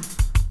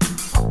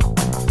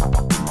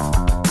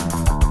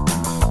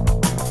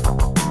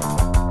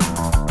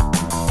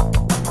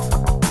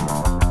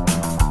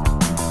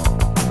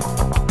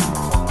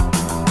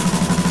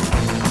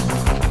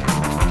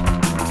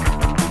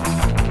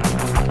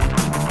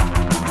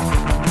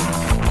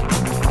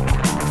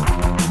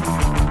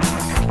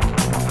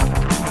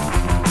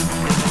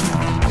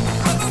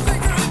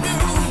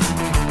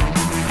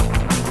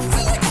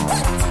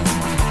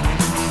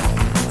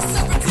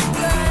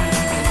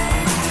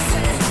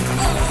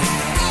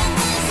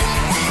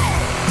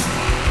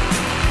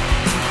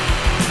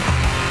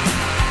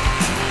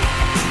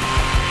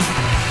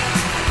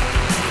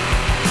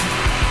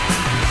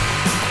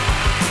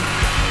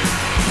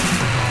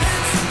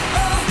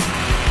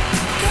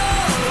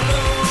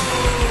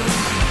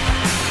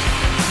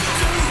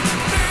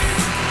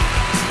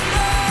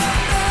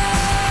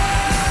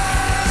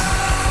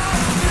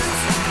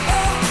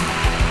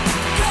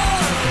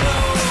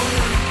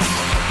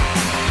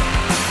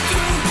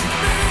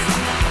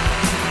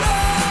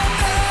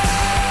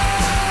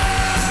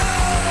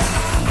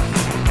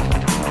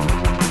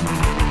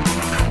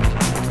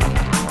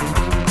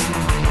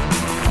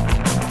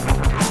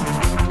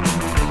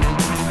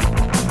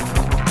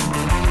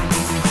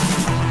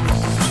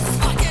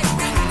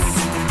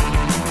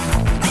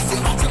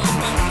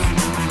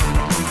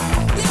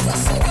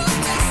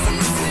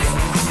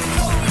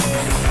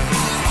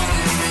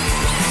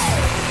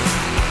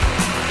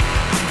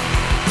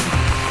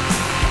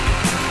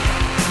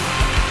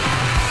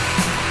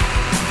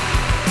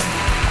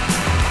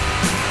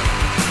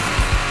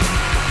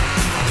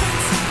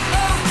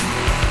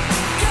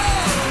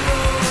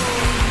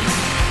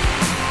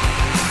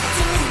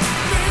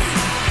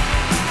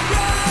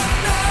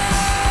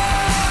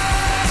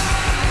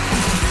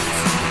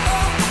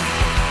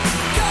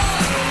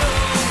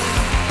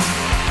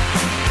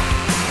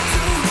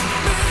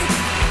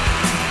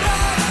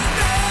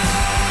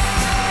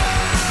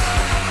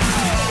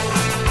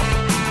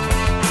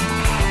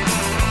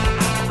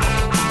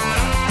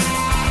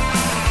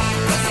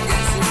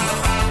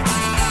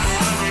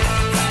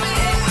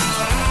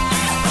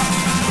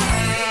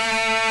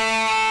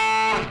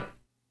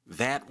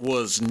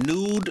 Was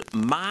Nude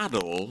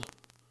Model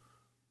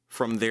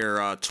from their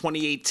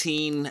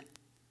 2018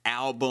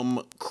 album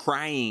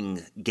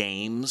Crying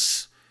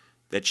Games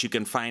that you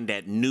can find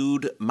at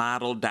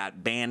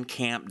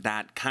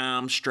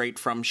nudemodel.bandcamp.com, straight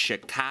from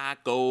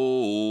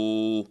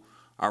Chicago.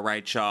 All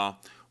right, y'all.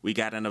 We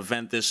got an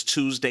event this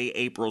Tuesday,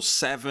 April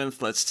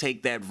 7th. Let's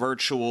take that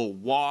virtual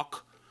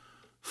walk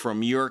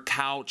from your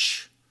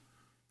couch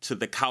to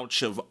the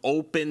couch of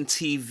Open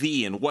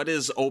TV. And what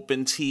is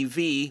Open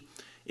TV?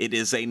 It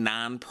is a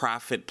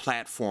nonprofit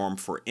platform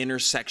for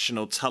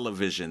intersectional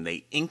television.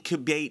 They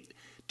incubate,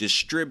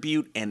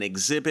 distribute, and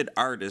exhibit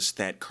artists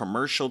that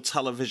commercial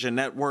television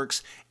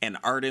networks and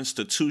art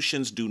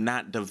institutions do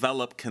not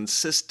develop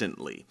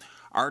consistently.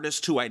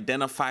 Artists who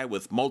identify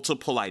with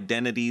multiple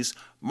identities,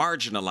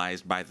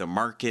 marginalized by the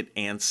market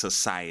and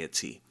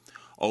society.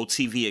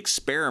 OTV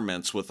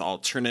experiments with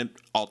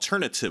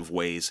alternative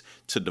ways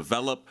to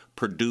develop,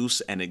 produce,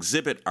 and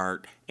exhibit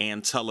art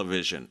and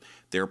television.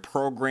 Their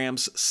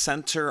programs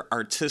center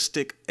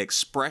artistic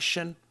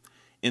expression,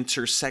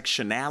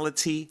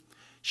 intersectionality,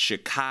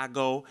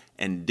 Chicago,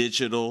 and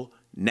digital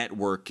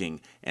networking.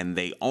 And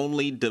they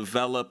only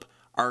develop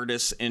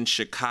artists in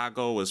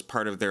Chicago as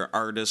part of their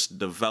artist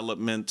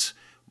development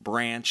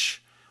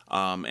branch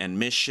and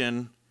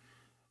mission.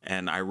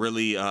 And I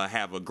really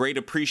have a great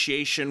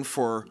appreciation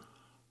for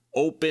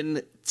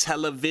Open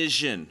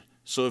Television.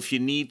 So if you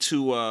need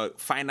to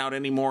find out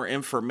any more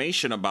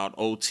information about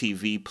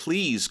OTV,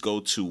 please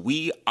go to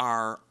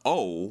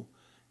wearo.tv,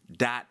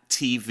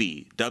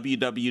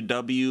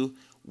 www.wearo,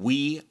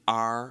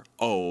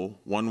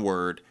 one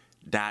word,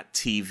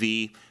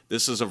 .tv.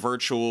 This is a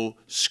virtual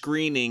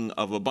screening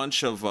of a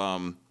bunch of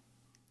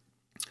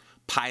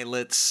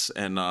pilots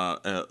and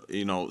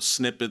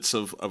snippets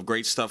of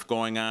great stuff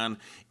going on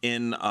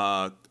in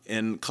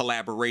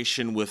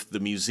collaboration with the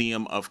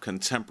Museum of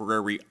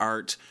Contemporary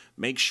Art.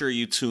 Make sure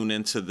you tune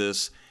into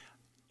this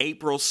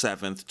April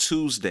 7th,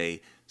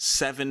 Tuesday,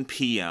 7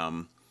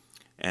 p.m.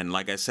 And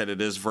like I said,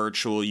 it is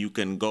virtual. You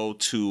can go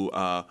to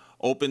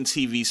Open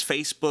TV's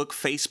Facebook,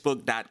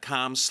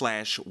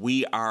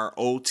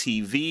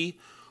 facebook.com/weareotv,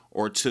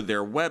 or to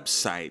their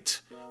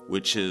website,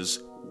 which is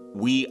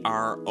wearo.tv.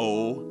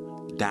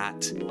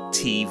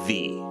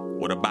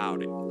 What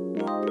about it?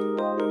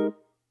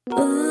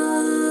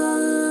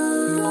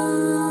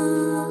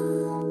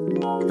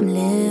 I'm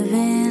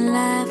living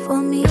life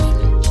for me,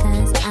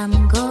 'cause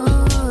I'm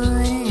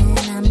golden,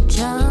 I'm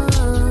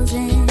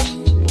chosen.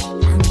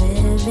 I'm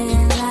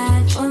living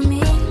life for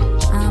me,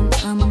 I'm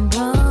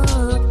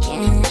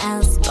broken,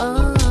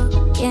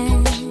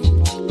 outspoken.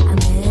 I'm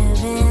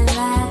living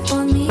life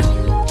for me,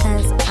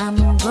 'cause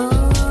I'm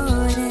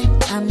golden,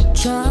 I'm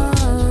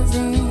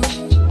chosen.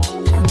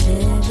 I'm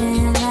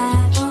living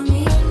life for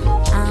me,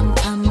 I'm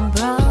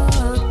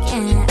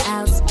broken,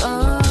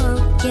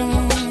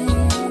 outspoken.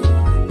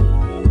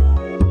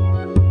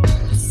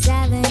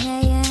 7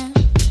 a.m.,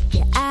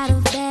 you're out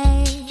of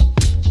bed.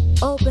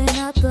 Open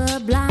up the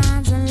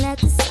blinds and let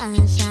the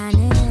sun shine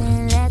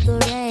in. Let the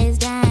rays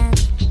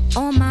dance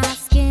on my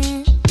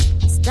skin.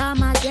 Start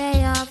my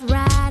day off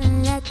right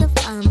and let the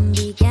fun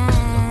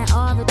begin.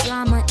 All the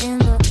drama in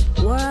the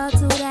world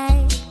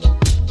today,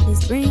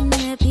 please bring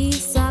me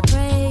peace. I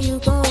pray you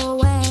go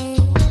away,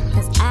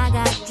 'cause I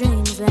got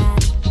dreams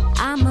that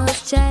I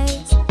must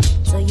chase.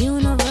 So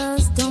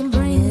universe, don't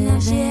bring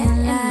that shit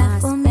in my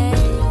for me,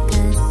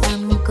 'cause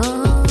I'm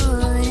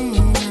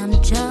golden, I'm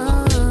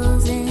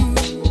chosen.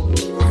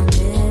 I'm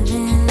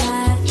living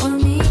life for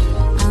me,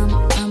 I'm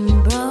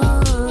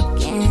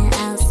broken,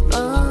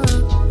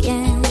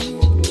 outspoken.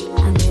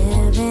 I'm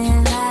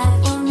living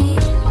life for me,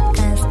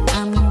 'cause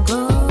I'm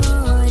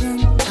golden,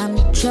 I'm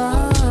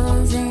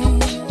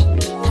chosen.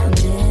 I'm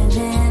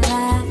living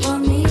life for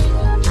me,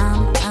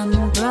 I'm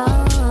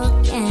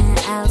broken,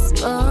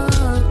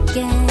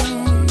 outspoken.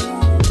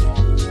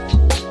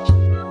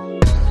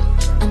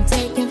 I'm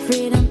taking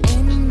freedom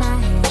in my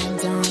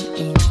hands, I'm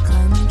in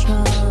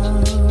control.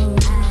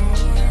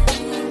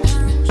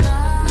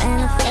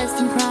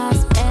 Manifesting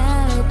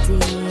prosperity,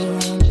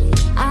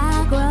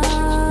 I grow.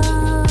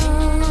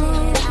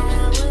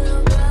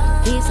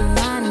 Peace of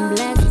mind and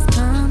blessings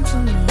come to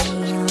me,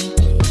 I'm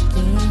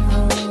taking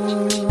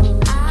hold.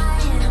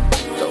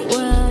 The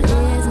world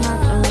is my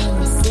throne,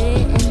 I'm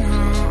sitting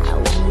high, I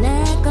won't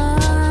let go. I'm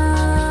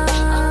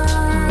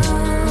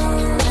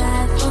living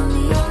life for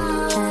me,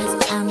 'cause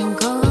I'm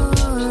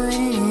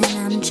golden,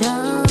 I'm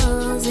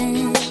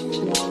chosen.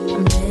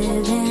 I'm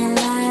living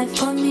life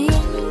for me,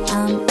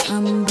 I'm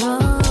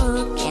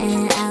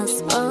broken,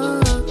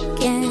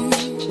 outspoken.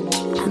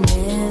 I'm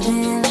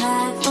living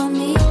life for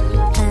me,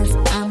 'cause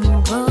I'm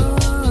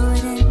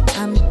golden,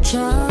 I'm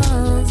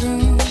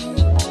chosen.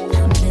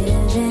 I'm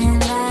living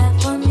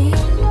life for me,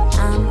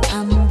 I'm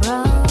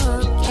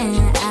broken,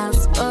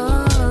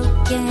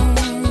 outspoken.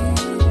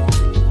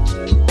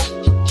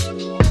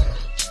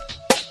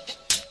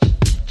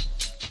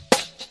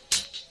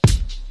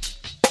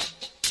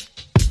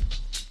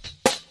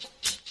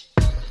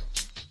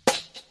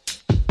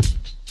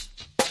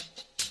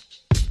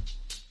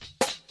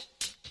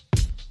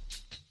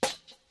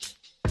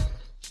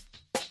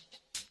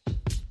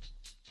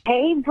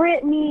 Hey,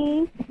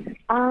 Brittany.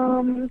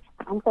 I'm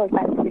so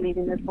excited to be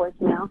leaving this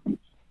voicemail.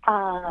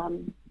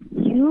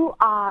 You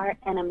are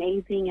an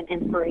amazing and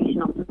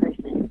inspirational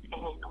person.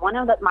 And one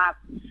of my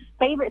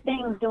favorite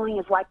things doing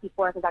is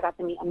YP4, because I got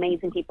to meet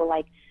amazing people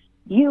like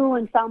you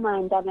and Selma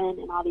and Devin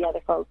and all the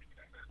other folks.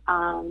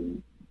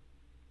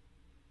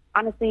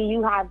 Honestly,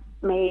 you have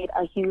made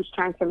a huge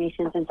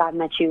transformation since I've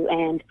met you,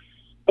 and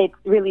it's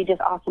really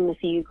just awesome to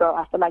see you grow.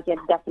 I feel like you're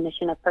the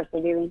definition of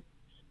persevering.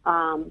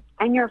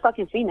 And you're a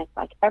fucking phoenix.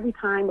 Like, every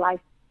time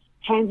life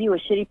hands you a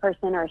shitty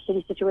person or a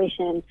shitty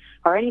situation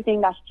or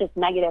anything that's just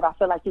negative, I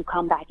feel like you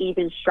come back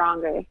even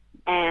stronger.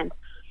 And,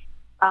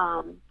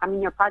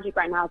 your project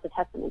right now is a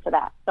testament to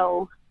that.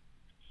 So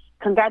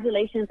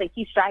congratulations and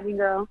keep striving,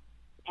 girl.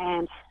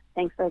 And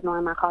thanks for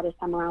ignoring my call this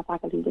time around so I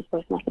can leave this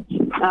voice message.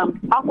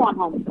 I'll go on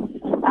home.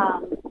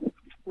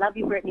 Love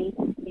you, Brittany.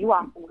 You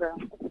awesome, girl.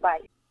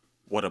 Bye.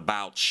 What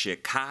about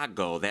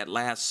Chicago? That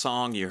last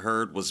song you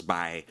heard was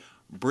by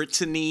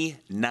Brittany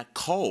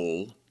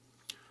Nicole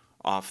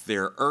off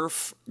their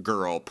Earth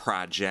Girl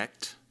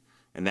project.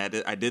 And that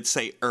I did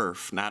say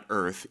Earth, not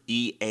Earth,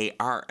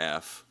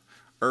 EARF.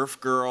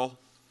 Earth Girl.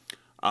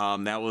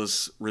 That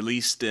was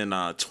released in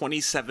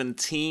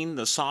 2017.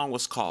 The song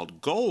was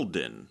called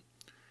Golden.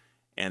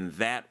 and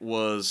that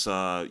was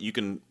you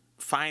can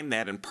find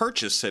that and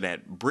purchase it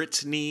at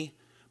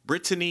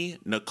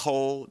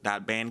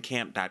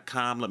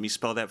BrittanyNicole.bandcamp.com. Let me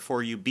spell that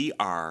for you.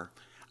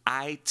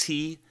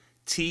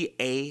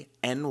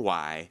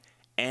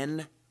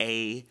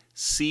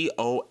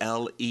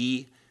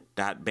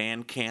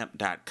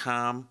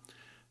 BrittanyNicole.bandcamp.com.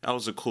 That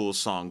was a cool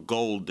song,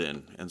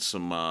 Golden, and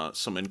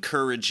some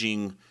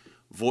encouraging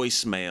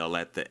voicemail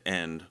at the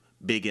end,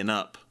 bigging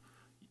up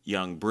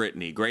young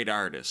Brittany, great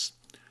artist.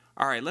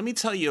 All right, let me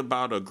tell you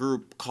about a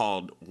group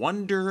called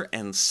Wonder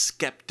and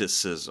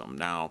Skepticism.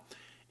 Now,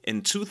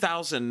 in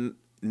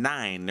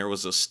 2009, there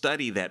was a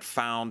study that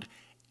found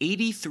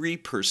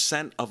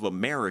 83% of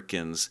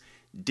Americans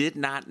did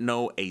not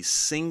know a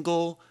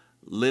single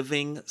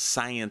living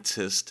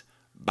scientist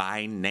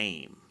by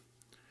name.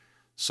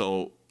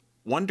 So,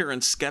 Wonder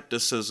and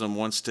Skepticism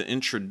wants to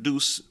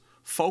introduce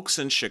folks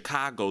in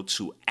Chicago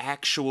to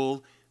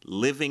actual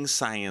living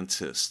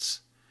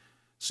scientists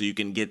so you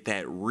can get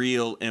that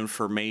real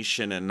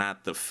information and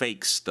not the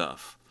fake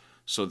stuff.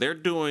 So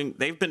they've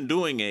been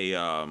doing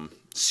a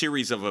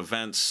series of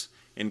events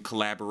in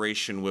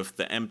collaboration with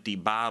the Empty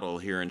Bottle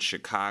here in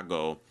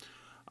Chicago.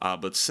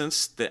 But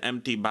since the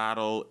Empty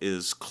Bottle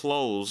is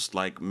closed,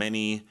 like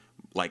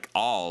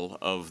all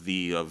of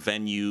the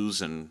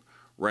venues and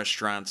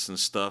restaurants and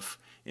stuff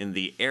in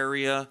the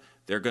area,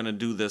 they're going to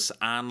do this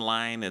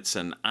online. It's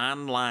an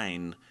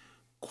online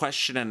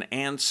question and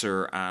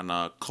answer on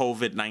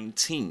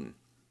COVID-19.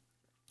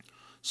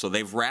 So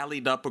they've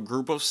rallied up a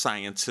group of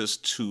scientists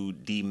to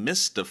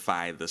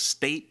demystify the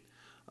state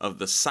of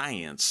the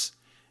science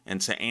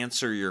and to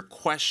answer your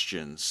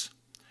questions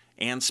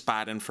and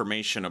spot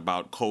information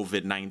about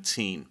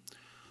COVID-19.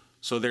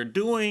 So they're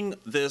doing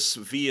this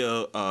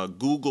via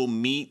Google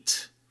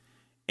Meet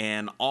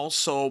and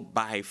also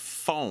by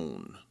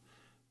phone.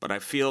 But I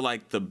feel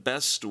like the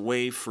best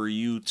way for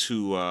you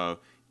to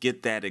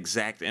get that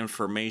exact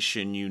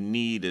information you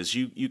need is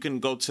you can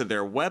go to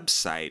their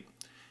website.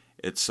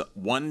 It's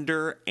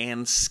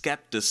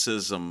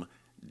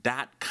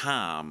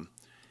wonderandskepticism.com.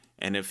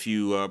 And if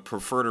you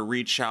prefer to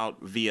reach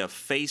out via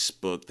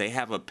Facebook, they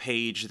have a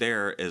page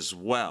there as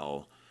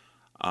well.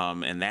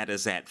 And that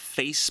is at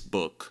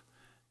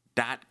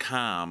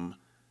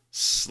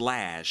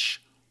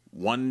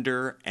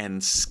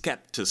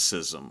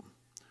facebook.com/wonderandskepticism.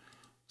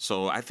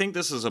 So I think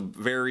this is a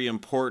very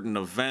important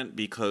event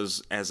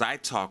because as I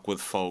talk with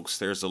folks,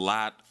 there's a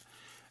lot.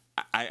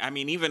 I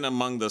mean, even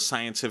among the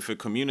scientific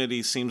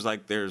community, seems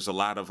like there's a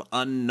lot of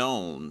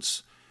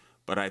unknowns.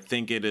 But I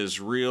think it is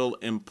real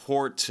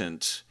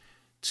important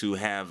to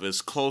have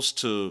as close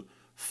to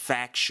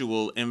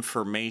factual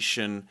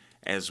information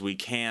as we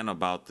can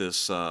about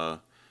this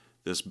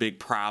big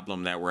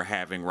problem that we're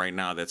having right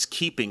now that's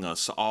keeping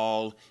us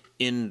all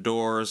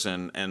indoors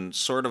and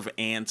sort of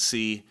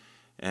antsy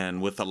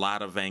and with a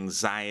lot of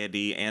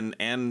anxiety.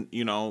 And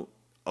you know,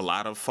 a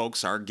lot of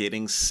folks are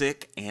getting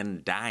sick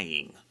and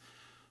dying.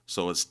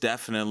 So it's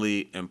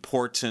definitely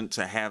important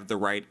to have the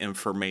right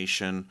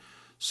information.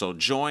 So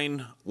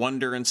join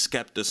Wonder and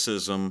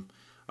Skepticism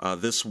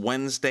this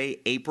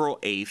Wednesday, April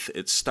 8th.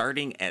 It's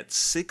starting at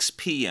 6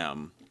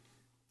 p.m.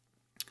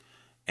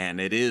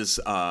 And it is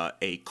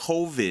a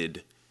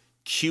COVID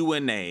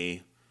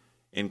Q&A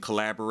in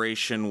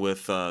collaboration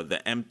with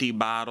the Empty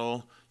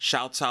Bottle.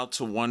 Shouts out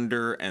to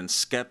Wonder and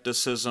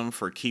Skepticism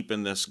for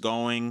keeping this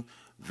going.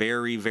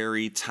 Very,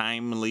 very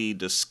timely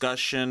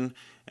discussion.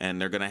 And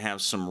they're going to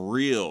have some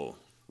real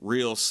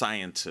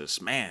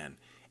scientists. Man,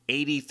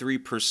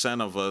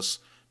 83% of us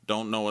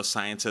don't know a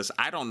scientist.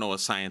 I don't know a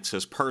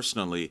scientist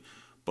personally,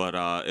 but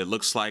it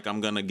looks like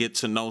I'm going to get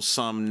to know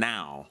some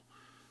now.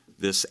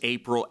 This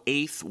April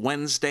 8th,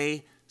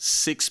 Wednesday,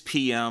 6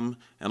 p.m.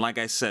 And like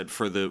I said,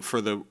 for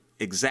the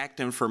exact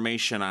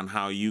information on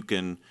how you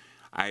can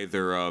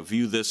either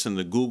view this in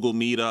the Google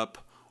Meetup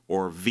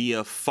or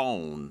via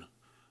phone,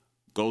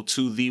 go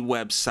to the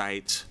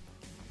website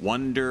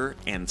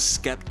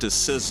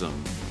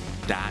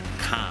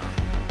wonderandskepticism.com.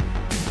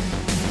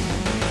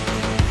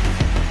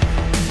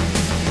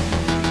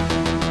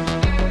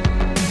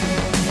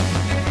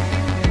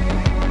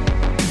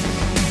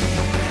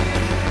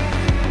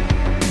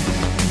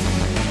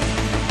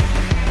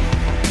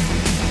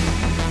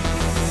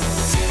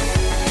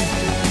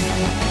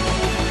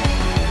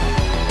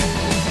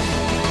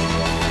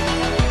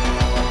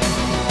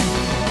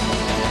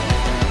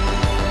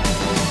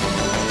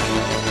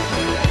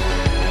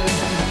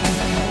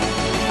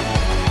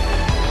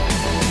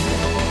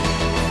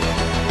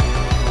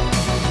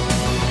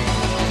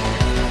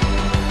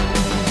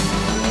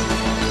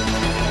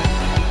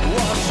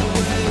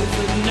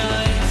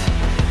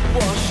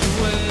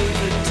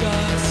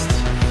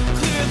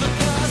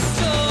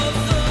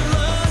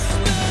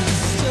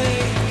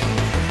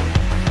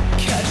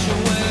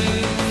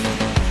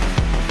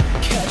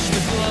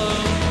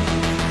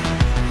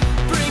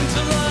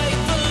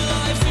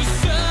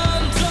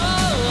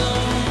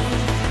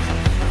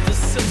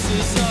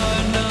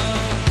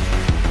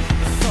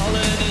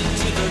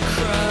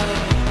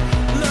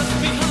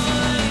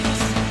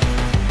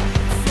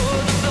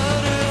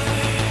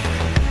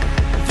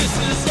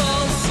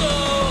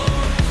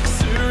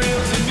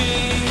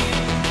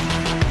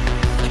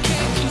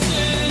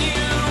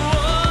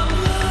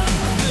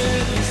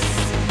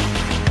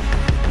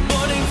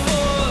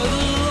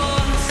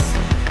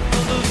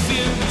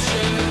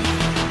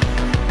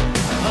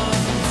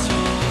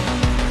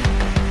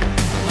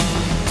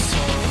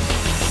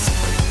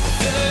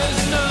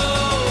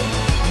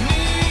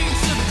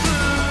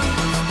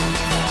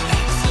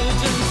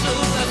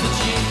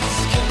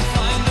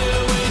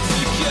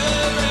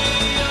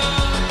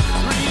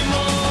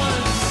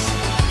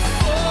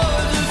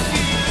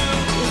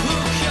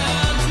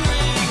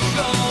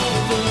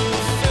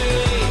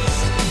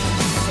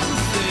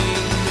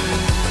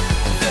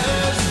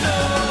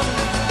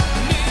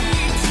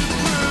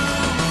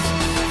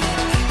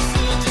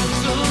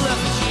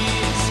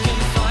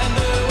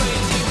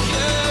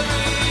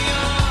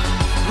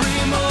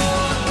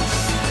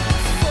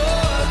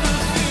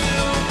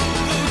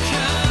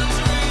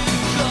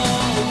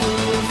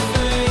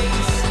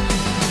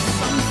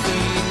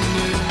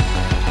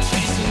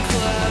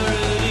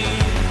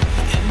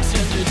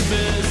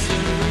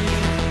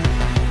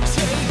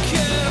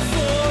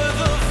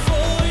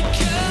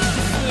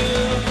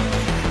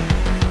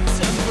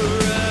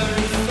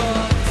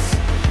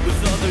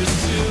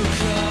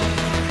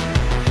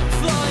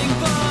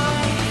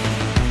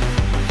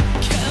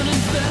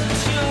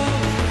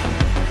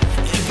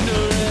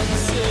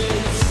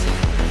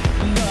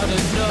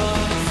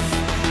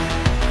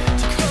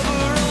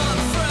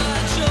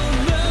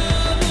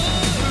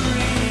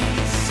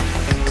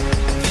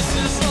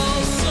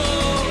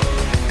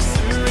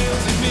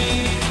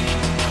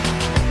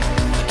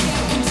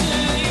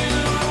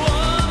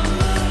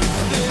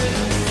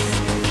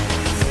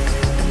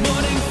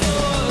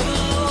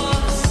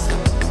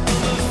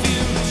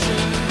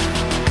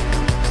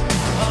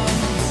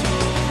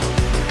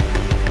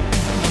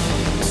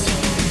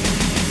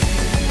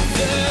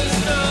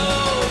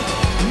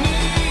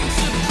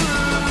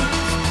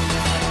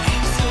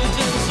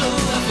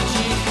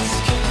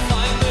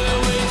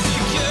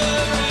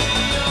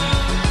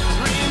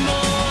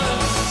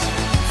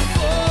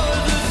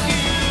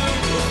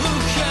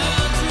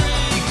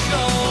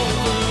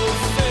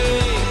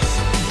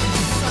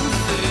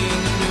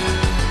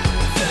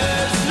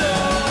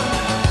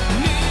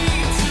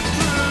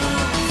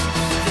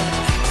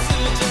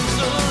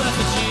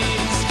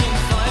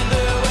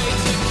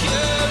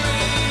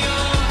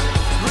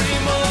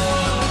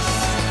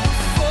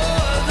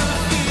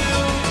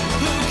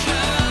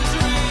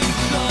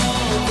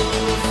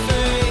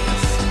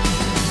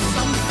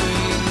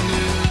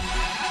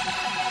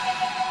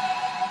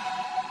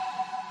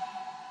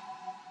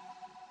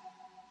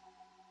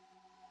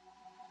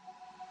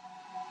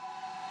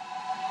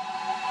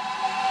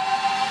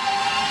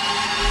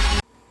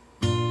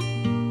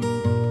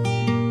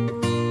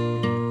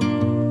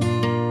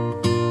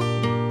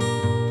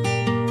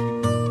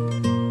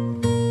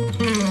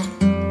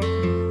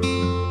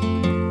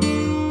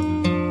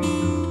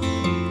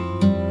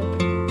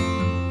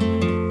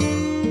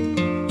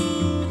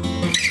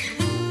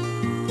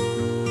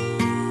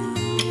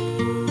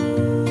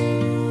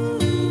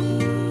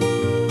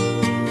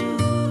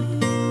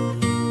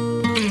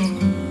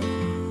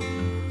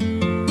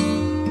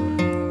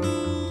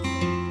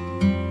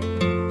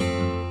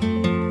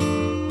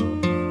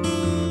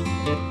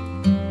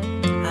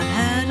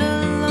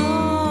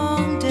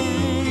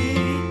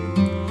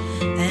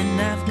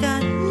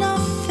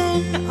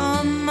 been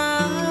on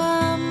my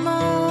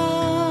mind.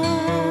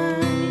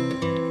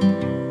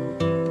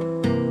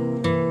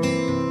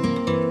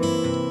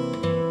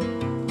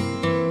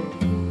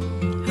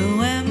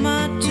 Who am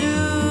I to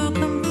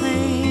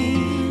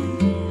complain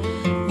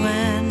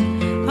when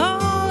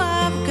all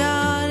I've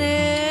got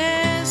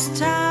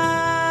is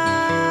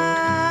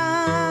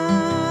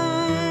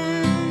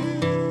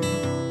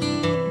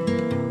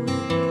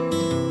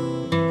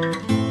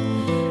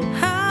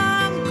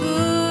I'm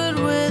good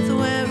with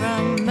where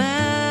I'm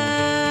at.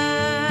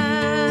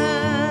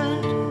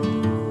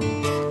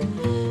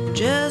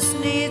 Just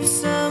need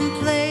some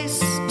place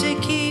to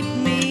keep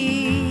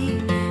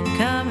me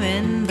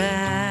coming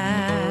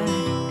back.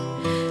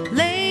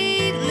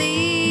 Lately,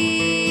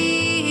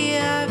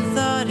 I've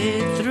thought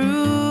it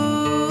through.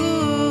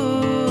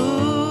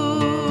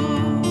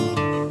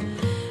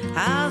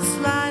 I'll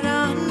slide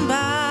on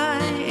by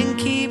and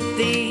keep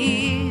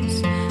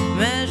these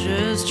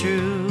measures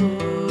true.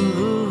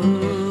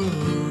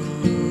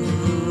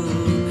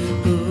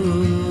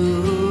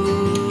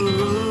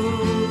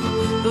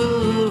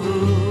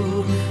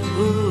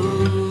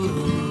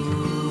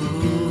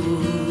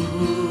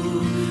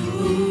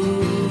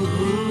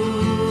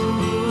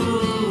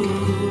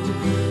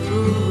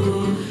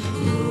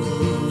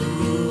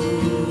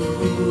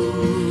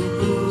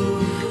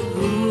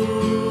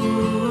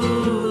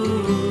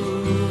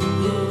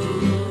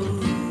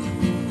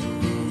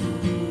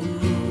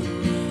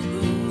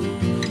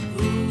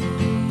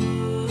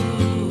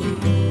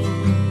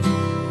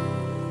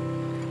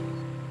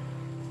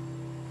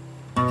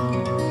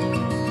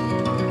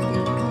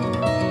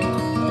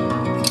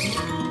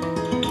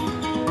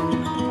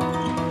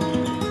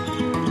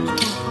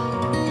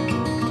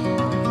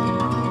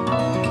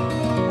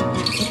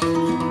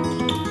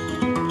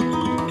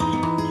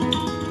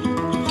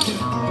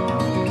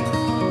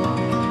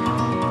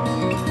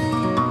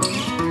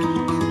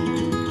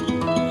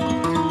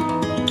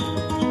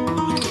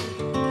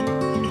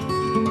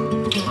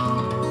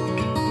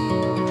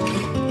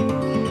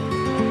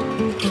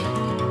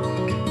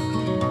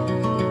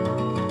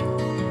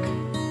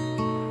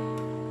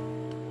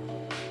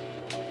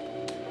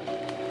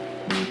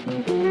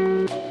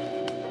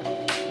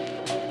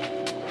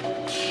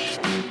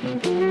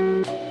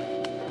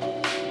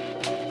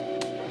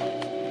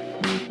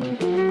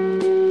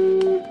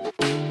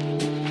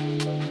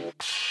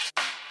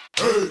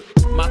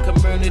 My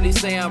community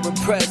say I'm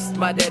repressed.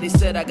 My daddy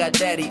said I got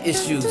daddy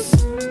issues.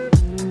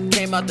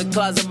 Came out the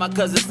closet, my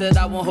cousin said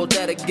I won't hold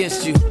that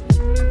against you.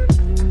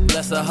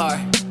 Bless her heart.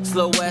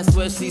 Slow ass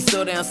where she's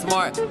so damn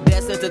smart.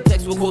 Dad sent the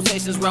text with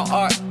quotations round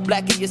art.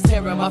 Blackie is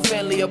tearing my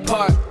family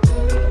apart.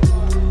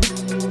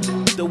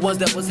 The ones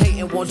that was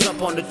hating won't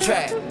jump on the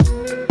track.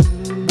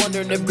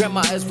 Wondering if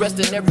grandma is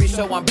resting every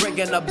show I'm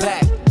bringing her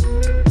back.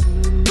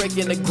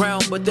 Breaking the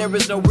ground, but there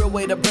is no real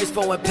way to brace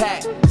for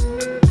impact.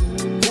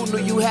 Who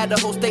knew you had the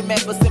whole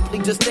statement for simply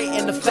just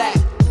stating the fact?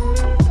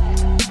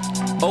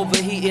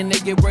 Overheating,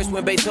 it get worse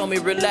when bass told me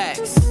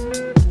relax.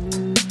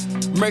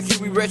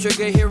 Mercury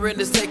retrograde hearing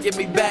is taking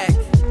me back.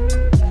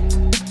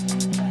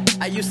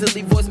 I used to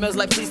leave voicemails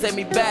like please take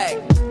me back.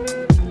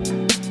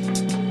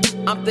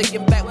 I'm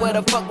thinking back, where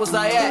the fuck was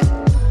I at?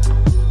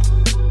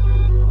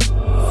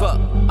 Fuck,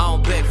 I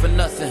don't beg for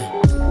nothing.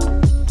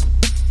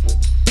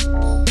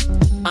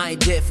 I ain't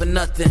dead for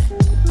nothing.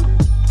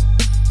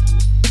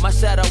 My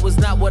shadow was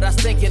not what I was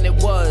thinking it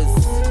was.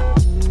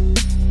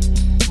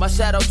 My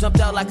shadow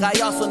jumped out like I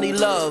also need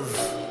love.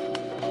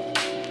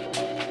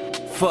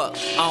 Fuck,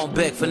 I don't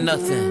beg for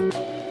nothing.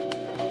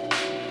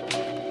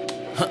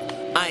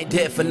 I ain't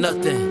dead for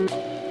nothing.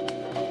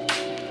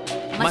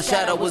 My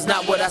shadow was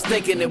not what I was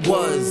thinking it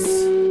was.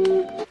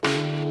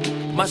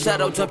 My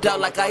shadow jumped out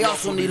like I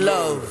also need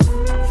love.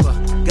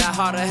 Fuck. Got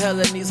hard as hell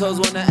and these hoes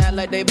wanna act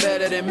like they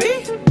better than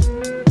me.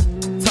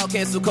 Talk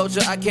cancel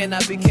culture, I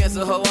cannot be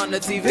cancel hoe on the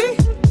TV.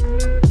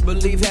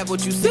 Believe half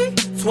what you see.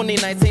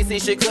 2019 seen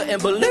shit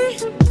couldn't believe.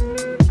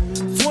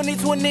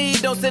 2020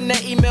 don't send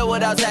that email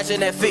without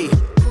attaching that fee.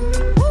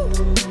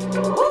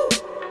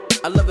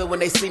 I love it when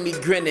they see me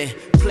grinning.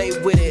 Play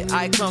with it.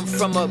 I come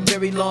from a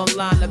very long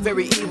line of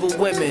very evil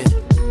women.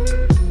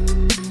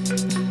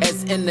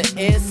 As in the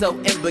end, so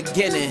in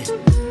beginning.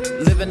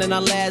 Living in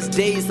our last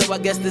days, so I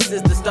guess this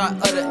is the start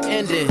of the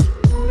ending.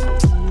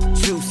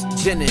 Juice,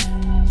 ginnin',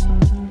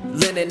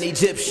 linen,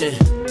 Egyptian.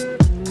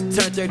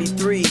 Turn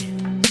 33.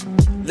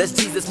 Let's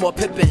Jesus more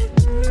pippin'.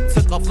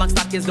 Took off long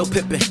stockings, no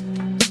pippin'.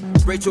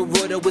 Rachel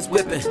Reuter was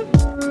whipping.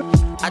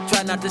 I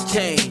try not to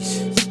change.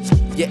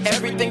 Yeah,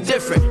 everything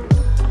different.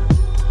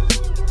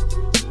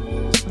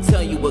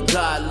 Tell you what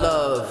God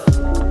love.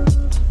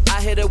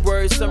 I hear the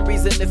word, some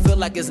reason it feel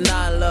like it's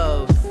not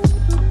love.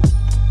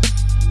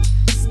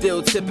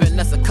 Still tipping,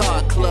 that's a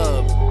car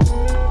club.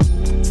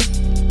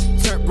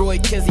 Turned Roy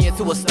Kinsey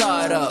into a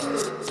startup.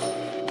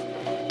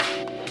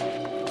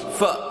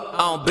 Fuck, I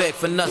don't beg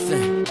for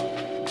nothing.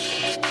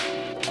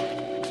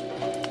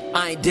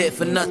 I ain't dead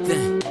for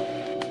nothing.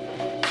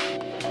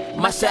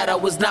 My shadow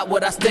was not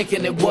what I was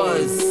thinking it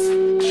was.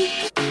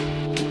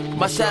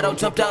 My shadow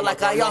jumped out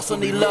like I also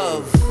need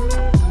love.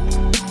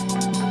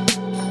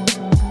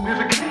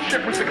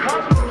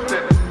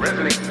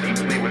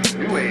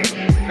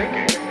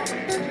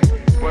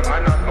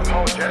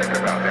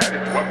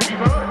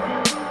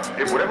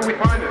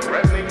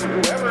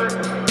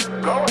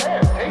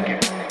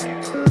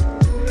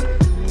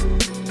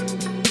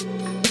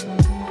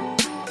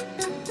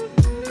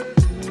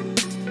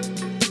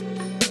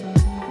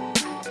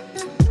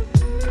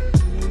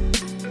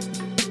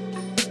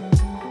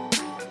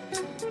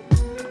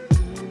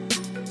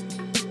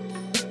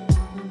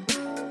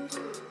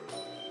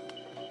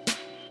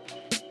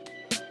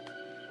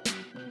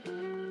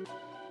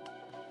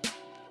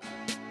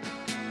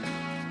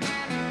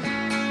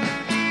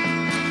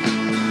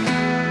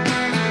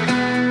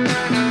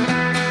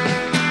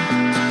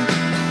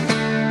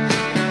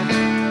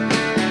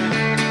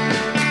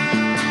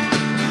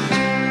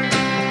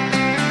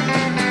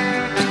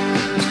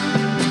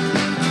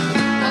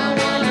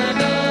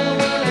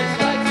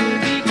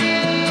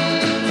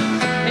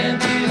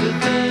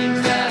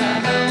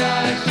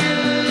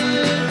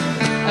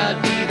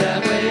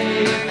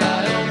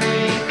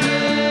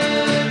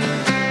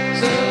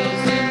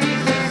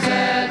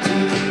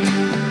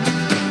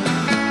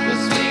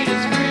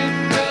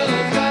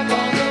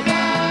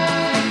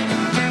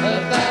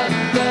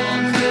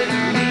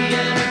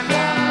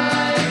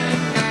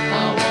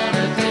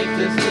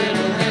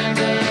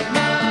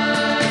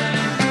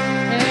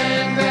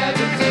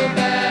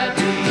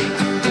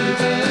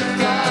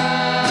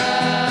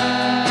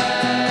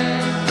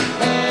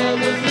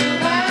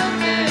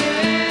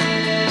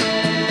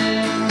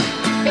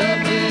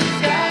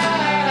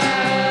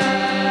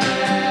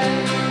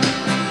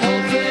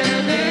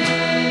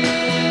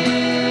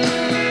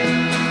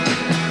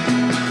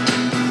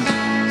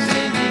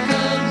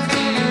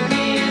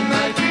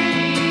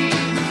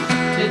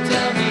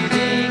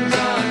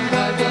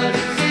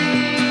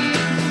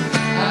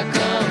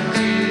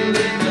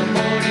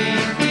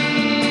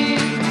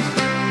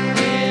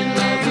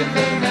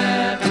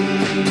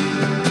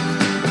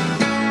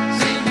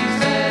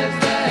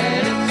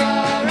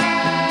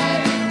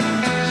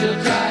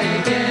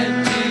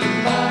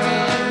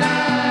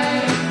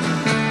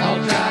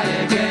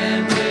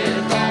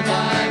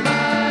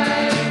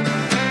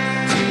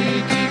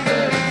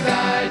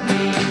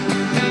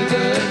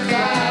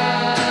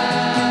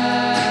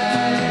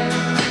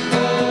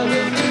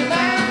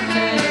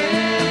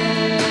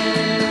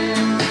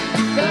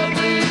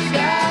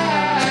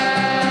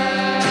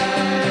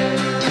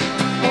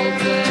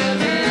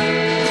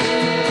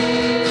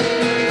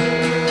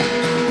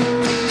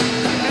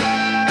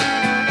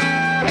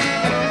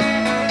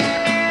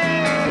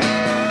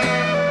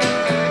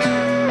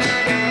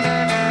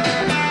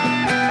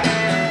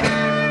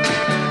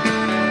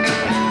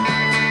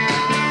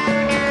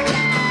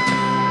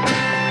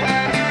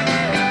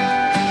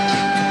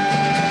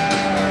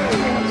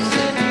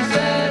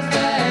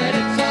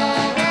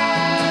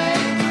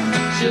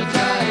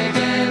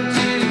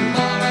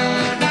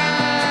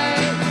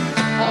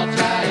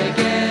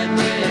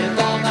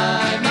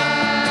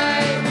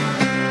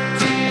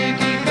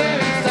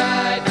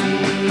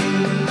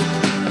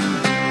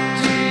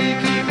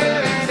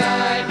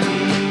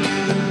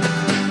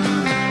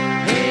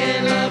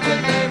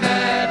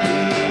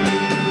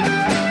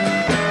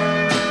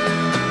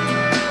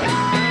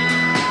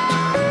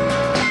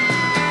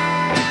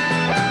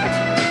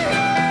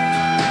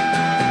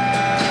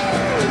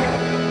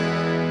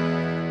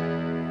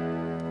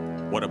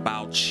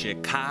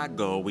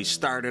 Chicago. We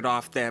started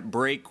off that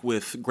break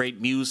with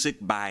great music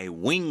by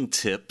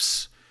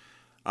Wingtips.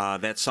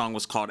 That song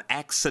was called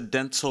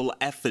Accidental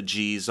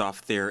Effigies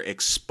off their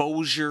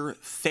Exposure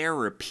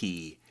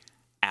Therapy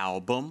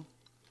album.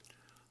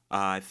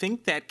 I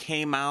think that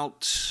came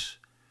out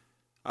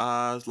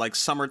like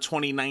summer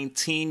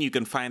 2019. You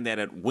can find that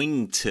at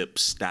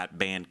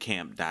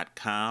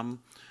wingtips.bandcamp.com.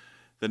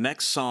 The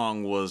next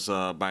song was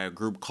by a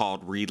group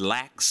called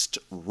Relaxed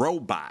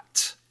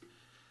Robot.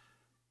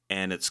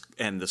 And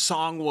the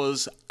song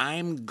was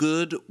I'm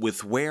Good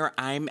With Where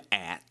I'm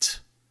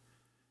At.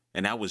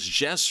 And that was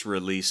just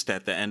released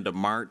at the end of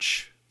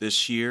March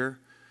this year.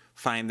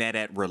 Find that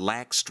at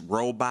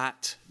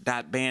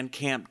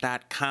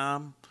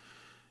relaxedrobot.bandcamp.com.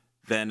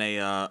 Then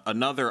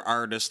another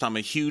artist I'm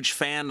a huge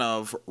fan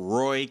of,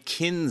 Roy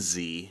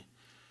Kinsey,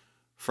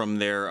 from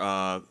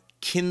their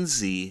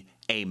Kinsey,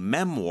 a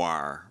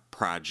Memoir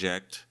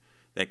project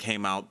that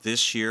came out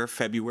this year,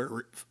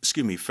 February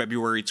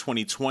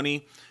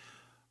 2020.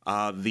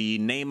 The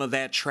name of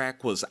that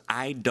track was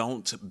I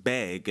Don't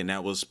Beg, and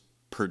that was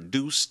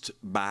produced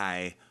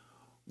by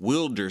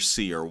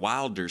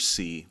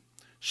Wildersea.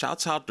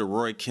 Shouts out to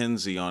Roy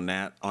Kinsey on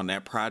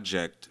that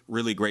project.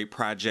 Really great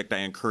project. I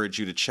encourage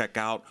you to check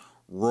out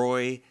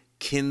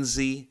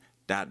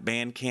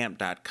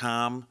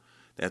roykinsey.bandcamp.com.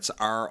 That's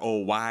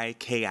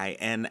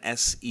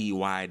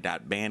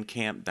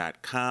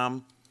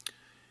ROYKINSEY.bandcamp.com.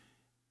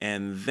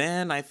 And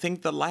then I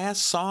think the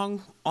last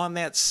song on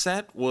that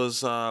set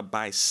was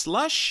by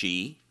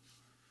Slushy.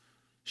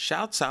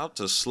 Shouts out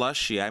to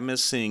Slushy. I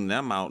miss seeing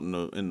them out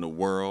in the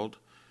world,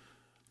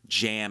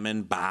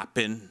 jamming,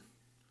 bopping.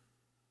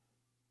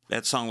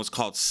 That song was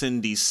called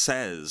Cindy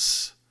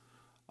Says,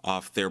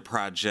 off their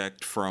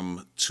project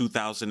from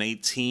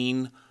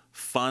 2018,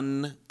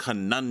 Fun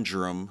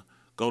Conundrum.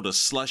 Go to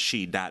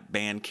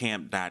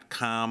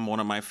slushy.bandcamp.com. One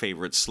of my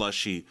favorite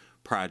Slushy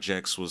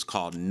projects was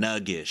called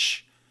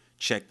Nuggish.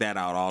 Check that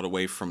out, all the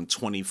way from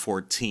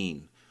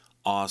 2014.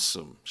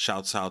 Awesome.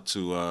 Shouts out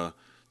to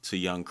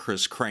young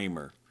Chris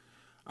Kramer.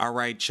 All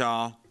right,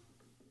 y'all.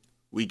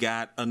 We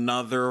got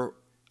another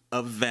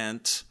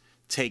event,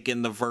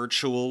 taking the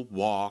virtual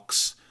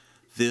walks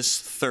this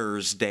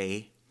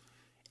Thursday,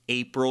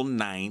 April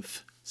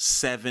 9th,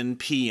 7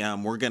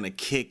 p.m. We're going to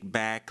kick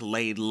back,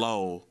 lay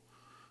low,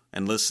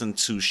 and listen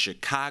to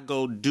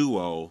Chicago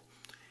duo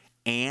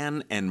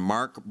Ann and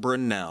Mark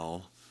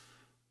Brunell.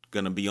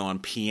 Going to be on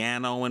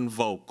piano and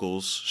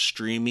vocals,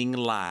 streaming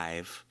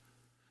live,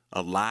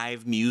 a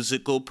live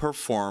musical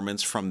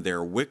performance from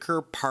their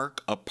Wicker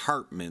Park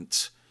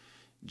apartment,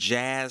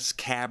 jazz,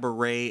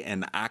 cabaret,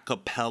 and a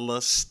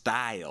cappella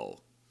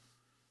style.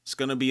 It's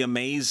going to be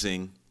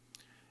amazing.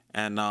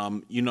 And,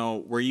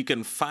 where you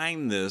can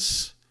find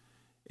this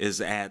is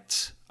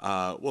at,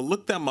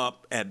 look them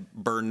up at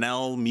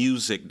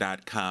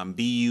burnellmusic.com,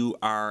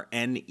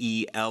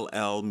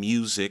 BURNELL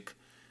music.com.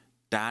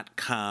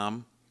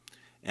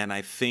 And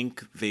I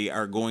think they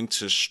are going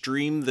to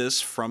stream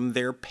this from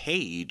their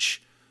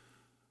page,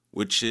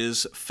 which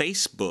is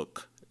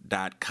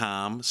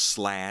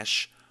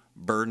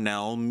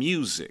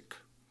facebook.com/BurnellMusic.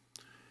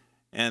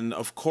 And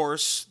of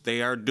course,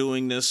 they are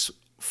doing this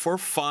for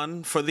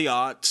fun, for the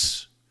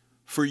arts,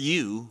 for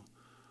you.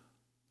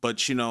 But,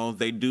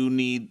 they do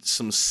need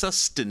some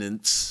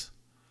sustenance.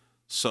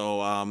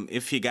 So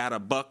if you got a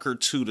buck or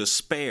two to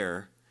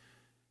spare,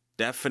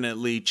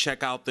 definitely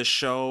check out the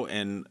show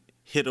and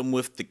hit them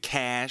with the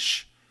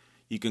cash.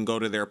 You can go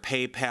to their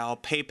PayPal,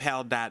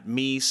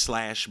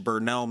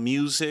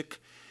 paypal.me/BurnellMusic.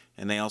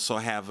 And they also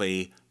have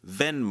a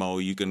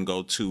Venmo. You can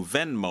go to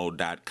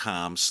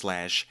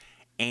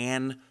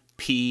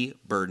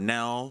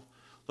venmo.com/AnnPBurnell.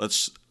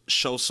 Let's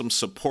show some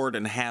support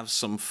and have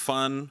some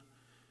fun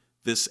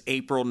this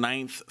April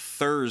 9th,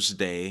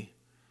 Thursday.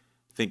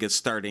 I think it's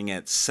starting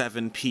at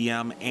 7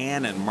 p.m.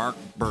 Ann and Mark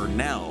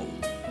Brunell,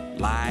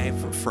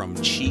 live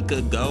from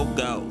Chica Go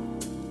Go.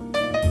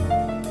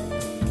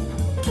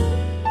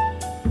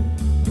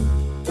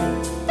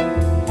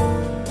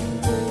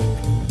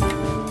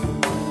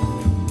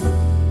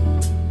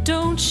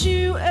 Don't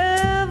you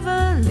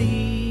ever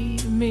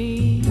leave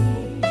me,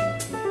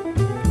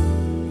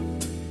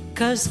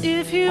 'cause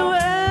if you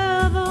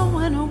ever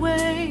went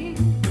away,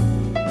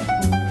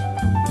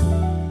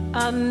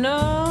 I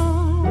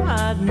know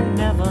I'd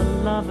never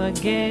love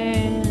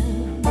again.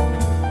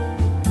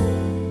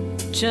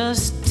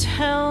 Just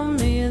tell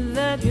me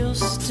that you'll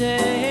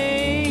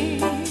stay.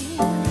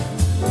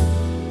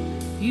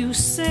 You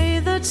say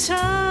the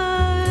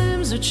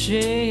times are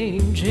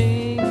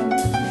changing,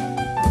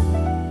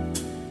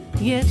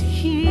 yet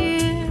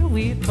here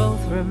we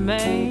both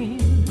remain.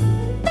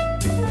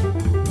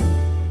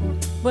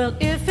 Well,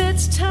 if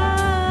it's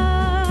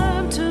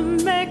time to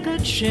make a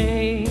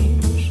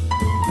change,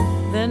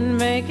 then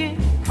make it,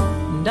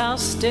 and I'll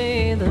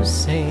stay the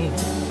same.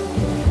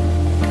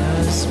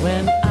 'Cause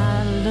when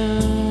I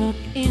look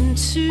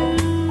into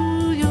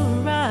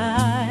your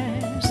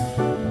eyes,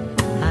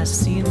 I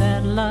see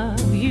that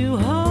love you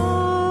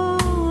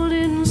hold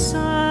inside.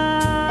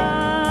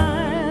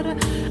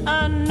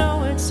 I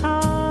know it's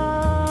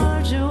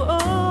hard to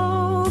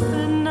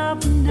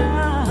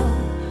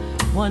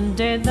One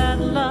day that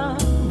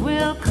love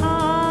will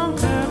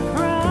conquer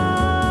pride.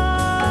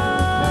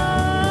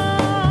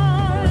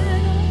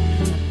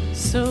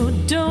 So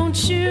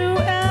don't you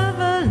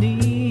ever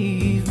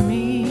leave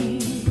me.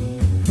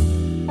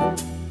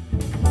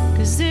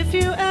 'Cause if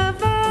you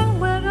ever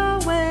went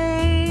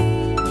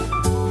away,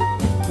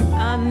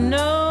 I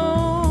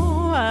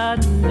know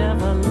I'd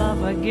never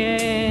love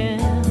again.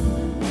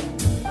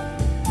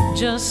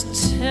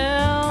 Just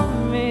tell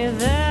me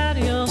that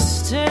you'll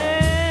stay.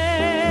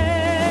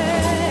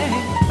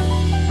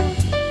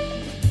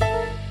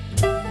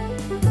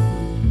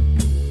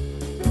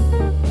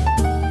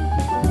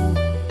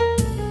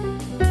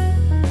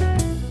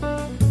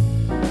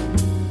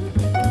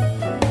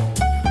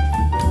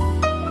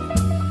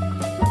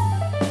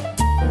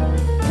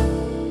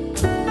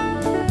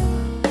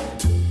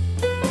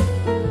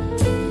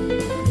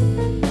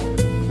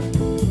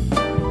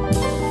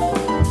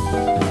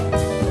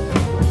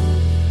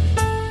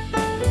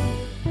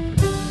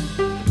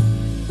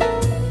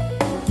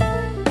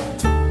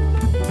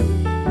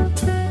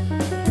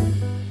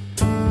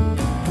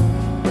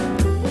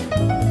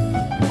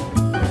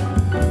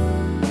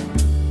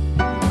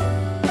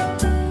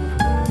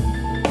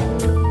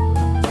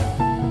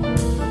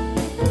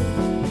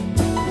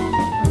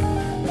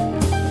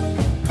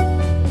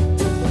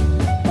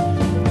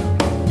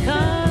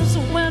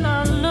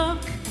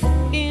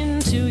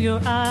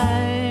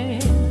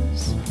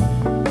 Eyes,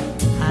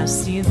 I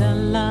see the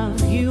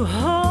love you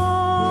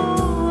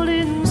hold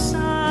inside.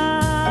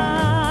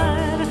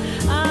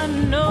 I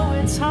know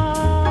it's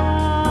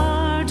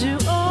hard to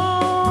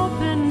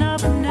open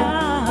up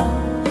now.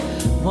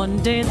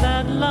 One day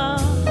that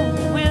love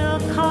will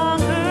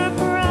conquer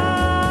pride.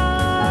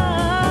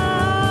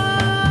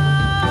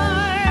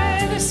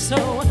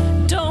 So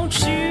don't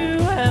you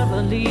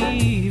ever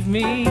leave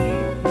me.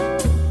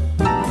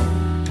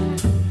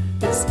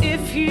 'Cause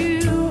if you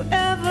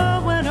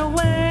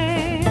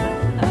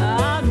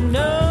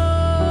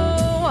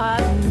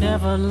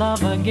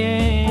love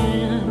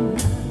again.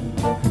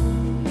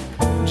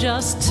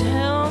 Just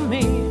tell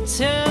me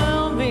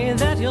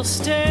that you'll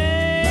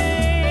stay.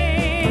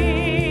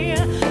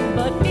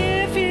 But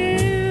if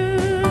you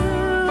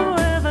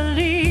ever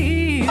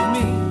leave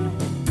me,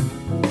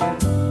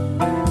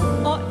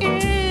 or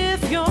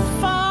if you're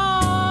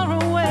far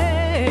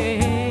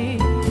away,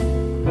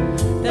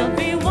 there'll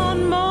be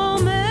one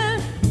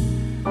moment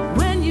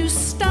when you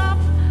stop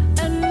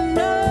and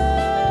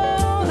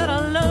know that I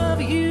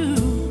love you.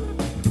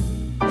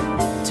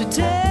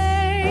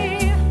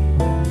 Today,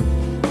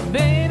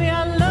 baby,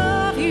 I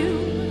love you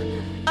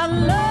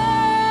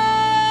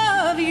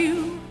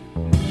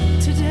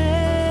today.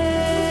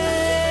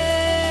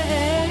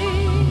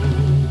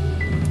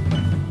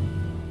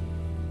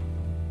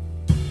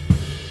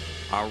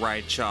 All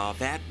right, y'all,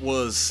 that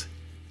was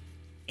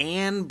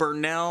Ann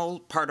Burnell,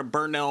 part of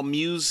Burnell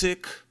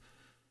Music.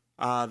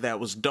 That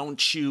was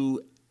Don't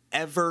You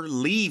Ever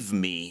Leave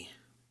Me.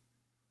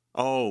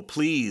 Oh,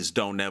 please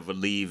don't ever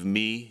leave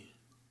me.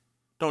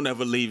 Don't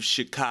ever leave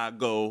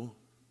Chicago.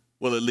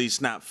 Well, at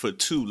least not for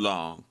too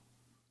long.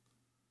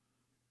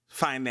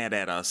 Find that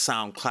at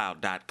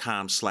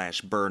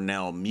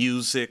soundcloud.com/Burnell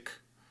Music.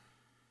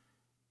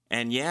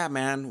 And yeah,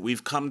 man,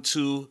 we've come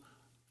to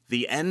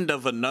the end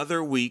of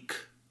another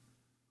week.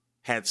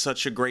 Had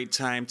such a great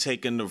time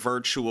taking the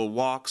virtual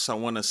walks. I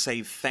want to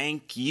say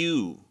thank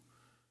you,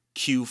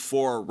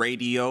 Q4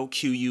 Radio,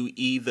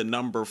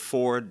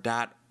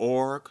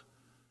 QUE4.org,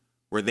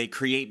 where they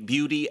create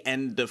beauty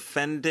and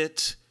defend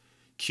it.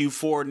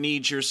 Q4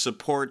 needs your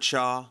support,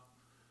 y'all.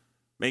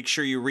 Make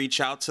sure you reach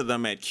out to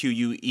them at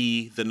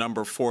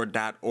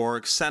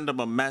QUE4.org. Send them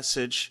a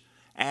message.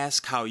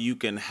 Ask how you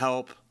can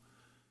help.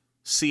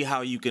 See how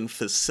you can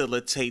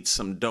facilitate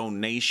some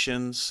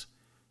donations.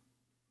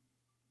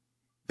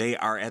 They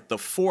are at the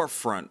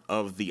forefront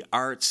of the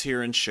arts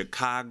here in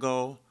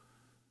Chicago,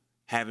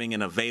 having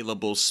an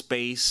available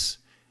space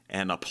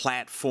and a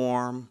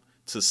platform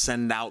to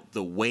send out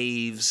the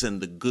waves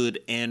and the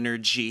good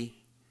energy.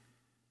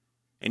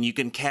 And you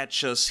can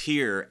catch us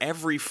here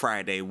every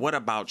Friday. What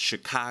About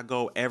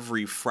Chicago?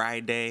 Every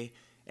Friday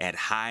at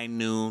high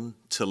noon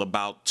till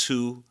about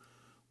 2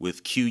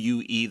 with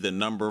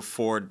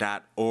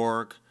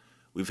QUE4.org.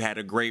 We've had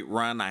a great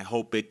run. I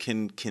hope it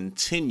can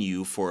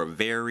continue for a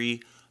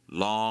very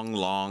long,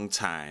 long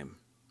time.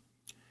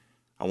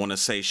 I want to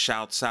say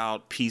shouts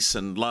out, peace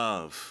and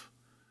love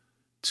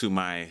to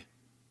my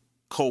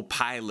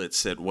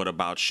co-pilots at What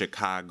About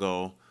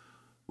Chicago.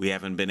 We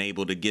haven't been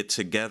able to get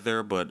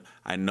together, but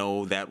I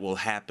know that will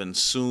happen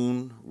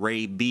soon.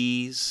 Ray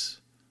Bees,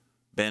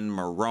 Ben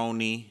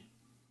Maroney,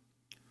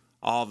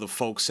 all the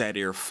folks at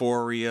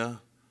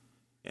Euphoria,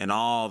 and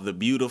all the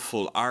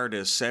beautiful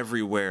artists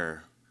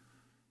everywhere,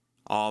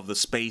 all the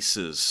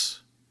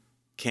spaces.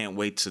 Can't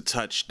wait to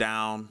touch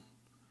down.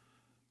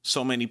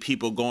 So many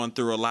people going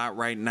through a lot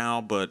right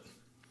now, but,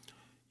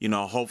 you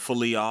know,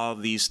 hopefully all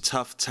these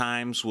tough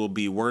times will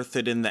be worth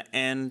it in the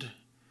end.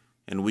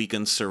 And we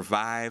can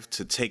survive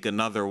to take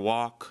another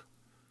walk,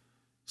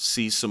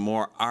 see some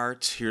more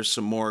art, hear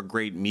some more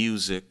great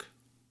music.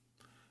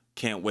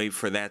 Can't wait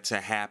for that to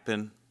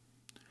happen.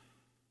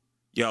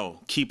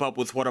 Yo, keep up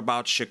with What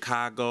About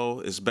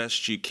Chicago as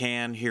best you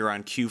can here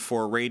on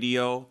Q4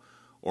 Radio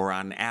or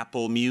on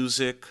Apple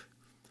Music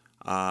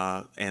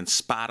and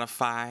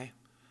Spotify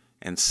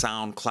and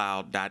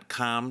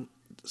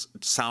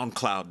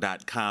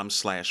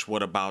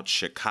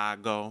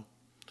SoundCloud.com/whataboutchicago.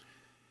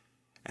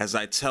 As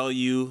I tell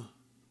you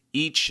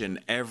each and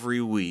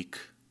every week,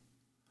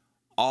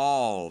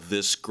 all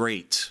this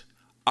great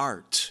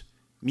art,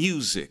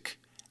 music,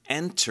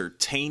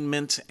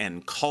 entertainment,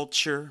 and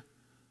culture,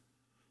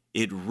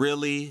 it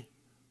really,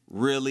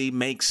 really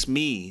makes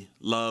me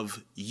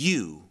love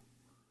you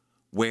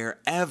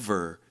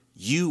wherever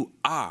you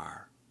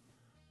are.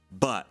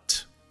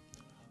 But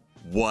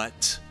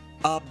what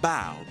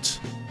about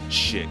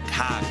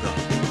Chicago?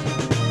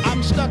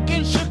 I'm stuck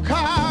in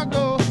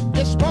Chicago.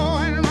 It's pouring